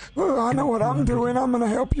 years. Well, I know what I'm doing. I'm going to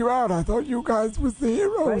help you out. I thought you guys was the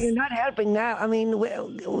Well, heroes. you're not helping now. I mean,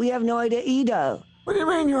 we have no idea either. What do you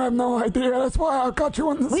mean you have no idea? That's why I got you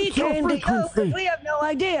on the We secure came to you frequency. because we have no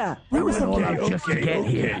idea. We was Just to get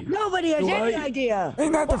here. Nobody has Do any I- idea.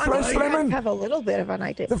 Ain't that the fresh I lemon? have a little bit of an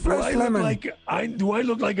idea. The Do fresh I look lemon.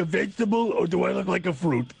 like a vegetable or do I look like a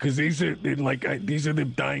fruit? Because these are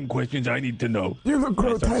the dying questions I need to know. You look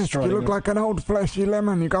grotesque. You strutting look up. like an old fleshy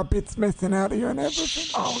lemon. You got bits missing out of you and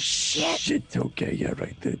everything. Oh shit! Shit, okay, yeah,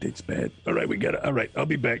 right. It's bad. All right, we got it. All right, I'll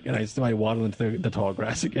be back. And I waddle into the tall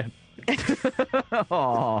grass again.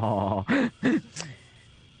 Oh,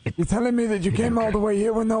 You're telling me that you came all the way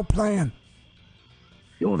here with no plan?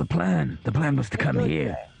 you're the plan. The plan was to come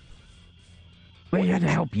here. We're here to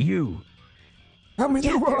help you. Help me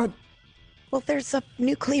do what? Well, there's a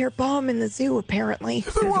nuclear bomb in the zoo apparently.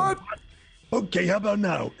 Do what? Okay, how about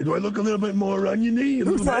now? Do I look a little bit more oniony? A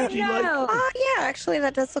little that? veggie like? Yeah, actually,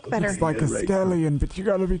 that does look better. It's like a Yeah, right. scallion, but you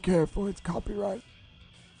gotta be careful. It's copyright.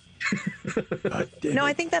 God damn No, it.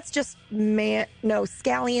 I think that's just man. No,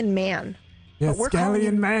 scallion man. Yeah, But we're calling scallion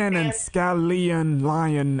him man and scallion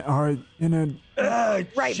lion are in a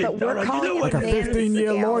Right, shit, but we're all right, calling you know him what? like a man 15-year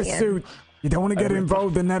scallion. lawsuit. You don't want to get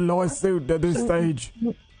involved in that lawsuit at this stage.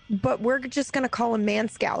 But we're just gonna call him man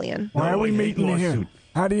scallion. Why are No, we I hate meeting here? lawsuit.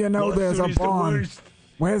 How do you know there's a Lawsuit is the bond? worst.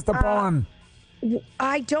 Where's the bond?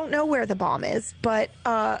 I don't know where the bomb is, but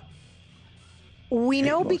We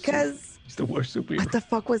know Lawsuit. because He's the worst superhero. what the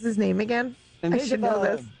fuck was his name again? I should know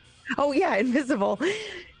this. Oh yeah, Invisible.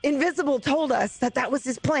 Invisible told us that was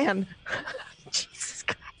his plan. Jesus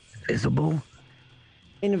Christ. Visible.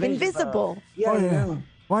 Invisible. Yeah, yeah.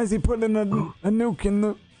 Why is he putting a nuke in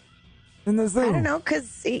the zoo? I don't know,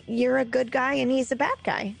 because you're a good guy and he's a bad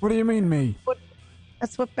guy. What do you mean, me?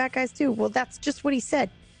 That's what bad guys do. Well, that's just what he said.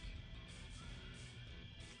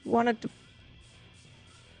 Wanted to.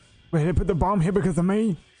 Wait, they put the bomb here because of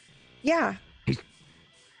me? Yeah,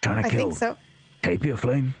 Trying to I kill. think so. Tapir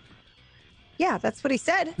Flame. Yeah, that's what he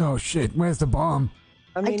said. Oh shit! Where's the bomb?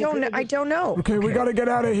 I don't know. Okay, we gotta get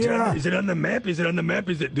out of here. Is it on the map? Is it on the map?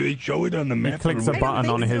 Do they show it on the He map? clicks or a what? button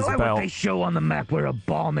on his Why belt. would they show on the map where a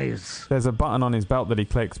bomb is? There's a button on his belt that he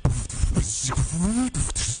clicks,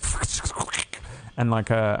 and like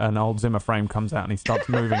an old Zimmer frame comes out, and he starts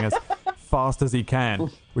moving as fast as he can,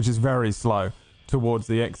 which is very slow, towards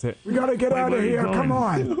the exit. We gotta get out of where are you here! Come going?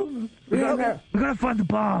 on! We gotta find the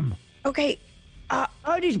bomb. Okay,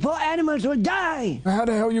 All these poor animals will die. How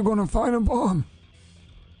the hell are you gonna find a bomb?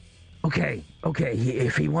 Okay.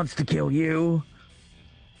 If he wants to kill you,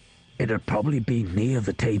 it'd probably be near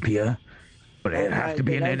the tapir, but it'd have to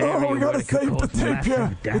be in an area Oh, we where gotta it could save the cause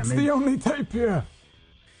massive tapir! It's the damage. only tapir!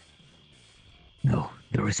 No,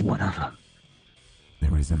 there is one other.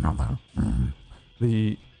 There is another.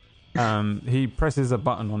 He presses a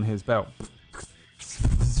button on his belt.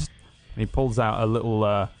 He pulls out a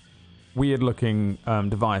little weird-looking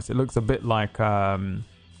device. It looks a bit like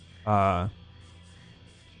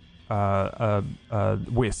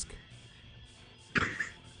whisk.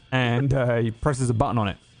 And he presses a button on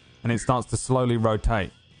it, and it starts to slowly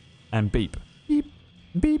rotate and beep, beep,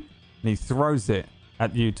 beep. And he throws it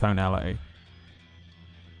at you, Tonality.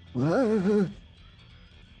 Whoa.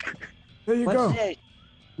 There you What's go. this?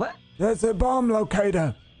 What? There's a bomb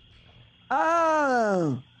locator.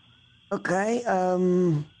 Oh. Okay.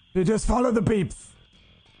 You just follow the beeps.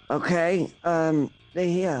 Okay. They're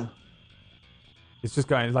here. It's just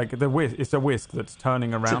going like the whisk. It's a whisk that's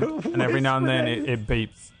turning around, and every now and then it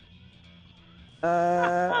beeps.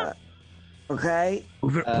 Okay.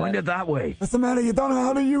 Move it pointed that way. What's the matter? You don't know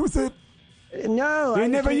how to use it. No. You I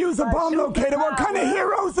never use a bomb locator. What kind of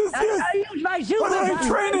heroes is this? I use my super. What are they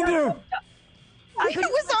training you? it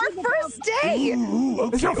was our first day.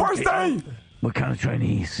 It's your first day. What kind of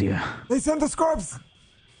trainees? Yeah. They sent the scrubs.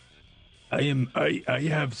 I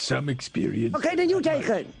have some experience. Okay, then you take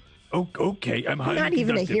it. Oh, okay, I'm highly Not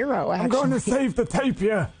even a conductive. hero, I'm actually. going to save the tape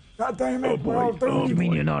here. God damn it. Oh, boy. We're all doomed. You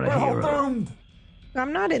mean you're not a We're all hero? doomed.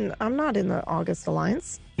 I'm not in the August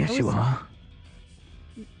Alliance. Yes, you are.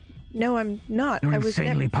 No, I'm not. You're I was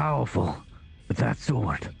insanely never. powerful with that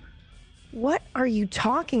sword. What are you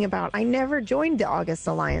talking about? I never joined the August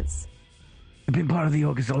Alliance. You've been part of the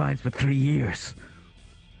August Alliance for 3 years.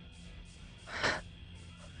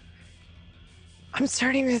 I'm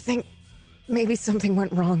starting to think maybe something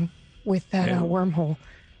went wrong with that wormhole.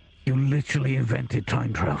 You literally invented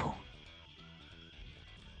time travel.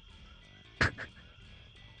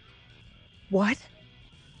 What?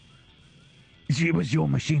 It was your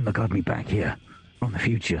machine that got me back here from the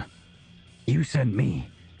future. You sent me.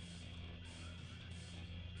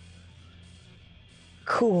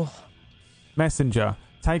 Cool. Messenger,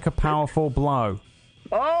 take a powerful blow.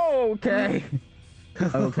 Oh, okay.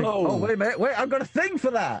 Oh, wait a minute. Wait, I've got a thing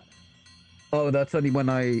for that. Oh, that's only when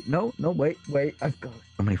I... No, wait. I've got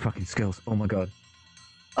so many fucking skills. Oh, my God.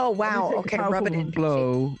 Oh wow. Take a Okay, rub it powerful in.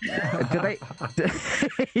 Blow.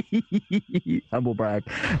 Humble brag.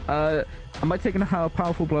 Am I taking a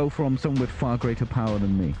powerful blow from someone with far greater power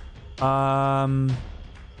than me?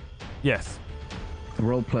 Yes.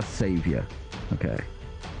 Roll plus savior. Okay.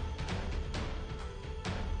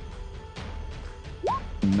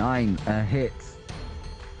 9 hits.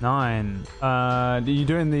 9. Are you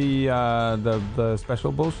doing the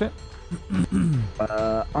special bullshit?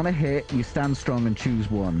 On a hit, you stand strong and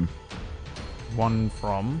choose one. 1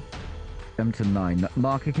 from 7 to 9.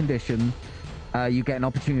 Mark a condition. You get an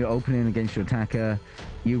opportunity to open in against your attacker.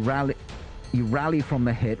 You rally from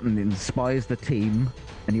the hit and inspires the team,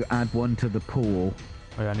 and you add 1 to the pool.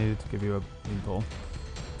 Oh, yeah, I needed to give you a ball.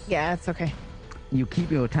 Yeah, it's okay. You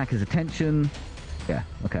keep your attacker's attention. Yeah,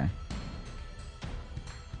 okay.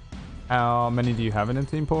 How many do you have in a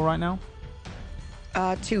team pool right now?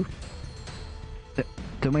 2.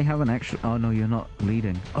 Don't we have an extra... Oh, no, you're not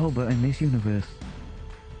leading. Oh, but in this universe,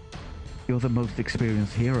 you're the most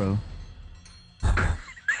experienced hero.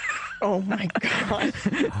 Oh my god.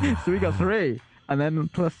 So we got 3. And then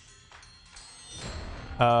plus...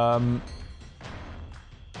 What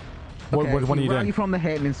Okay, are you rally doing? from the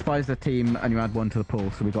hit and inspires the team, and you add 1 to the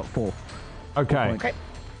pool, so we got 4. Okay. Okay.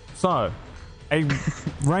 So, a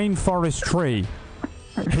rainforest tree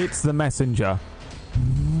hits the messenger.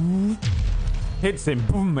 Hits him,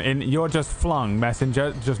 boom, and you're just flung,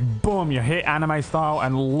 messenger. Just boom, you hit anime style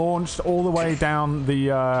and launched all the way down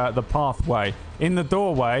the pathway. In the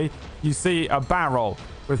doorway, you see a barrel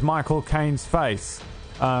with Michael Caine's face.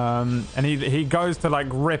 And he goes to like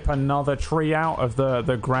rip another tree out of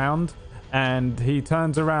the ground, and he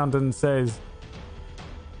turns around and says,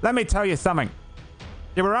 "Let me tell you something.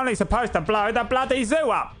 You were only supposed to blow the bloody zoo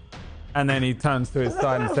up." And then he turns to his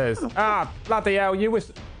side and says, "Ah, bloody hell, you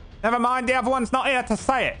was... Never mind, the other one's not here to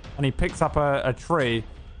say it." And he picks up a tree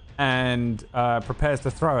and prepares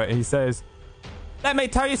to throw it. He says, "Let me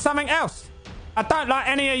tell you something else. I don't like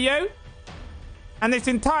any of you. And this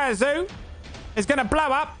entire zoo is going to blow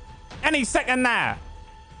up any second now."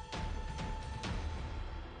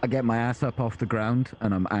 I get my ass up off the ground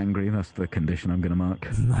and I'm angry. That's the condition I'm going to mark.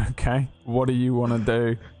 Okay. What do you want to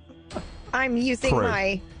do? I'm using True.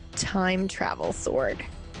 my time travel sword.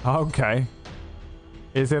 Okay.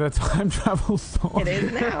 Is it a time travel sword? It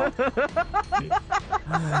is now.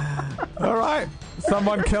 All right.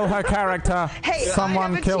 Someone kill her character. Hey,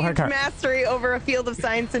 Someone I have kill her achieved character. mastery over a field of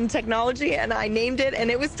science and technology, and I named it,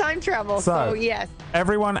 and it was time travel. So yes.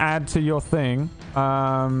 Everyone add to your thing.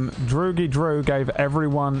 Droogie Drew gave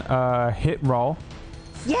everyone a hit roll.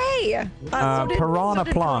 Yay! So did Piranha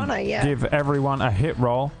Plant Piranha, yeah. give everyone a hit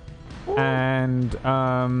roll. Ooh. And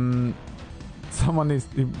someone is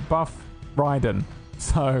buff Raiden.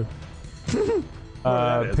 So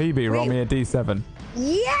PB, roll me a D7.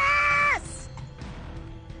 Yes!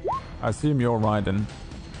 I assume you're Raiden.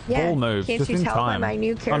 Yeah. Ball move, Can't just you in tell by time. my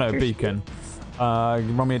new Oh character no, Beacon.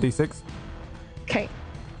 Roll me a D6. Okay.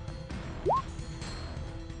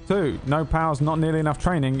 2. No powers, not nearly enough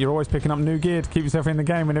training. You're always picking up new gear to keep yourself in the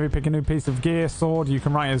game. Whenever you pick a new piece of gear, sword, you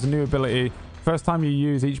can write it as a new ability. First time you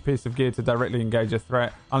use each piece of gear to directly engage a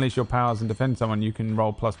threat, unleash your powers and defend someone, you can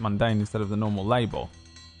roll plus mundane instead of the normal label.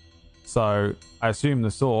 So, I assume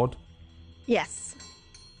the sword. Yes.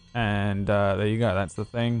 And there you go. That's the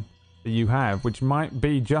thing that you have, which might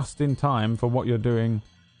be just in time for what you're doing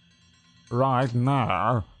right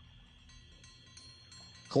now.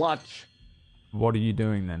 Clutch. What are you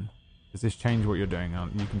doing then? Does this change what you're doing?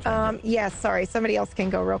 You can change it. Yeah, sorry. Somebody else can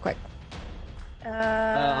go real quick.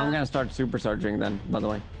 I'm gonna start supercharging then, by the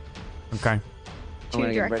way. Okay.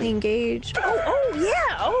 To directly engage. Oh,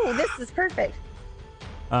 yeah. Oh, this is perfect.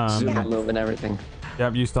 Super move and everything.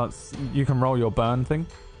 Yep, you can roll your burn thing.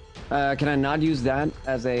 Can I not use that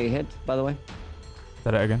as a hit, by the way?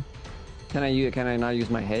 Say that again. Can I not use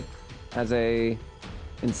my hit as a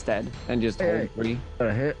instead and just hold 3?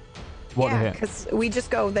 A hit? What yeah, hit? because we just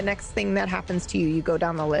go the next thing that happens to you. You go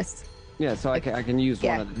down the list. Yeah, so I can use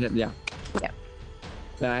one of the hit. Yeah. Yeah.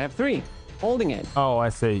 Then I have 3 holding it. Oh, I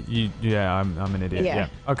see. I'm an idiot. Yeah.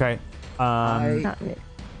 Yeah. Okay.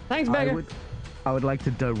 Thanks, Beggar. I would like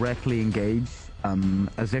to directly engage,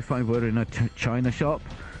 as if I were in a china shop.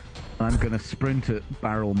 I'm gonna sprint at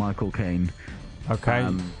barrel Michael Caine. Okay.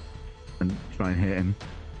 And try and hit him.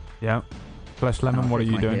 Yeah. Flesh Lemon, what are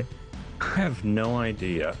you doing? I have no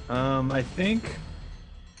idea. I think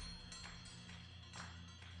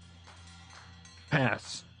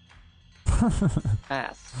pass.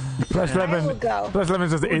 Pass. Flesh Lemon. Flesh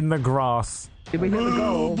Lemon's just in the grass. Did we hit the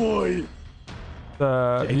goal? Oh boy.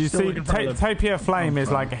 You still see, looking for the- Tapir Flame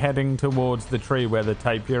is like heading towards the tree where the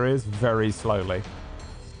tapir is, very slowly.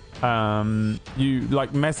 You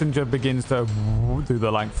like Messenger begins to do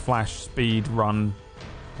the like flash speed run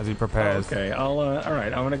as he prepares. Okay, all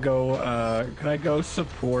right. I'm gonna go. Can I go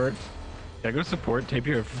support? Can I go support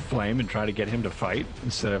Tapir Flame and try to get him to fight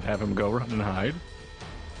instead of have him go run and hide?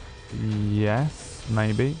 Yes,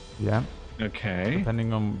 maybe. Yeah. Okay.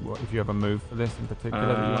 Depending on if you have a move for this in particular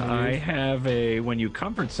that you want to I use. have when you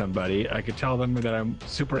comfort somebody, I could tell them that I'm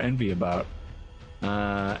super envy about.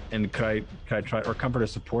 And could I try or comfort or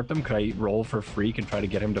support them? Could I roll for freak and try to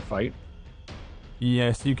get him to fight?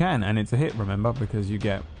 Yes, you can, and it's a hit. Remember, because you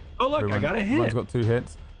get. Oh look, I got a hit. Everyone's got 2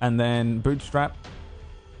 hits, and then Bootstrap.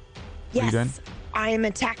 What are you doing? Yes. I am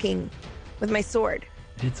attacking with my sword.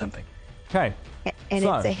 I did something. Okay. And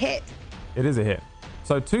So- it's a hit. It is a hit.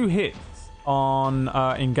 So 2 hits on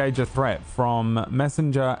engage a threat from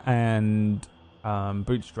Messenger and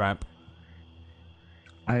Bootstrap.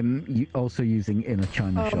 I'm also using in a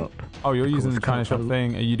china shop. Oh, you're using the China shop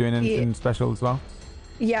thing. Are you doing anything special as well?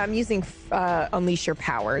 Yeah, I'm using unleash your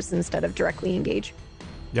powers instead of directly engage.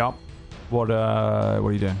 Yep. What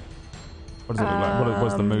are you doing? What does it look like?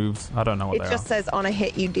 What's the moves? I don't know what It they just says on a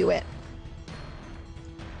hit you do it.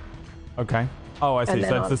 are. Okay. Oh, I see. And So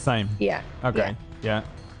then it's on- the same. Yeah. Okay. Yeah.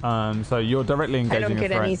 So you're directly I engaging don't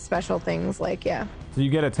get a threat. any special things like, yeah. So you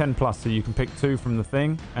get a 10 plus, so you can pick 2 from the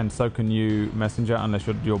thing, and so can you messenger, unless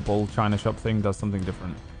your bull China shop thing does something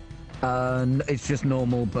different. It's just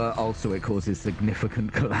normal, but also it causes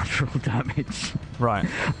significant collateral damage. Right.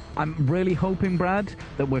 I'm really hoping, Brad,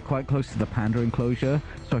 that we're quite close to the panda enclosure,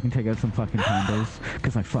 so I can take out some fucking pandas,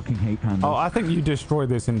 because I fucking hate pandas. Oh, I think you destroy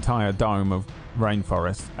this entire dome of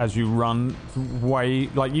rainforest as you run way.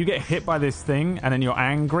 Like, you get hit by this thing, and then you're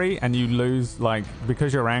angry, and you lose, like,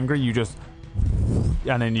 because you're angry, you just.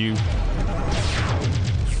 And then you.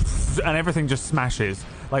 And everything just smashes.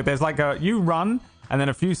 Like, there's like a. You run. And then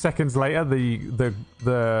a few seconds later, the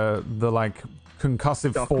like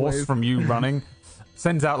concussive force from you running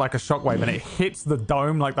sends out like a shockwave, and it hits the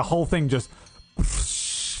dome. Like the whole thing just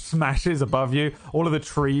smashes above you. All of the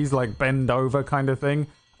trees like bend over, kind of thing.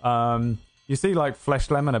 You see like Flesh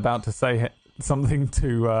Lemon about to say something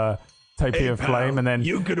to Tapir Flame, and then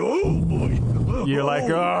you could. Oh boy! You're like,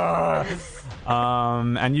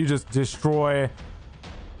 and you just destroy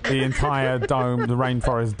the entire dome, the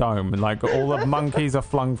rainforest dome. And like all the monkeys are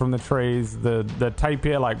flung from the trees. The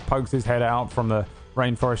tapir like pokes his head out from the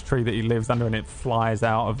rainforest tree that he lives under, and it flies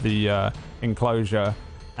out of the enclosure.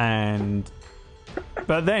 But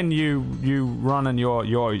then you run, and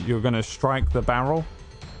you're gonna strike the barrel.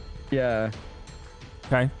 Yeah.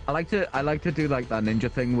 Okay. I like to do like that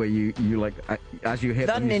ninja thing where you like as you hit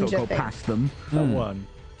The them, you sort of ninja go thing. past them. One.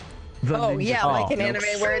 Oh, yeah, like an anime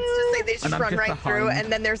where it's just like they just And I'm run just right through, behind.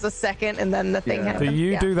 and then there's a second, and then the thing Yeah. happens. So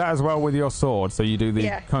you yeah. do that as well with your sword. So you do the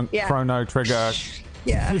Yeah. chrono trigger.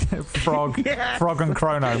 Yeah. frog and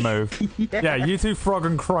chrono move. Yeah, you two frog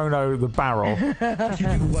and chrono the barrel. You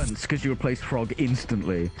do once because you replace frog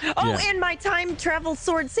instantly. Oh, Yeah. and my time travel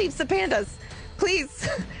sword saves the pandas. Please,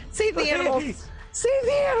 save the animals. Save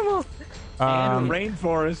the animals. And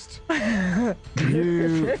rainforest.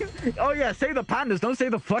 You Oh yeah, say the pandas, don't say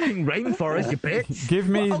the fucking rainforest, you bitch. give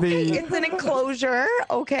me Okay, the it's an enclosure.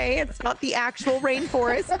 Okay, it's not the actual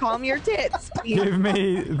rainforest. Calm your tits, please. give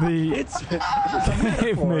me the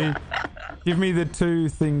give me the 2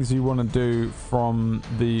 things you want to do from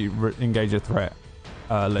the engager threat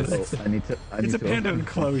list. I need It's a to panda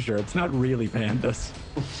enclosure. It's not really pandas.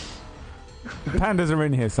 Pandas are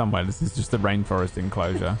in here somewhere. This is just the rainforest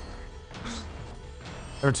enclosure.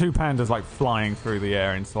 There are 2 pandas like flying through the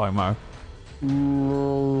air in slow-mo.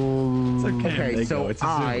 It's okay. Okay, They so go. It's a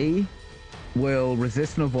zoo. I will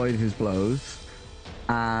resist and avoid his blows,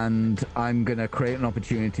 and I'm gonna create an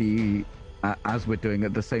opportunity as we're doing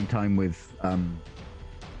at the same time with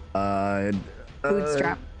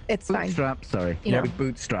Bootstrap. It's fine. Bootstrap. Sorry, Yeah. with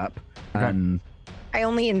Bootstrap, Okay. and I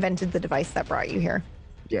only invented the device that brought you here.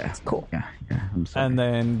 yeah, It's cool. yeah. I'm sorry. And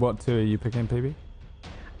then what 2 are you picking, PB?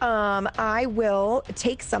 I will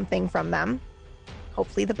take something from them,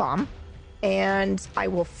 hopefully the bomb, and I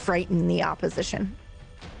will frighten the opposition.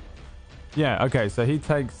 Yeah, okay, so he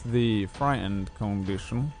takes the frightened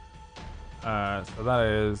condition. So that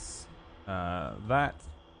is that.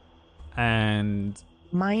 And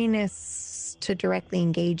Minus to directly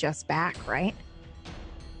engage us back, right?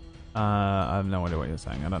 I have no idea what you're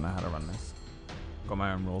saying. I don't know how to run this. I've got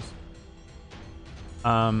my own rules.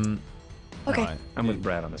 Okay. no, I'm with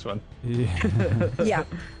Brad on this one. yeah. Yeah.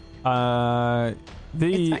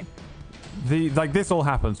 It's fine. The like this all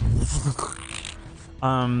happens.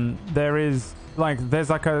 There's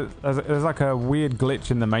like a weird glitch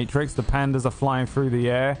in the Matrix. The pandas are flying through the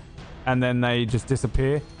air, and then they just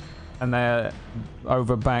disappear, and they're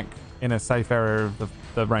over back in a safe area of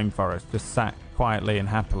the rainforest, just sat quietly and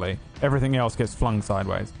happily. Everything else gets flung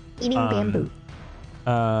sideways. Eating bamboo.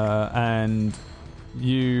 And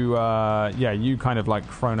you you kind of like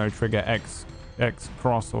chrono trigger X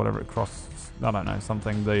cross or whatever it cross, I don't know,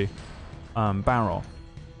 something, the barrel.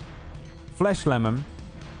 Flesh Lemon,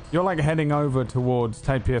 you're like heading over towards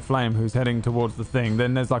Tapir Flame, who's heading towards the thing.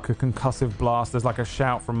 Then there's like a concussive blast. There's like a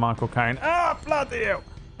shout from Michael Caine. Ah, bloody hell!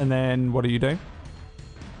 And then what do you do?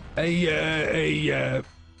 Hey,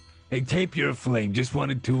 Tapir Flame, just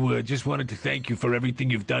wanted to thank you for everything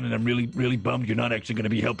you've done, and I'm really bummed you're not actually going to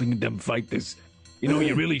be helping them fight this. You know,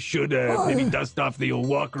 you really should maybe dust off the old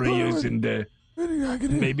walker he is and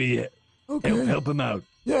maybe help him out.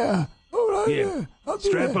 Yeah. All right. Yeah. I'll do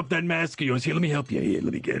Strap that. up that mask of yours. Here, let me help you. Here,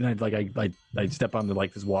 let me get And I step on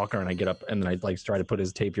this walker, and I get up, and then I try to put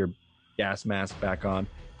his tapir gas mask back on.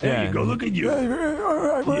 There Yeah. you go. Look at you. Hey, all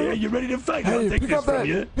right, well, Yeah, you ready to fight? I'll Hey, take pick this up from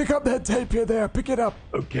you. that tape here. There, pick it up.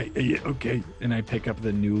 Okay. Yeah. Okay. And I pick up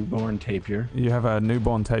the newborn tapir. You have a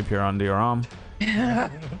newborn tapir under your arm.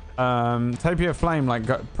 Tapir Flame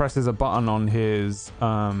presses a button on his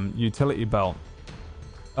utility belt,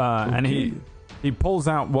 and he pulls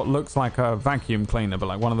out what looks like a vacuum cleaner, but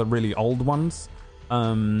like one of the really old ones,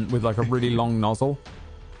 with like a really long nozzle.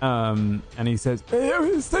 And he says,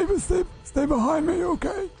 "Hey, stay behind me,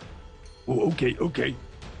 okay?" Oh, okay.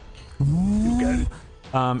 You got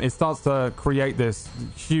it. It starts to create this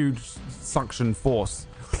huge suction force.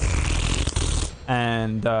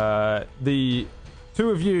 And the two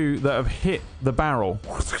of you that have hit the barrel,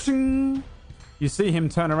 you see him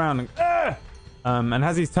turn around and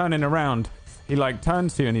as he's turning around, he like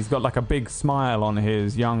turns to you and he's got like a big smile on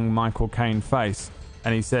his young Michael Caine face.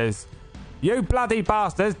 And he says, "You bloody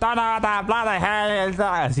bastards, don't know what that bloody hell is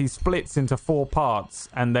that?" As he splits into 4 parts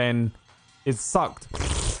and then is sucked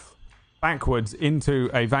backwards into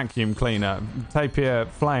a vacuum cleaner. Tapir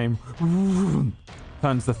Flame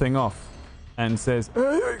turns the thing off and says,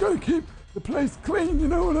 "Hey, you gotta keep the place clean, you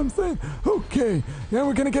know what I'm saying? Okay, yeah,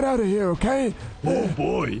 we're gonna get out of here, okay? Oh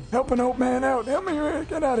boy. Help an old man out. Help me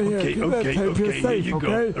get out of here. Keep that Tapir Okay. safe, Here you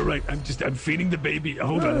okay? go. All right, I'm feeding the baby.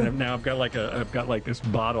 Hold on. And now I've got like this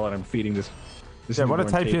bottle and I'm feeding this Yeah, what do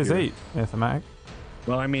newborn tapirs tapir. eat, Ithamac?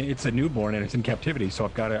 Well, I mean, it's a newborn and it's in captivity, so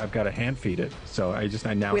I've got to hand feed it. So I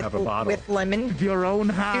now have a bottle. with lemon. Your own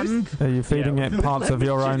hand. Are you feeding it parts of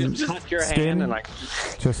your own Touch your skin? hand and like.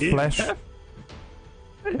 Just flesh?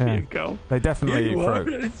 There you go. They definitely Here eat you are.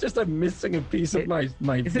 fruit. It's just I'm missing a piece of my Is it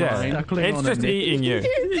mind. stuckling It's on just a nip? eating you.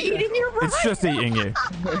 It's eating your brain. It's just eating you.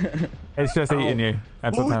 It's just eating you.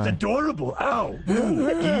 That's Oh, what's it's happening. adorable. Ow.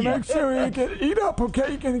 Make sure you eat up, okay?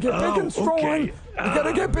 You're gonna get big and strong. okay. You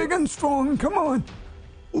gotta get big and strong. Come on.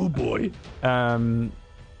 Oh boy.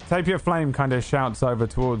 Tapir Flame kind of shouts over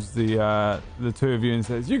towards the two of you and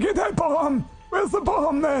says, "You get that bomb? Where's the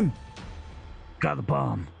bomb then? Got the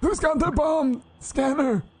bomb. Who's got the bomb?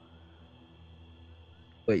 Scanner."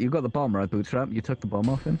 Wait, you got the bomb, right, Bootstrap? You took the bomb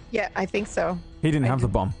off him? Yeah, I think so. He didn't have the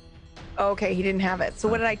bomb. Oh, okay, he didn't have it. So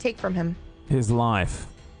what did I take from him? His life.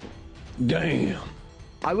 Damn.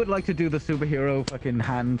 I would like to do the superhero fucking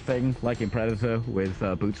hand thing, like in Predator with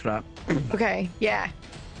Bootstrap. Okay, yeah.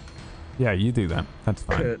 Yeah, you do that. That's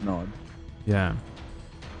fine. Kurt nod. Yeah.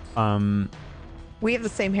 We have the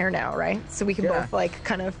same hair now, right? So we can Yeah. both like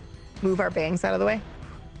kind of move our bangs out of the way,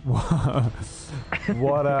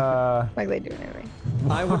 What like they do anyway.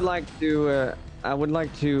 I would like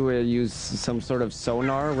to use some sort of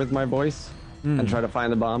sonar with my voice and try to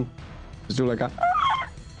find the bomb. Just do like a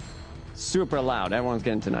super loud. Everyone's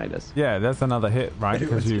getting tinnitus. Yeah, that's another hit, right?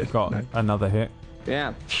 Because Everyone's you've got getting another hit.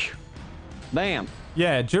 Yeah. Bam.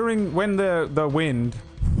 Yeah, when the wind,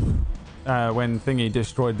 when Thingy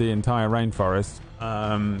destroyed the entire rainforest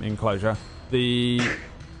enclosure, the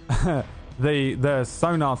the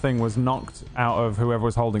sonar thing was knocked out of whoever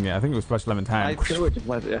was holding it. I think it was Flesh Lemon's hand,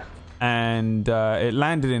 Yeah. and it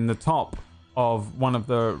landed in the top of one of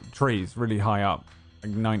the trees, really high up,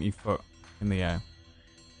 like 90 foot in the air.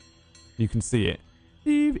 You can see it.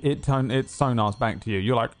 Beep. It sonars back to you.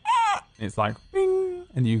 You're like, ah! It's like, bing,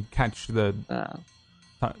 and you catch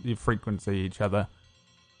you frequency each other.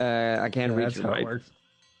 I can't reach That's it how it right. works.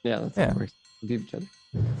 Yeah, that's Yeah. how it works. Beat each other.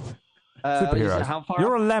 Superheroes. How far?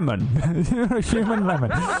 You're a lemon. You're a human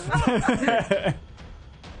lemon.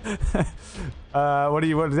 What do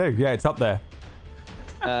you want to do? Yeah, it's up there.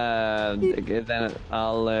 Then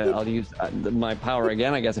I'll use my power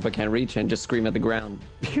again, I guess, if I can't reach, and just scream at the ground.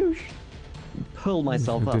 Pull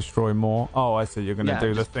myself up. Destroy more. Oh, I see. You're going to Yeah, do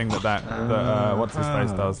the just- thing that what's his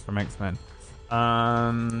face does from X-Men.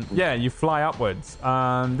 Yeah, you fly upwards.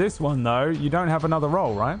 This one though, you don't have another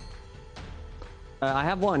roll, right? I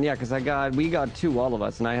have one, yeah, because we got 2, all of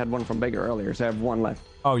us, and I had one from Bigger earlier, so I have 1 left.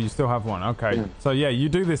 Oh, you still have one. Okay. So yeah, you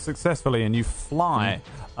do this successfully, and you fly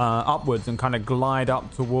upwards and kind of glide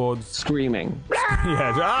up towards. Screaming.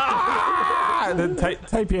 Yeah. And then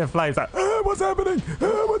Tapir Flame's like, what's happening?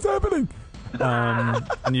 What's happening?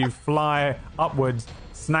 And you fly upwards,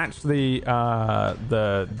 snatch the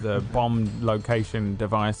bomb location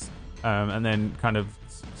device, and then kind of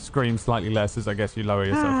scream slightly less as I guess you lower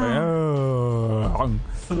yourself. Like, oh,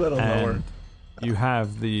 A little lower. and you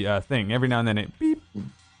have the thing. Every now and then it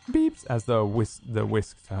beeps as the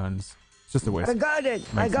whisk turns. It's just a whisk. I got it.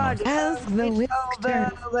 I Makes got noise. it. As the whisk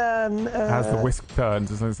turns. As the whisk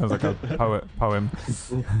turns, it sounds like a poem.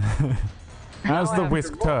 As the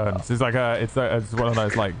whisk turns, it's like it's one of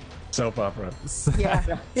those like Soap opera.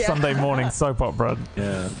 Yeah. Sunday morning soap opera,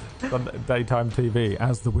 Yeah. daytime TV.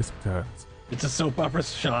 As the whisk turns. It's a soap opera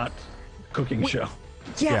shot cooking show.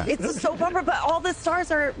 Yeah, Yeah. it's a soap opera, but all the stars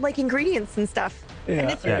are like ingredients and stuff.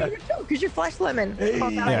 And it's your Yeah. favorite show because you're Flesh Lemon. Oh,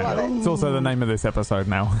 God, I Yeah, love it. it's also the name of this episode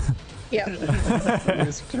now. Yeah.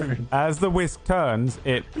 As the whisk turns,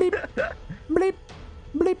 it bleep, bleep,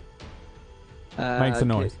 bleep, makes a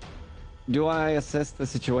noise. do I assess the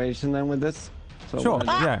situation then with this? So Sure.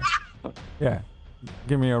 what is it? Yeah.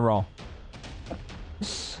 Give me a roll.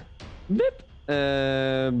 Boop.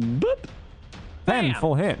 Boop. 10,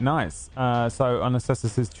 full hit. Nice. So on assess the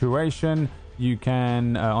situation, you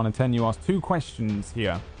can on a 10 you ask 2 questions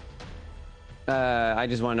here. I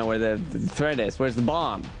just want to know where the threat is. Where's the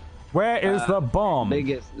bomb? Where is the bomb?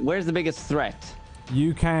 Where's the biggest threat?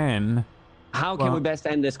 You can. How can we best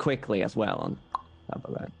end this quickly as well? On top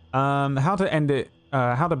of that. How to end it?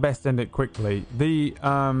 How to best end it quickly? The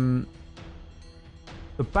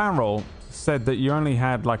barrel said that you only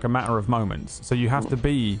had like a matter of moments, so you have to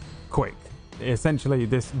be quick. Essentially,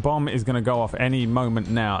 this bomb is going to go off any moment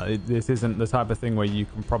now. This isn't the type of thing where you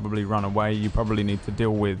can probably run away. You probably need to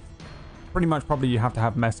deal with. Pretty much, probably you have to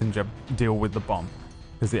have Messenger deal with the bomb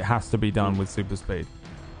because it has to be done with super speed.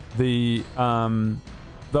 The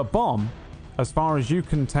bomb, as far as you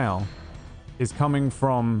can tell, is coming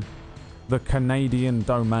from the Canadian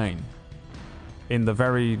domain in the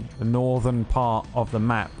very northern part of the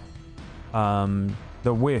map.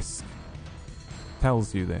 The whisk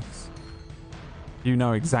tells you this. You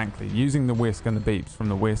know exactly, using the whisk and the beeps from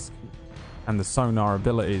the whisk and the sonar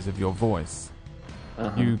abilities of your voice,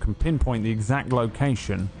 you can pinpoint the exact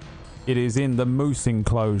location. It is in the moose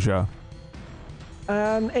enclosure.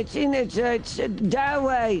 It's that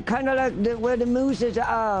way, kind of like where the mooses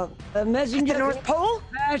are. Messenger. The North Pole?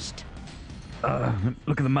 Fast.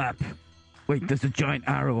 Look at the map. Wait, there's a giant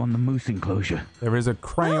arrow on the moose enclosure. There is a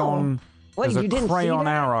crayon. Wait, there's you a didn't see crayon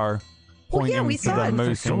that? arrow pointing we to saw the it.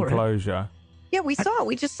 moose enclosure. Yeah, we saw it.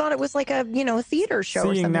 We just thought it was like a, a theater show or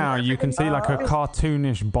Seeing something. now, you can see like a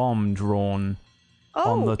cartoonish bomb drawn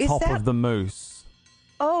on the top of the moose.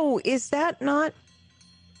 Oh, is that not?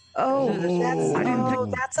 Oh,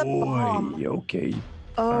 that's a bomb. Okay.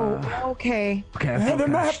 Oh, okay. Okay, Hey, the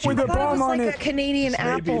map with the I thought it bomb was on like it. a Canadian Maybe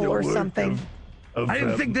apple the or word something. I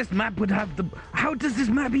didn't think this map would have the. How does this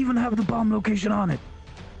map even have the bomb location on it?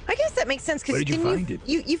 I guess that makes sense because Where did you find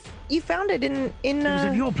it? You found it in It was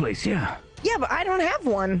at your place, yeah. yeah, but I don't have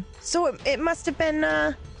one, so it must have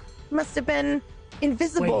been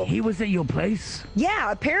invisible. Wait, he was at your place?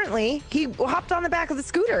 Yeah, apparently he hopped on the back of the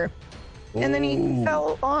scooter, and then he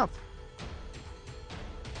fell off.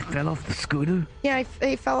 Fell off the scooter? Yeah,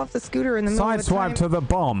 he fell off the scooter in the middle of the Sideswipe to the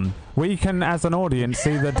bomb. We can, as an audience,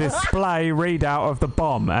 see the display readout of the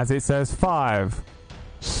bomb as it says 5,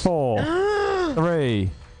 4, 3,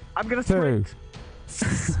 I'm gonna 2.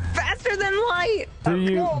 faster than light.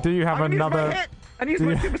 Do you have another? I need Do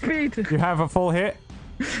my you- super speed. You have a full hit.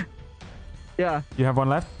 Yeah, You have one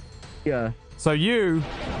left. yeah. So you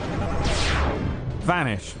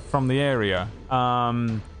vanish from the area,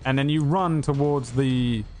 and then you run towards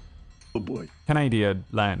the Oh boy. Canadian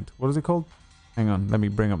land. What is it called? Hang on, let me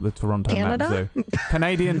bring up the Toronto Canada? map zoo.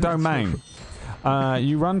 Canadian domain.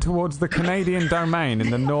 You run towards the Canadian domain in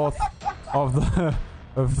the north of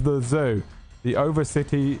the zoo, the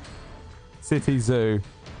Overcity City Zoo,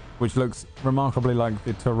 which looks remarkably like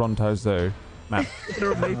the Toronto Zoo map. Is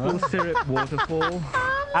there a maple syrup waterfall?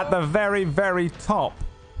 At the very, very top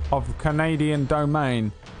of the Canadian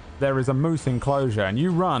domain, there is a moose enclosure, and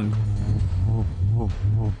you run.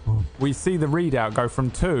 We see the readout go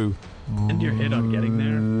from 2 And your hit on getting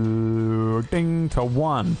there. ding to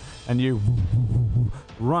 1, and you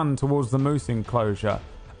run towards the moose enclosure.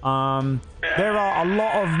 There are a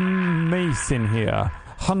lot of meese in here,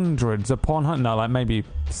 hundreds upon hundreds. No, like maybe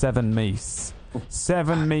 7 meese.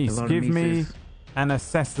 7 A meese. lot of Give me meeses. an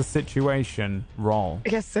assess the situation roll. I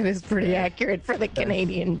guess that is pretty accurate for the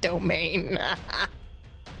Canadian domain.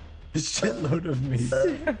 A shitload of me.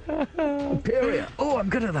 Period. Oh, I'm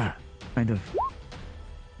good at that. Kind of.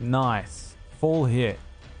 Nice. Full hit.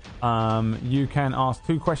 You can ask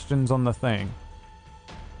 2 questions on the thing.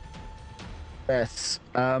 Yes.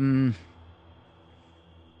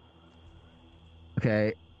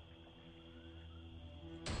 Okay.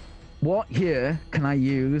 What here can I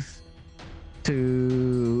use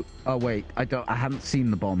to? Oh wait, I haven't seen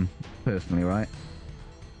the bomb personally, right?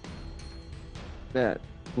 Yeah.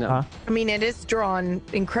 No. Huh? I mean, it is drawn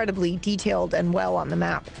incredibly detailed and well on the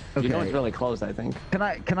map. Okay. You know it's really close, I think.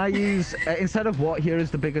 Can I use instead of what here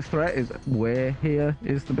is the biggest threat, is where here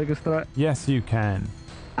is the biggest threat, Yes, you can.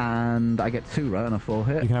 and I get 2 right on a full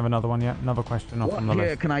hit. You can have another one, yeah? Another question off What on the here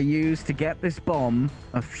list. can I use to get this bomb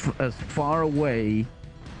as far away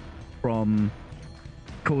from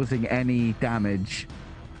causing any damage?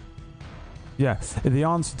 Yeah. The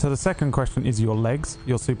answer to the second question is your legs.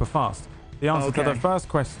 You're super fast. The answer to the Okay. first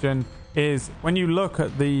question is when you look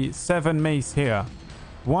at the 7 meese here,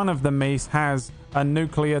 one of the meese has a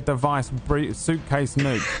nuclear device suitcase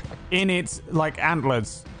nuke in its like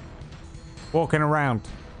antlers. walking around,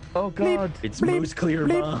 Oh God! It's Bleep, Moose Clear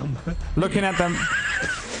bleep. Bomb. looking at them.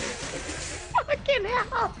 Fucking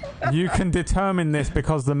hell. You can determine this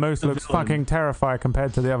because the moose looks fucking terrified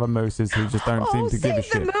compared to the other mooses who just don't seem to give a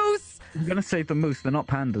save the shit. moose. I'm gonna save the moose. They're not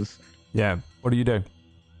pandas. Yeah. What do you do?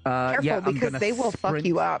 Careful, yeah, I'm because gonna they will fuck sprint-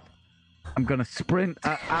 you up. I'm gonna sprint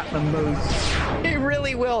at the moose, They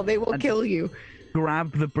really will. They will kill you.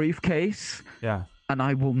 grab the briefcase, Yeah. and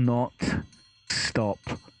I will not stop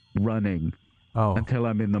running Oh. until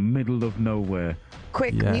I'm in the middle of nowhere.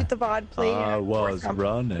 Quick, Yeah. mute the VOD, please.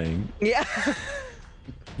 running. Yeah.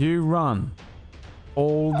 You run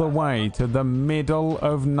all the way to the middle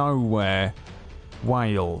of nowhere,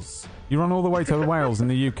 Wales. You run all the way to the Wales in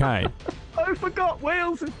the UK. I forgot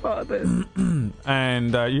Wales is part of this.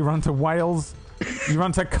 And you run to Wales. You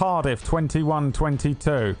run to Cardiff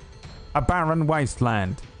 2122. A barren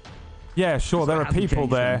wasteland. Yeah, sure, there are people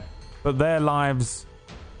there, but their lives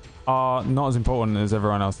are not as important as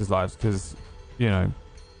everyone else's lives because, you know,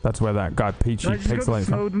 that's where that guy Peachy Can I just go to pixelates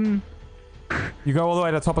from. Snowdon? You go all the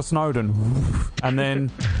way to the top of Snowdon, and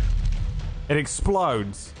then it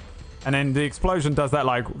explodes. And then the explosion does that,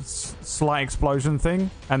 like, slight explosion thing,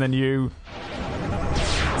 and then you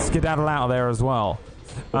skedaddle out of there as well.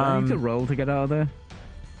 I need to roll to get out of there.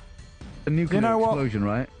 A nuclear You know what? explosion,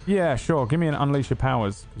 right? Yeah, sure. Give me an unleash your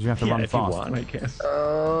powers, because you have to run if fast. you want, I guess.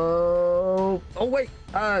 Oh wait.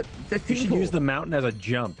 The You team should pool. use the mountain as a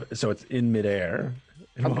jump, so it's in midair.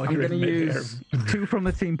 I'm While you're gonna in midair. use 2 from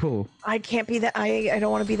the team pool. I can't be that. I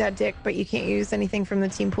don't want to be that dick, but you can't use anything from the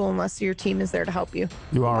team pool unless your team is there to help you.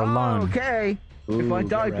 You are alone. Okay. If I Ooh,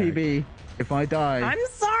 die, correct. PB. If I die. I'm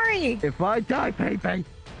sorry. If I die, PB.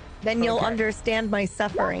 Then you'll Okay. understand my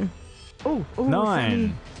suffering. Oh,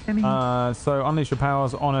 9. Sammy. So unleash your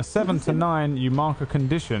powers on a 7 to 9. You mark a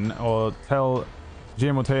condition, or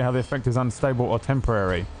GM will tell you how the effect is unstable or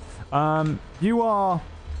temporary. You are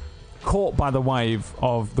caught by the wave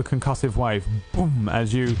of the concussive wave. Boom!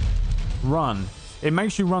 As you run, it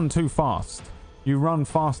makes you run too fast. You run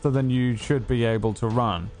faster than you should be able to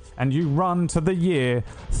run, and you run to the year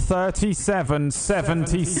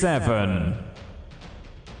 3777.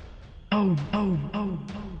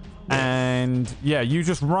 And yeah, you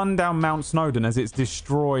just run down Mount Snowdon as it's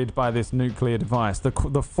destroyed by this nuclear device. The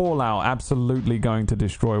fallout absolutely going to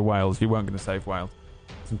destroy Wales. You weren't going to save Wales.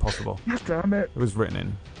 It's impossible. Damn it. It was written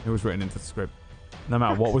in. It was written into the script. No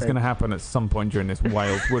matter what was going to happen at some point during this,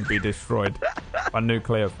 Wales would be destroyed by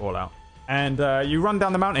nuclear fallout. And you run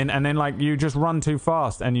down the mountain, and then like you just run too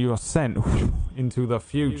fast, and you are sent into the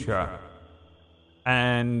future.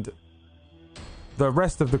 And the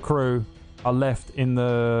rest of the crew are left in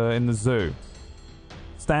the zoo,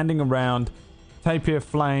 standing around. Tapir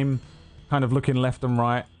Flame, kind of looking left and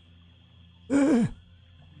right. Where'd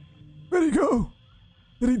he go?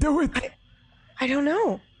 Did he do it? I don't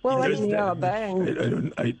know. Well, There's Yeah, that-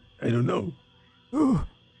 bang. I don't know.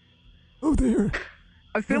 Oh dear.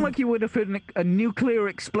 I feel like you would have heard a nuclear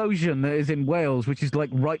explosion that is in Wales, which is like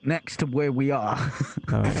right next to where we are.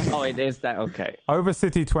 Oh, it is that. Okay.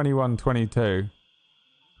 Overcity 2122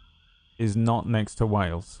 is not next to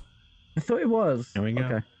Wales. I thought it was. There we go.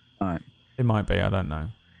 Okay. All right. It might be. I don't know.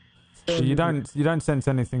 So you don't sense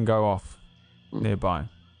anything go off nearby.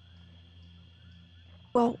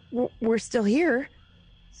 well, we're still here.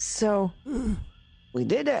 So, We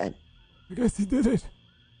did it. I guess he did it.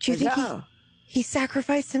 do you think Yeah. he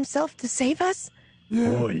sacrificed himself to save us?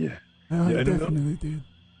 Oh yeah. I Yeah, I don't definitely did.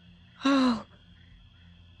 Oh.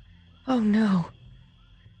 Oh no.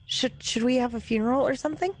 Should we have a funeral or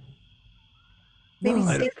something? Maybe No.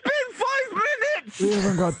 say, Been 5 minutes! We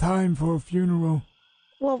haven't got time for a funeral.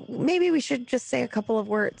 well, maybe we should just say a couple of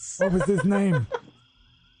words. What was his name?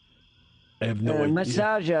 I have no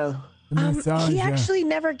idea. Massaggio. He actually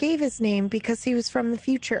never gave his name because he was from the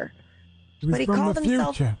future. was but he from called the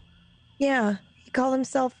himself- future. Yeah, he called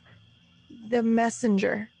himself the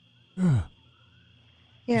messenger.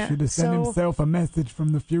 Yeah. Should have sent so, himself a message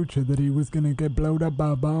from the future that he was gonna get blown up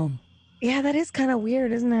by a bomb. yeah, that is kind of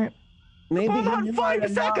weird, isn't it? Maybe Hold he on, knew 5 all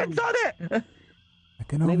seconds along. on it! I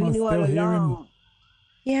can Maybe he almost knew all still hear him. along.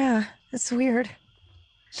 Yeah, it's weird.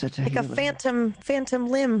 Such a Like a hero. phantom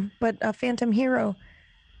limb, but a phantom hero.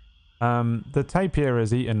 The tapir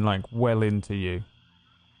has eaten like well into you.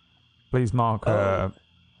 Please mark Oh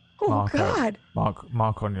mark God.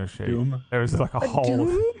 mark on your sheet. Doom. There is like a hole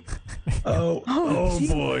Doom? Oh, Oh, oh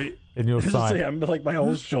boy. in your Just say, side. I'm like my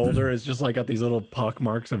whole shoulder is just like got these little pock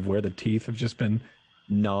marks of where the teeth have just been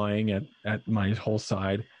gnawing at my whole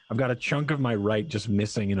side. I've got a chunk of my right just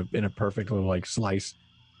missing in a perfect little like slice,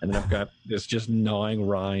 and then I've got this just gnawing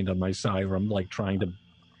rind on my side where I'm like trying to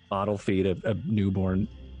bottle feed a newborn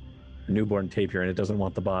newborn tapir, and it doesn't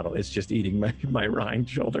want the bottle. It's just eating my rind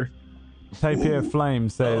shoulder. Tapir Flame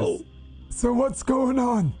says, "So what's going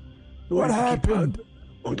on? What happened?"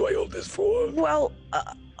 What do I hold this for? Well,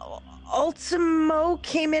 Ultimo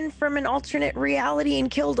came in from an alternate reality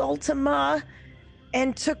and killed Ultima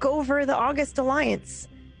and took over the August Alliance.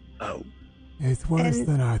 Oh. It's worse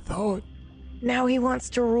than I thought. Now he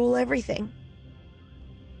wants to rule everything.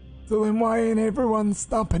 So then why ain't everyone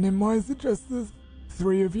stopping him? Why is it just the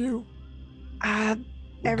three of you?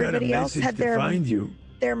 Everybody else had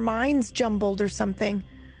their minds jumbled or something.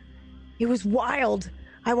 It was wild.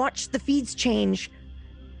 I watched the feeds change.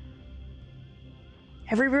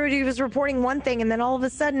 Everybody was reporting one thing, and then all of a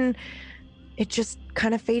sudden, it just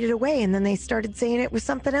kind of faded away, and then they started saying it was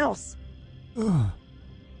something else. Well,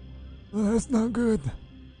 that's not good.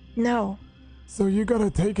 No. So you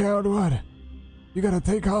gotta take out what? You gotta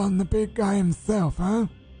take on the big guy himself, huh?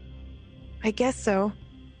 I guess so.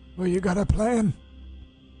 Well, you got a plan?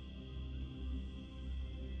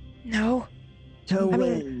 To No.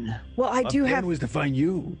 win. Well, I do have... plan was to find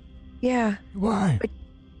you. Yeah. Why?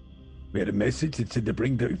 We had a message that said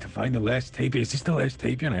to find the last tapir. Is this the last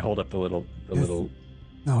tapir? And I hold up the little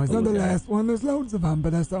No, it's not the guy. last one. There's loads of them,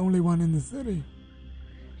 but that's the only one in the city.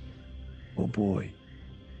 Oh boy.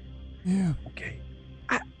 Yeah. Okay.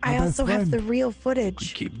 I best also have friend. the real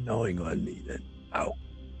footage. Keep gnawing on me then. Ow.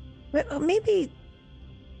 Maybe...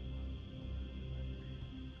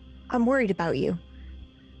 I'm worried about you.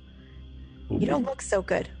 You don't look so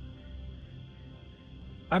good.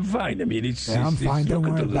 I'm fine. I mean, it's I'm fine. Don't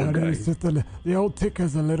look at worry the little about it. guy. It's just the old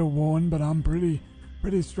ticker's a little worn, but I'm pretty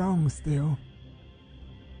strong still.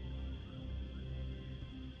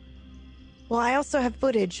 Well, I also have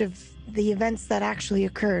footage of the events that actually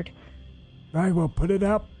occurred. Right, well, put it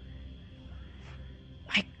up.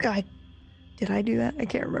 Did I do that? I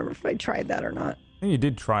can't remember if I tried that or not. I think you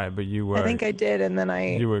did try it, but you were... I think I did, and then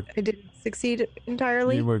I didn't succeed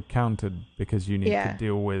entirely. You were counted because you need to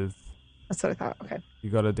deal with... That's what I thought. Okay. You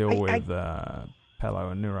got to deal with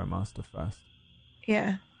Pello and Neuromaster first.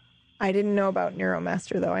 Yeah. I didn't know about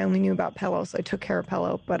Neuromaster, though. I only knew about Pello, so I took care of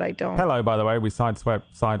Pello, but I don't... Pello, by the way, we sideswept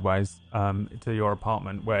sideways to your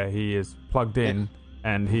apartment where he is plugged in,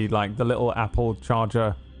 and he, like, the little Apple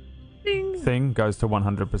charger thing goes to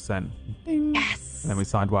 100%. Ding. Yes! And then we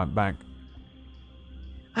sidewiped back.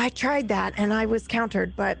 I tried that, and I was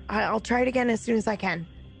countered, but I'll try it again as soon as I can.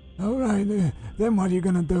 All right, then what are you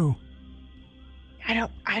going to do?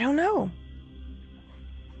 I don't know.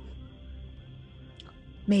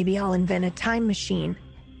 Maybe I'll invent a time machine,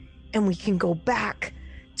 and we can go back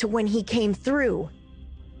to when he came through,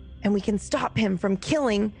 and we can stop him from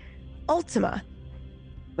killing Ultima.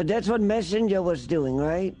 But that's what Messenger was doing,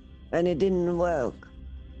 right? And it didn't work.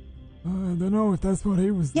 I don't know if that's what he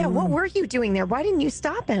was doing. Yeah, what were you doing there? Why didn't you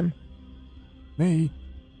stop him? Me?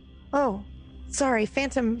 Oh, sorry,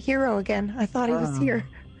 Phantom Hero again. I thought he was here.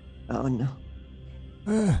 Oh, no.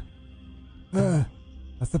 I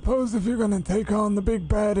suppose if you're gonna take on the big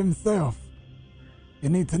bad himself, you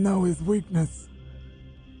need to know his weakness.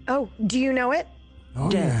 Oh, do you know it? Oh,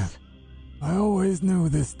 Death. yeah. I always knew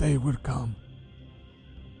this day would come.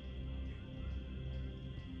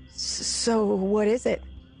 So, what is it?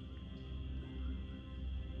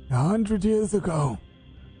 100 years ago,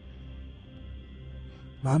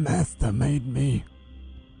 my master made me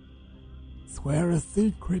swear a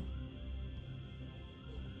secret.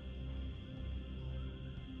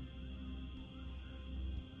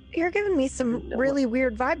 You're giving me some really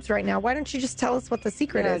weird vibes right now. Why don't you just tell us what the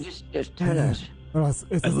secret is? Just tell us. Well,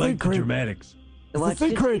 it's I a like the secret. dramatics. It's What's a the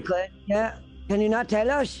secret. Yeah. Can you not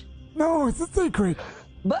tell us? No, it's a secret.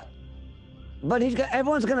 But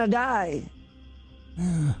everyone's gonna die.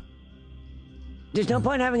 There's no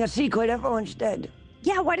point having a secret. Everyone's dead.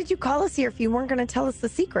 Yeah, why did you call us here if you weren't going to tell us the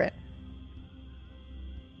secret?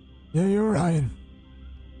 Yeah, you're right.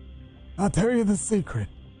 I'll tell you the secret.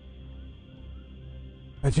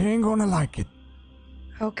 But you ain't gonna like it.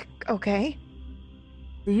 Okay.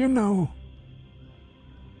 Do you know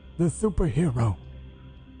the superhero,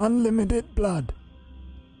 Unlimited Blood?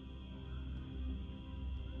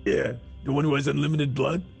 Yeah, the one who has unlimited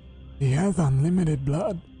blood. He has unlimited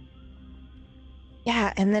blood.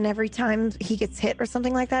 Yeah, and then every time he gets hit or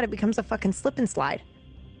something like that, it becomes a fucking slip and slide.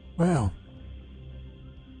 Well,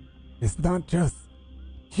 it's not just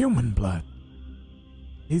human blood.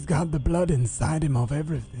 He's got the blood inside him of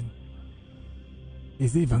everything.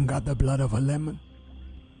 He's even got the blood of a lemon.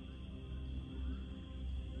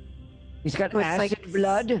 He's got So it's acid like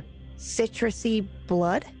blood. Citrusy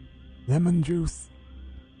blood? Lemon juice.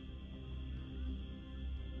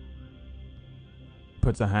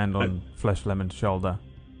 Puts a hand on Flesh Lemon's shoulder.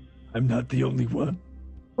 I'm not the only one.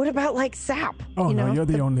 What about like sap? Oh, you no, know, you're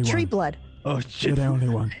the only tree one. blood. Oh, You're shit. the only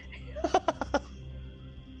one.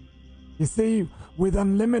 You see, with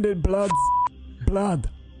unlimited blood,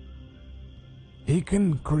 he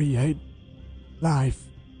can create life.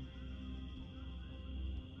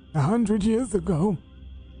 100 years ago,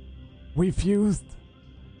 we fused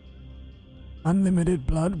unlimited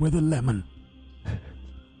blood with a lemon.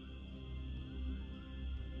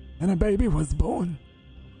 And a baby was born.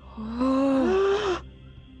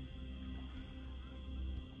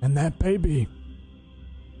 And that baby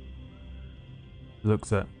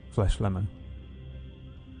looks at Flesh Lemon.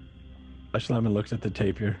 Flesh Lemon looks at the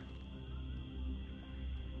tapir.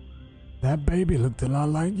 That baby looked a lot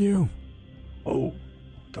like you. Oh,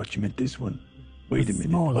 thought you meant this one. Wait a minute.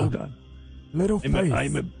 Smaller. Hold on. Little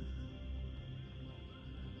face.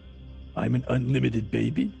 I'm an unlimited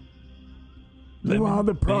baby. You are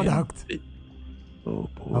the product Oh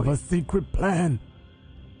boy. of a secret plan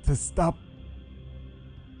to stop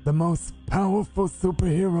the most powerful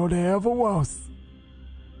superhero there ever was.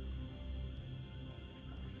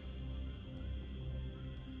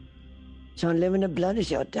 So Unlimited Blood is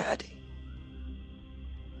your daddy.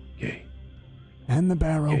 Okay. And the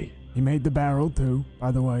barrel. Okay. He made the barrel too,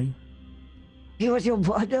 by the way. He was your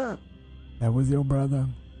brother. That was your brother.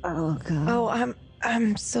 Oh God. Oh,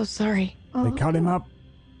 I'm so sorry. They cut him up,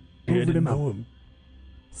 I hoovered didn't him up, know him.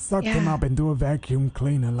 sucked him Yeah. up into a vacuum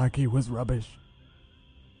cleaner like he was rubbish.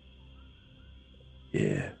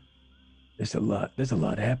 Yeah. There's a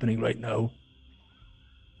lot happening right now.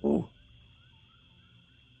 Oh.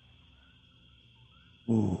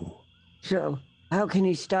 Ooh. So how can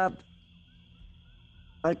he stop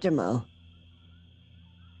Ultimo?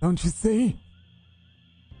 Don't you see?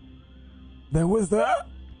 There was that.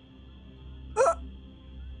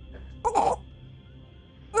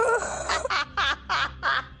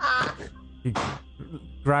 He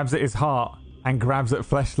grabs at his heart and grabs at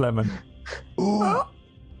Flesh Lemon. Oh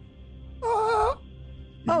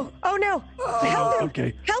no! Help him!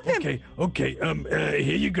 Okay. Help him! Okay.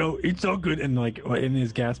 Here you go. It's all good. And like in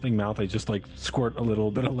his gasping mouth, I just like squirt a little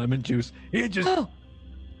bit of lemon juice. Here, just. Oh,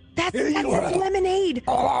 that's Here you are. lemonade.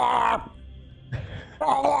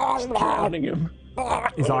 Drowning him.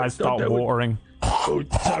 His eyes start that would- watering. Oh,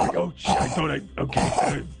 sorry. Oh, shit. I thought I.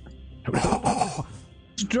 Okay.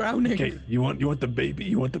 It's drowning. Okay. You want the baby?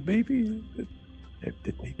 You want the baby? The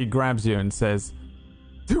baby. He grabs you and says,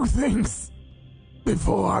 2 things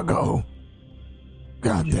before I go.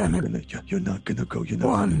 God damn it. You're not gonna go. You're not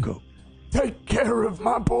One. gonna go. Take care of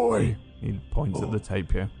my boy. He points at the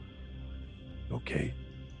tape here. Okay.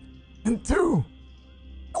 And 2.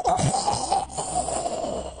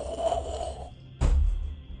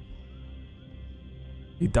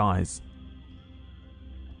 He dies.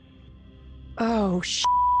 Oh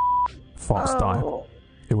Fox died.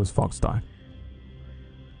 It was Fox died.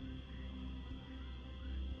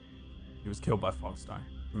 He was killed by Fox die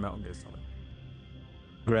from Metal Gear Solid.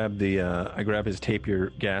 I grab his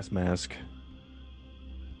tapir gas mask,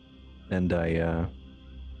 and I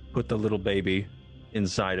put the little baby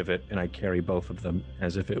inside of it, and I carry both of them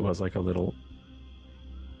as if it was like a little.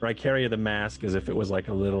 Or I carry the mask as if it was like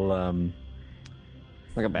a little.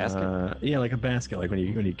 Like a basket. Yeah, like a basket, like when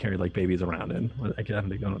you carry like babies around in. I don't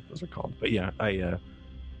know what those are called, but yeah, and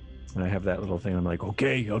I have that little thing. I'm like,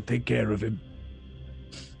 Okay, I'll take care of him.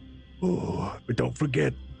 Oh, but don't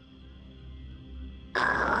forget.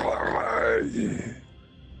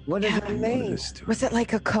 What does it mean? Was it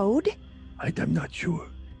like a code? I'm not sure.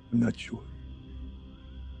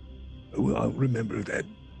 I'll remember that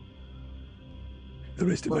the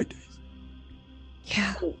rest of my days.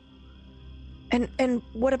 Yeah. And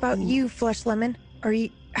what about you, Flesh Lemon?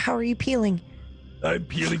 How are you peeling? I'm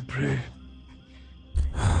peeling prey.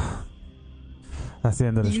 That's the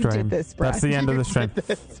end of the You did stream. this, Brad. That's the end of the You stream. did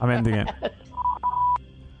this. I'm ending it.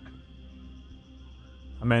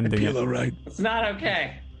 I'm ending Peel it. all right. It's not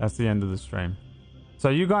okay. That's the end of the stream. So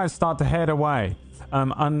you guys start to head away.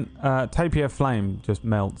 Tapir flame just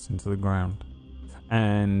melts into the ground,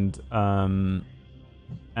 and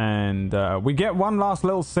we get one last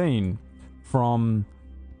little scene from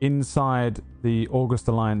inside the August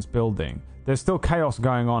Alliance building. There's still chaos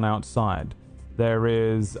going on outside.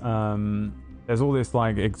 There's all this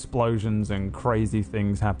like explosions and crazy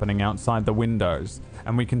things happening outside the windows,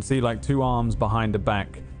 and we can see like 2 arms behind a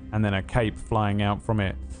back and then a cape flying out from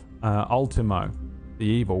it. Ultimo, the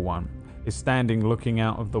evil one, is standing looking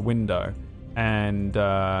out of the window, and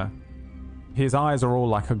his eyes are all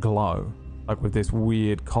like aglow, like with this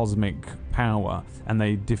weird cosmic power, and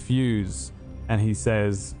they diffuse, and he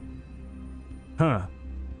says,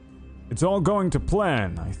 It's all going to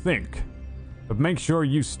plan, I think. But make sure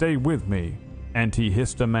you stay with me,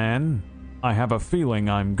 Antihistaman. I have a feeling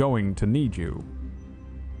I'm going to need you.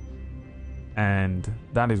 And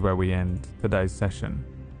that is where we end today's session.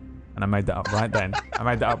 And I made that up right then. I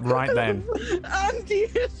made that up right then.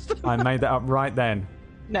 I made that up right then.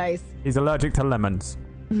 Nice. He's allergic to lemons.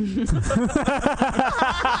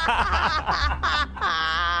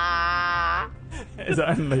 His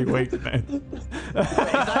only weakness. Is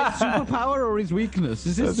that superpower or his weakness?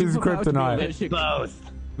 Is That's his kryptonite. Both.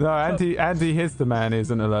 No, antihistaman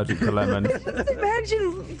isn't allergic to lemons.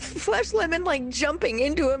 Imagine Flesh Lemon like jumping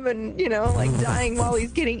into him and, you know, like dying while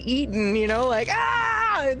he's getting eaten, you know, like,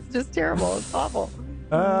 it's just terrible. It's awful.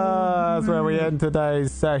 That's where we end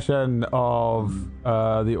today's session of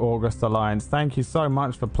the August Alliance. Thank you so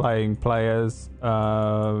much for playing, players,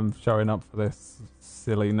 showing up for this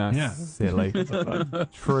silliness. Yeah. Silly.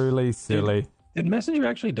 Truly silly. Did Messenger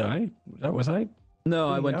actually die? Was I? No,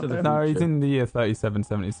 I went to the. No, he's in the year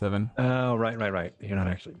 3777. Oh, right. You're not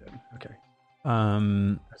actually dead. Okay.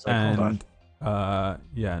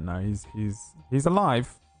 Yeah, no, he's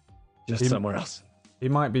alive. Just somewhere else. He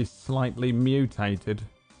might be slightly mutated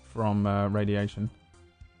from radiation.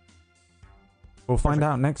 We'll find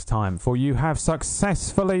out next time, for you have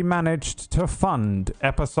successfully managed to fund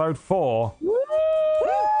episode 4.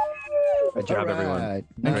 Good job, everyone.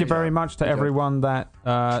 Thank you very much to everyone that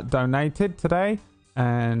donated today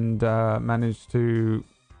and managed to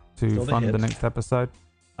fund the next episode.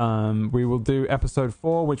 We will do episode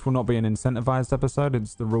 4, which will not be an incentivized episode.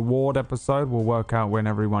 It's the reward episode. We'll work out when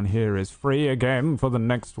everyone here is free again for the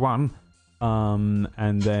next one.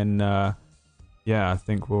 And then, I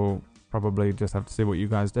think we'll probably just have to see what you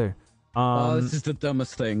guys do. This is the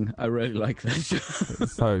dumbest thing. I really like this.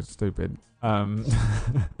 It's so stupid. You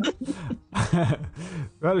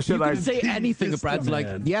can say anything. Brad's like,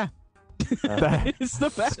 yeah. It's the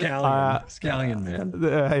best. Scallion Man.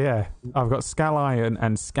 Yeah, I've got Scallion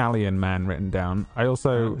and Scallion Man written down. I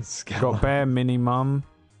also got Bear Minimum.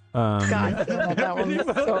 God damn it, that one's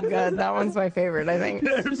so good. That one's my favorite, I think.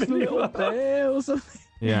 There's a little bear or something.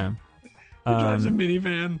 Yeah. He drives a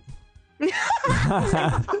minivan.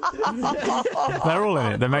 They're all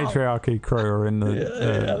in it. The matriarchy crew are in the.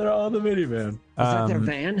 Yeah, they're all in the minivan. Is that their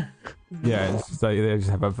van? Yeah, it's just, they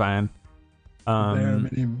just have a van.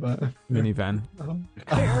 Minivan. Minivan.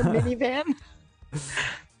 Bear minivan.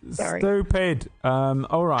 Sorry. Stupid.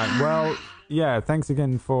 All right. Well, yeah. Thanks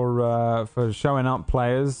again for showing up,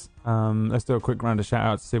 players. Let's do a quick round of shout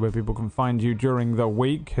outs to see where people can find you during the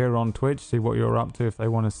week here on Twitch. See what you're up to if they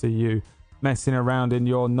want to see you messing around in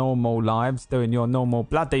your normal lives, doing your normal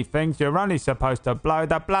bloody things. You're only supposed to blow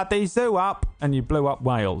the bloody zoo up, and you blew up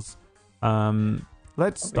Wales.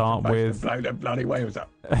 Let's start with blow the bloody Wales up.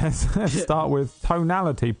 Let's start with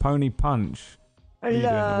Tonality Pony Punch. What are you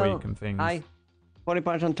doing the week and things? Hi, Pony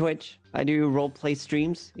Punch on Twitch. I do roleplay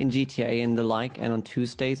streams in GTA and the like, and on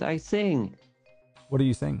Tuesdays I sing. What do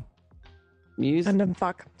you sing? Music. Gundam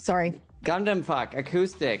fuck. Sorry. Gundam fuck.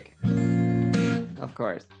 Acoustic. Of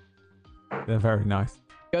course. They're very nice.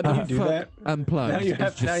 You do that? Unplugged. Now you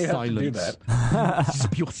have to do silence. that. Just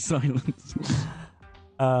pure silence.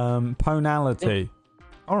 Ponality.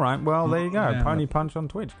 All right, well, there you go. Yeah. Pony Punch on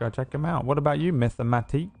Twitch. Go check him out. What about you,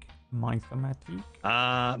 Mythematique? Mythematique?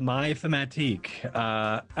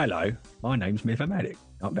 Hello, my name's Mythematic.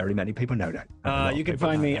 Not very many people know that. You can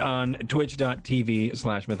find me on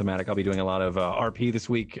twitch.tv/Mythematic. I'll be doing a lot of RP this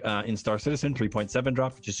week in Star Citizen 3.7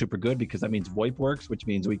 drop, which is super good because that means VoIP works, which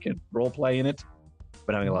means we can roleplay in it.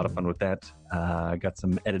 Been having a lot of fun with that. Got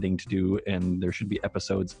some editing to do, and there should be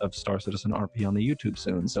episodes of Star Citizen RP on the YouTube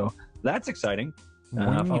soon. So that's exciting.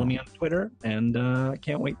 Follow me on Twitter, and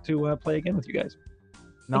can't wait to play again with you guys.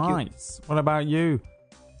 Nice. What about you,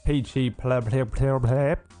 Peachy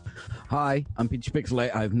Pleb? Hi, I'm Peachy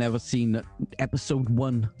Pixelate. I've never seen episode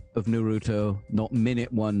 1 of Naruto. Not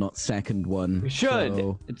minute 1, not second 1. You should.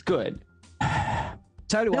 So... It's good.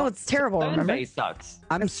 Tell you No, what, it's terrible. Fan Remember? base sucks.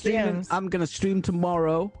 I'm streaming. James. I'm gonna stream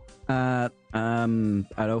tomorrow at I don't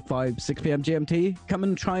know 5-6 p.m. GMT. Come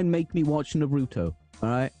and try and make me watch Naruto. All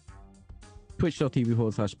right.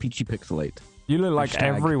 Twitch.tv/PeachyPixelate. You look like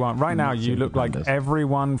Hashtag everyone. Right now, you look like Pandas.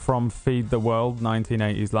 everyone from Feed the World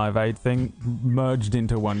 1980s Live Aid thing merged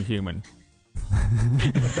into one human.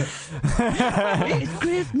 It's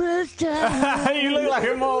Christmas time. You look like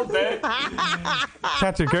him all day.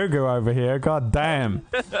 Chachagugu over here. God damn.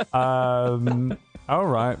 All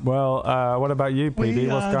right. Well, what about you, PD?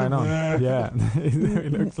 What's going on? Yeah,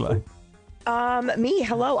 it looks like. Me,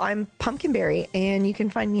 hello, I'm Pumpkinberry, and you can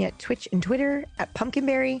find me at Twitch and Twitter at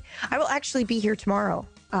Pumpkinberry. I will actually be here tomorrow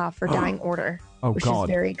for Dying Order. Oh, which God. is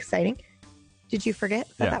very exciting. Did you forget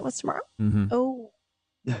that Yeah. that was tomorrow? Mm-hmm. Oh,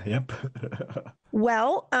 Yep.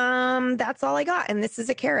 well, that's all I got. And this is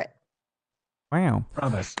a carrot. Wow.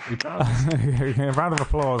 Promise. We promise. A round of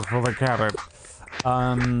applause for the carrot.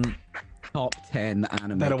 Top 10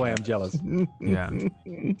 anime. That away, I'm jealous. Yeah.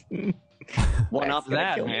 One That's up gonna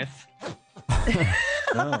that kill me. myth.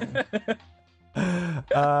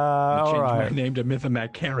 All Change my right. name to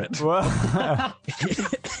Mythomac Carrot.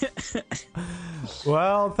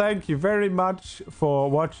 Well, thank you very much for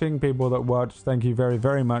watching, people that watched. Thank you very,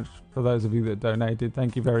 very much for those of you that donated.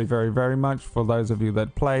 Thank you very, very, very much for those of you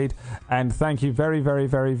that played. And thank you very, very,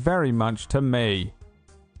 very, very much to me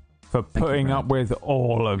for putting up with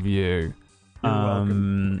all of you. You're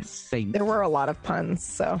welcome. Saint. There were a lot of puns,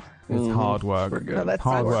 so It's hard work. no, that's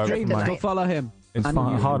Hard not work. for Go tonight. follow him. It's And you.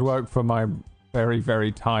 hard work for my very,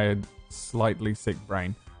 very tired, slightly sick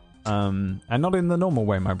brain. And not in the normal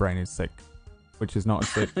way my brain is sick, which is not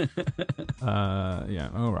sick. Yeah,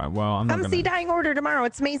 all right. Well, I'm not Come gonna... see Dying Order tomorrow.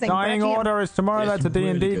 It's amazing. Dying We're at GM. Order is tomorrow. It's That's a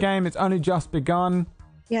really D&D good. game. It's only just begun.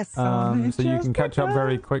 Yes. So you can catch up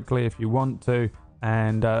very quickly if you want to.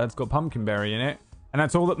 And it's got Pumpkinberry in it. And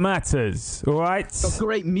that's all that matters. All right? Got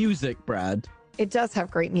great music, Brad. It does have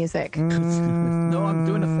great music. No, I'm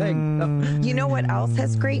doing a thing. No. You know what else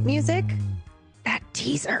has great music? That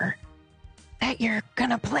teaser that you're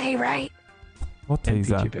gonna play, right? What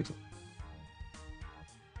teaser? MPG Pixel.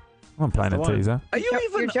 I'm not playing That's a the one. teaser. Are you You're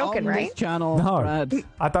even joking, on right? this channel, No. Brad?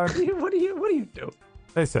 I don't... What do you do?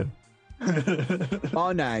 Listen.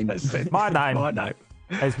 My name. My name Oh, no.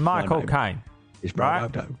 is Michael name. Caine. It's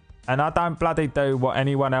Right. right. And I don't bloody do what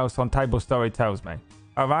anyone else on Table Story tells me.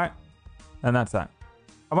 All right? And that's that.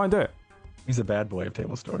 I won't do it. He's a bad boy of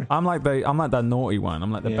Table Story. I'm like the naughty one.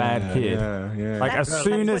 I'm like the bad kid. Yeah. Like as That's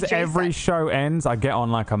soon what as Jay every said. show ends, I get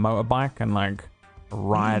on like a motorbike and like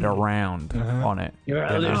ride around on it. You're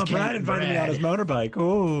You know? Oh, Brad invited me on his motorbike.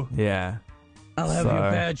 Oh. Yeah. I'll have So- your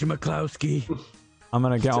badge, McCloskey. I'm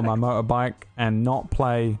gonna get on my motorbike and not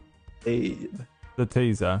play Abe. the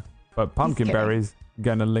teaser, but Pumpkinberry's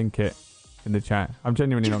gonna link it in the chat. I'm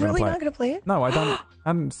genuinely You're not gonna really play not it. gonna play it? No, I don't. I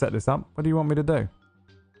haven't set this up. What do you want me to do?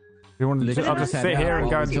 You want to? Literally I'll just set sit it here up and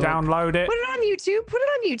go while and we talk. download it. Put it on YouTube. Put it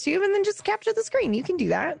on YouTube, and then just capture the screen. You can do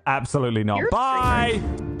that. Absolutely not. You're a Bye.